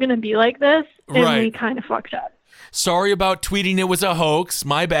know it was going to be like this, and we kind of fucked up. Sorry about tweeting it was a hoax.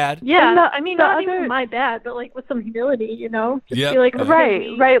 My bad. Yeah, not even my bad, but like with some humility, you know? Just Yep. be like,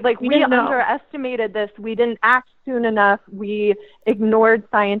 Right. Like we didn't know. underestimated this. We didn't act soon enough. We ignored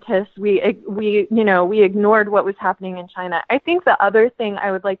scientists. We ignored what was happening in China. I think the other thing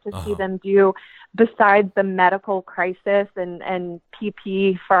I would like to see them do, besides the medical crisis and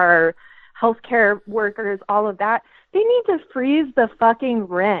PP for our healthcare workers, all of that, they need to freeze the fucking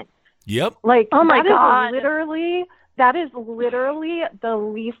rent. Yep. Like, oh my God. That is literally the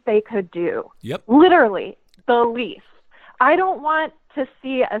least they could do. Yep. Literally the least. I don't want to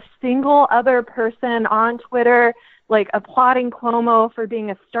see a single other person on Twitter like applauding Cuomo for being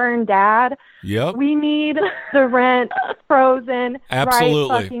a stern dad. Yep. We need the rent frozen Absolutely.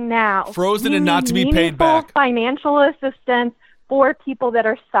 right fucking now. Frozen We and not need to be paid meaningful back. Financial assistance for people that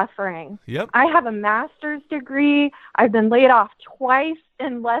are suffering. Yep. I have a master's degree. I've been laid off twice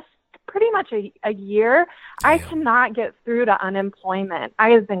in pretty much a year. I cannot get through to unemployment.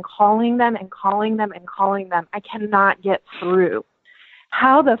 I have been calling them and calling them and calling them. I cannot get through.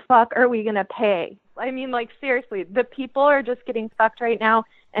 How the fuck are we going to pay? I mean, like, seriously, the people are just getting fucked right now,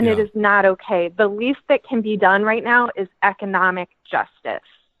 and it is not okay. The least that can be done right now is economic justice.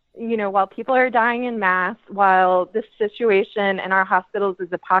 You know, while people are dying in mass, while the situation in our hospitals is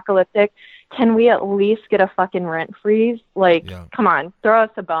apocalyptic, can we at least get a fucking rent freeze? Like, come on, throw us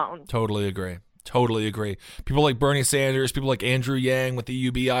a bone. Totally agree. People like Bernie Sanders, people like Andrew Yang with the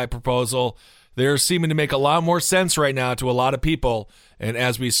UBI proposal, they're seeming to make a lot more sense right now to a lot of people. And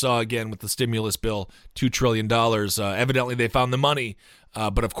as we saw again with the stimulus bill, $2 trillion, evidently they found the money.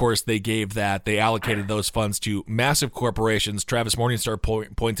 But of course, they allocated those funds to massive corporations. Travis Morningstar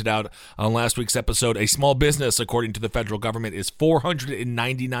pointed out on last week's episode, a small business, according to the federal government, is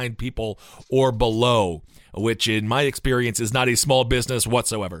 499 people or below, which in my experience is not a small business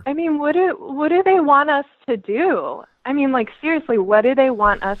whatsoever. I mean, what do they want us to do? I mean, like, seriously, what do they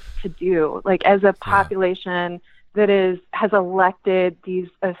want us to do? Like, as a population that has elected these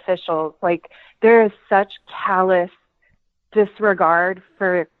officials, like, there is such callous disregard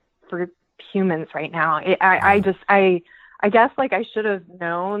for humans right now. I guess, like, I should have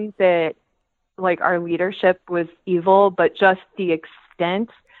known that, like, our leadership was evil, but just the extent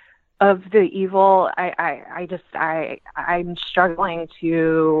of the evil, I'm struggling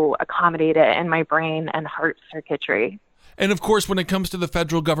to accommodate it in my brain and heart circuitry. And of course, when it comes to the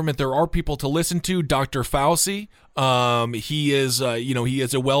federal government, there are people to listen to. Dr. Fauci, he is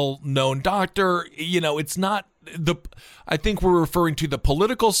a well-known doctor. You know, it's not I think we're referring to the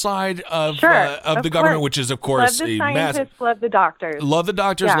political side of the government, which is, of course, love the scientists, love the doctors. Love the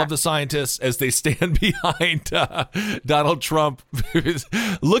doctors, love the scientists as they stand behind Donald Trump.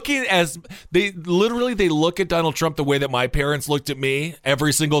 Looking as they look at Donald Trump the way that my parents looked at me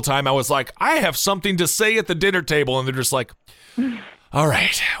every single time I was like, I have something to say at the dinner table. And they're just like, all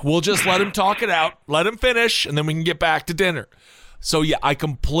right, we'll just let him talk it out, let him finish, and then we can get back to dinner. So, yeah, I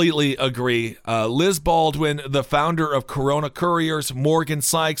completely agree. Liz Baldwin, the founder of Corona Couriers, Morgan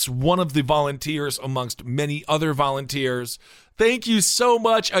Sykes, one of the volunteers amongst many other volunteers. Thank you so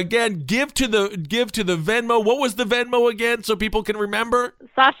much. Again, give to the Venmo. What was the Venmo again so people can remember?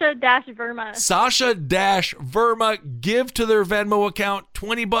 Sasha-Verma. Sasha-Verma. Give to their Venmo account,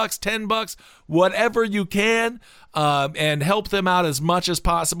 $20, $10, whatever you can. And help them out as much as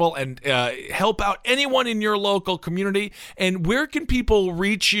possible, and help out anyone in your local community. And where can people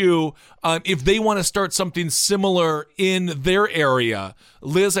reach you if they want to start something similar in their area?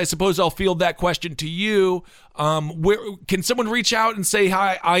 Liz, I suppose I'll field that question to you. Where can someone reach out and say,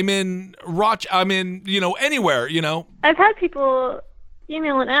 hi, I'm in anywhere, I've had people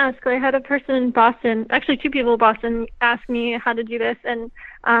email and ask. I had a person in Boston, actually 2 people in Boston, ask me how to do this, and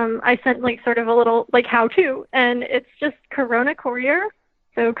I sent like sort of a little like how to, and it's just Corona Courier.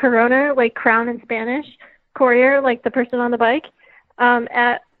 So Corona, like crown in Spanish, Courier, like the person on the bike,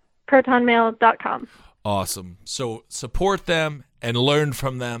 at protonmail.com. Awesome. So support them and learn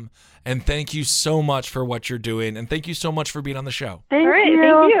from them. And thank you so much for what you're doing. And thank you so much for being on the show. Thank you.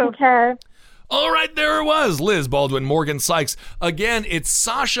 Thank you. Okay. All right, there it was. Liz Baldwin, Morgan Sykes. Again, it's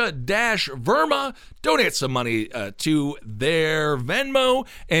Sasha-Verma. Donate some money to their Venmo.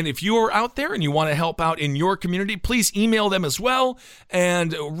 And if you are out there and you want to help out in your community, please email them as well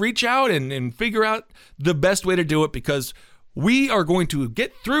and reach out and figure out the best way to do it, because we are going to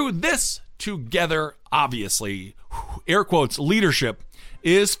get through this together, obviously. Air quotes, leadership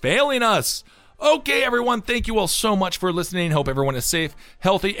is failing us. Okay, everyone, thank you all so much for listening. Hope everyone is safe,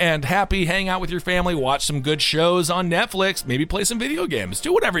 healthy, and happy. Hang out with your family, watch some good shows on Netflix, maybe play some video games.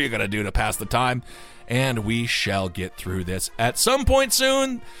 Do whatever you're going to do to pass the time, and we shall get through this at some point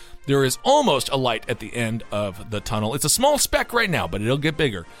soon. there is almost a light at the end of the tunnel. It's a small speck right now, but it'll get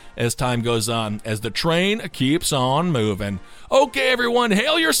bigger as time goes on, as the train keeps on moving. Okay, everyone,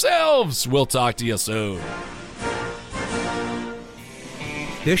 hail yourselves. We'll talk to you soon.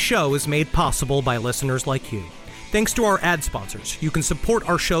 This show is made possible by listeners like you. Thanks to our ad sponsors, you can support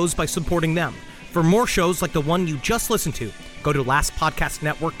our shows by supporting them. For more shows like the one you just listened to, go to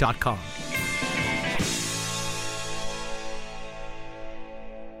lastpodcastnetwork.com.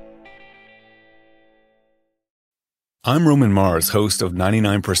 I'm Roman Mars, host of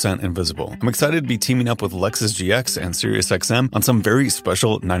 99% Invisible. I'm excited to be teaming up with Lexus GX and SiriusXM on some very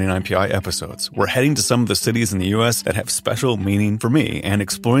special 99PI episodes. We're heading to some of the cities in the U.S. that have special meaning for me and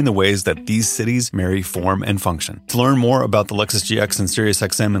exploring the ways that these cities marry form and function. To learn more about the Lexus GX and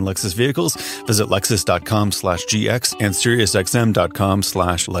SiriusXM and Lexus vehicles, visit lexus.com/GX and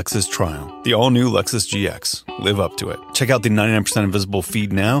SiriusXM.com/Lexus Trial. The all-new Lexus GX. Live up to it. Check out the 99% Invisible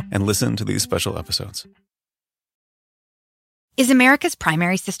feed now and listen to these special episodes. Is America's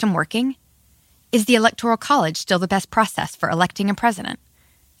primary system working? Is the Electoral College still the best process for electing a president?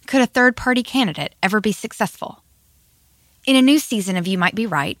 Could a third-party candidate ever be successful? In a new season of You Might Be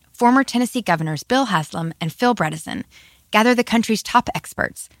Right, former Tennessee governors Bill Haslam and Phil Bredesen gather the country's top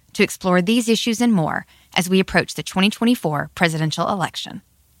experts to explore these issues and more as we approach the 2024 presidential election.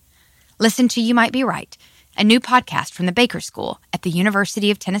 Listen to You Might Be Right, a new podcast from the Baker School at the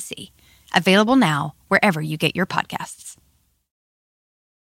University of Tennessee, available now wherever you get your podcasts.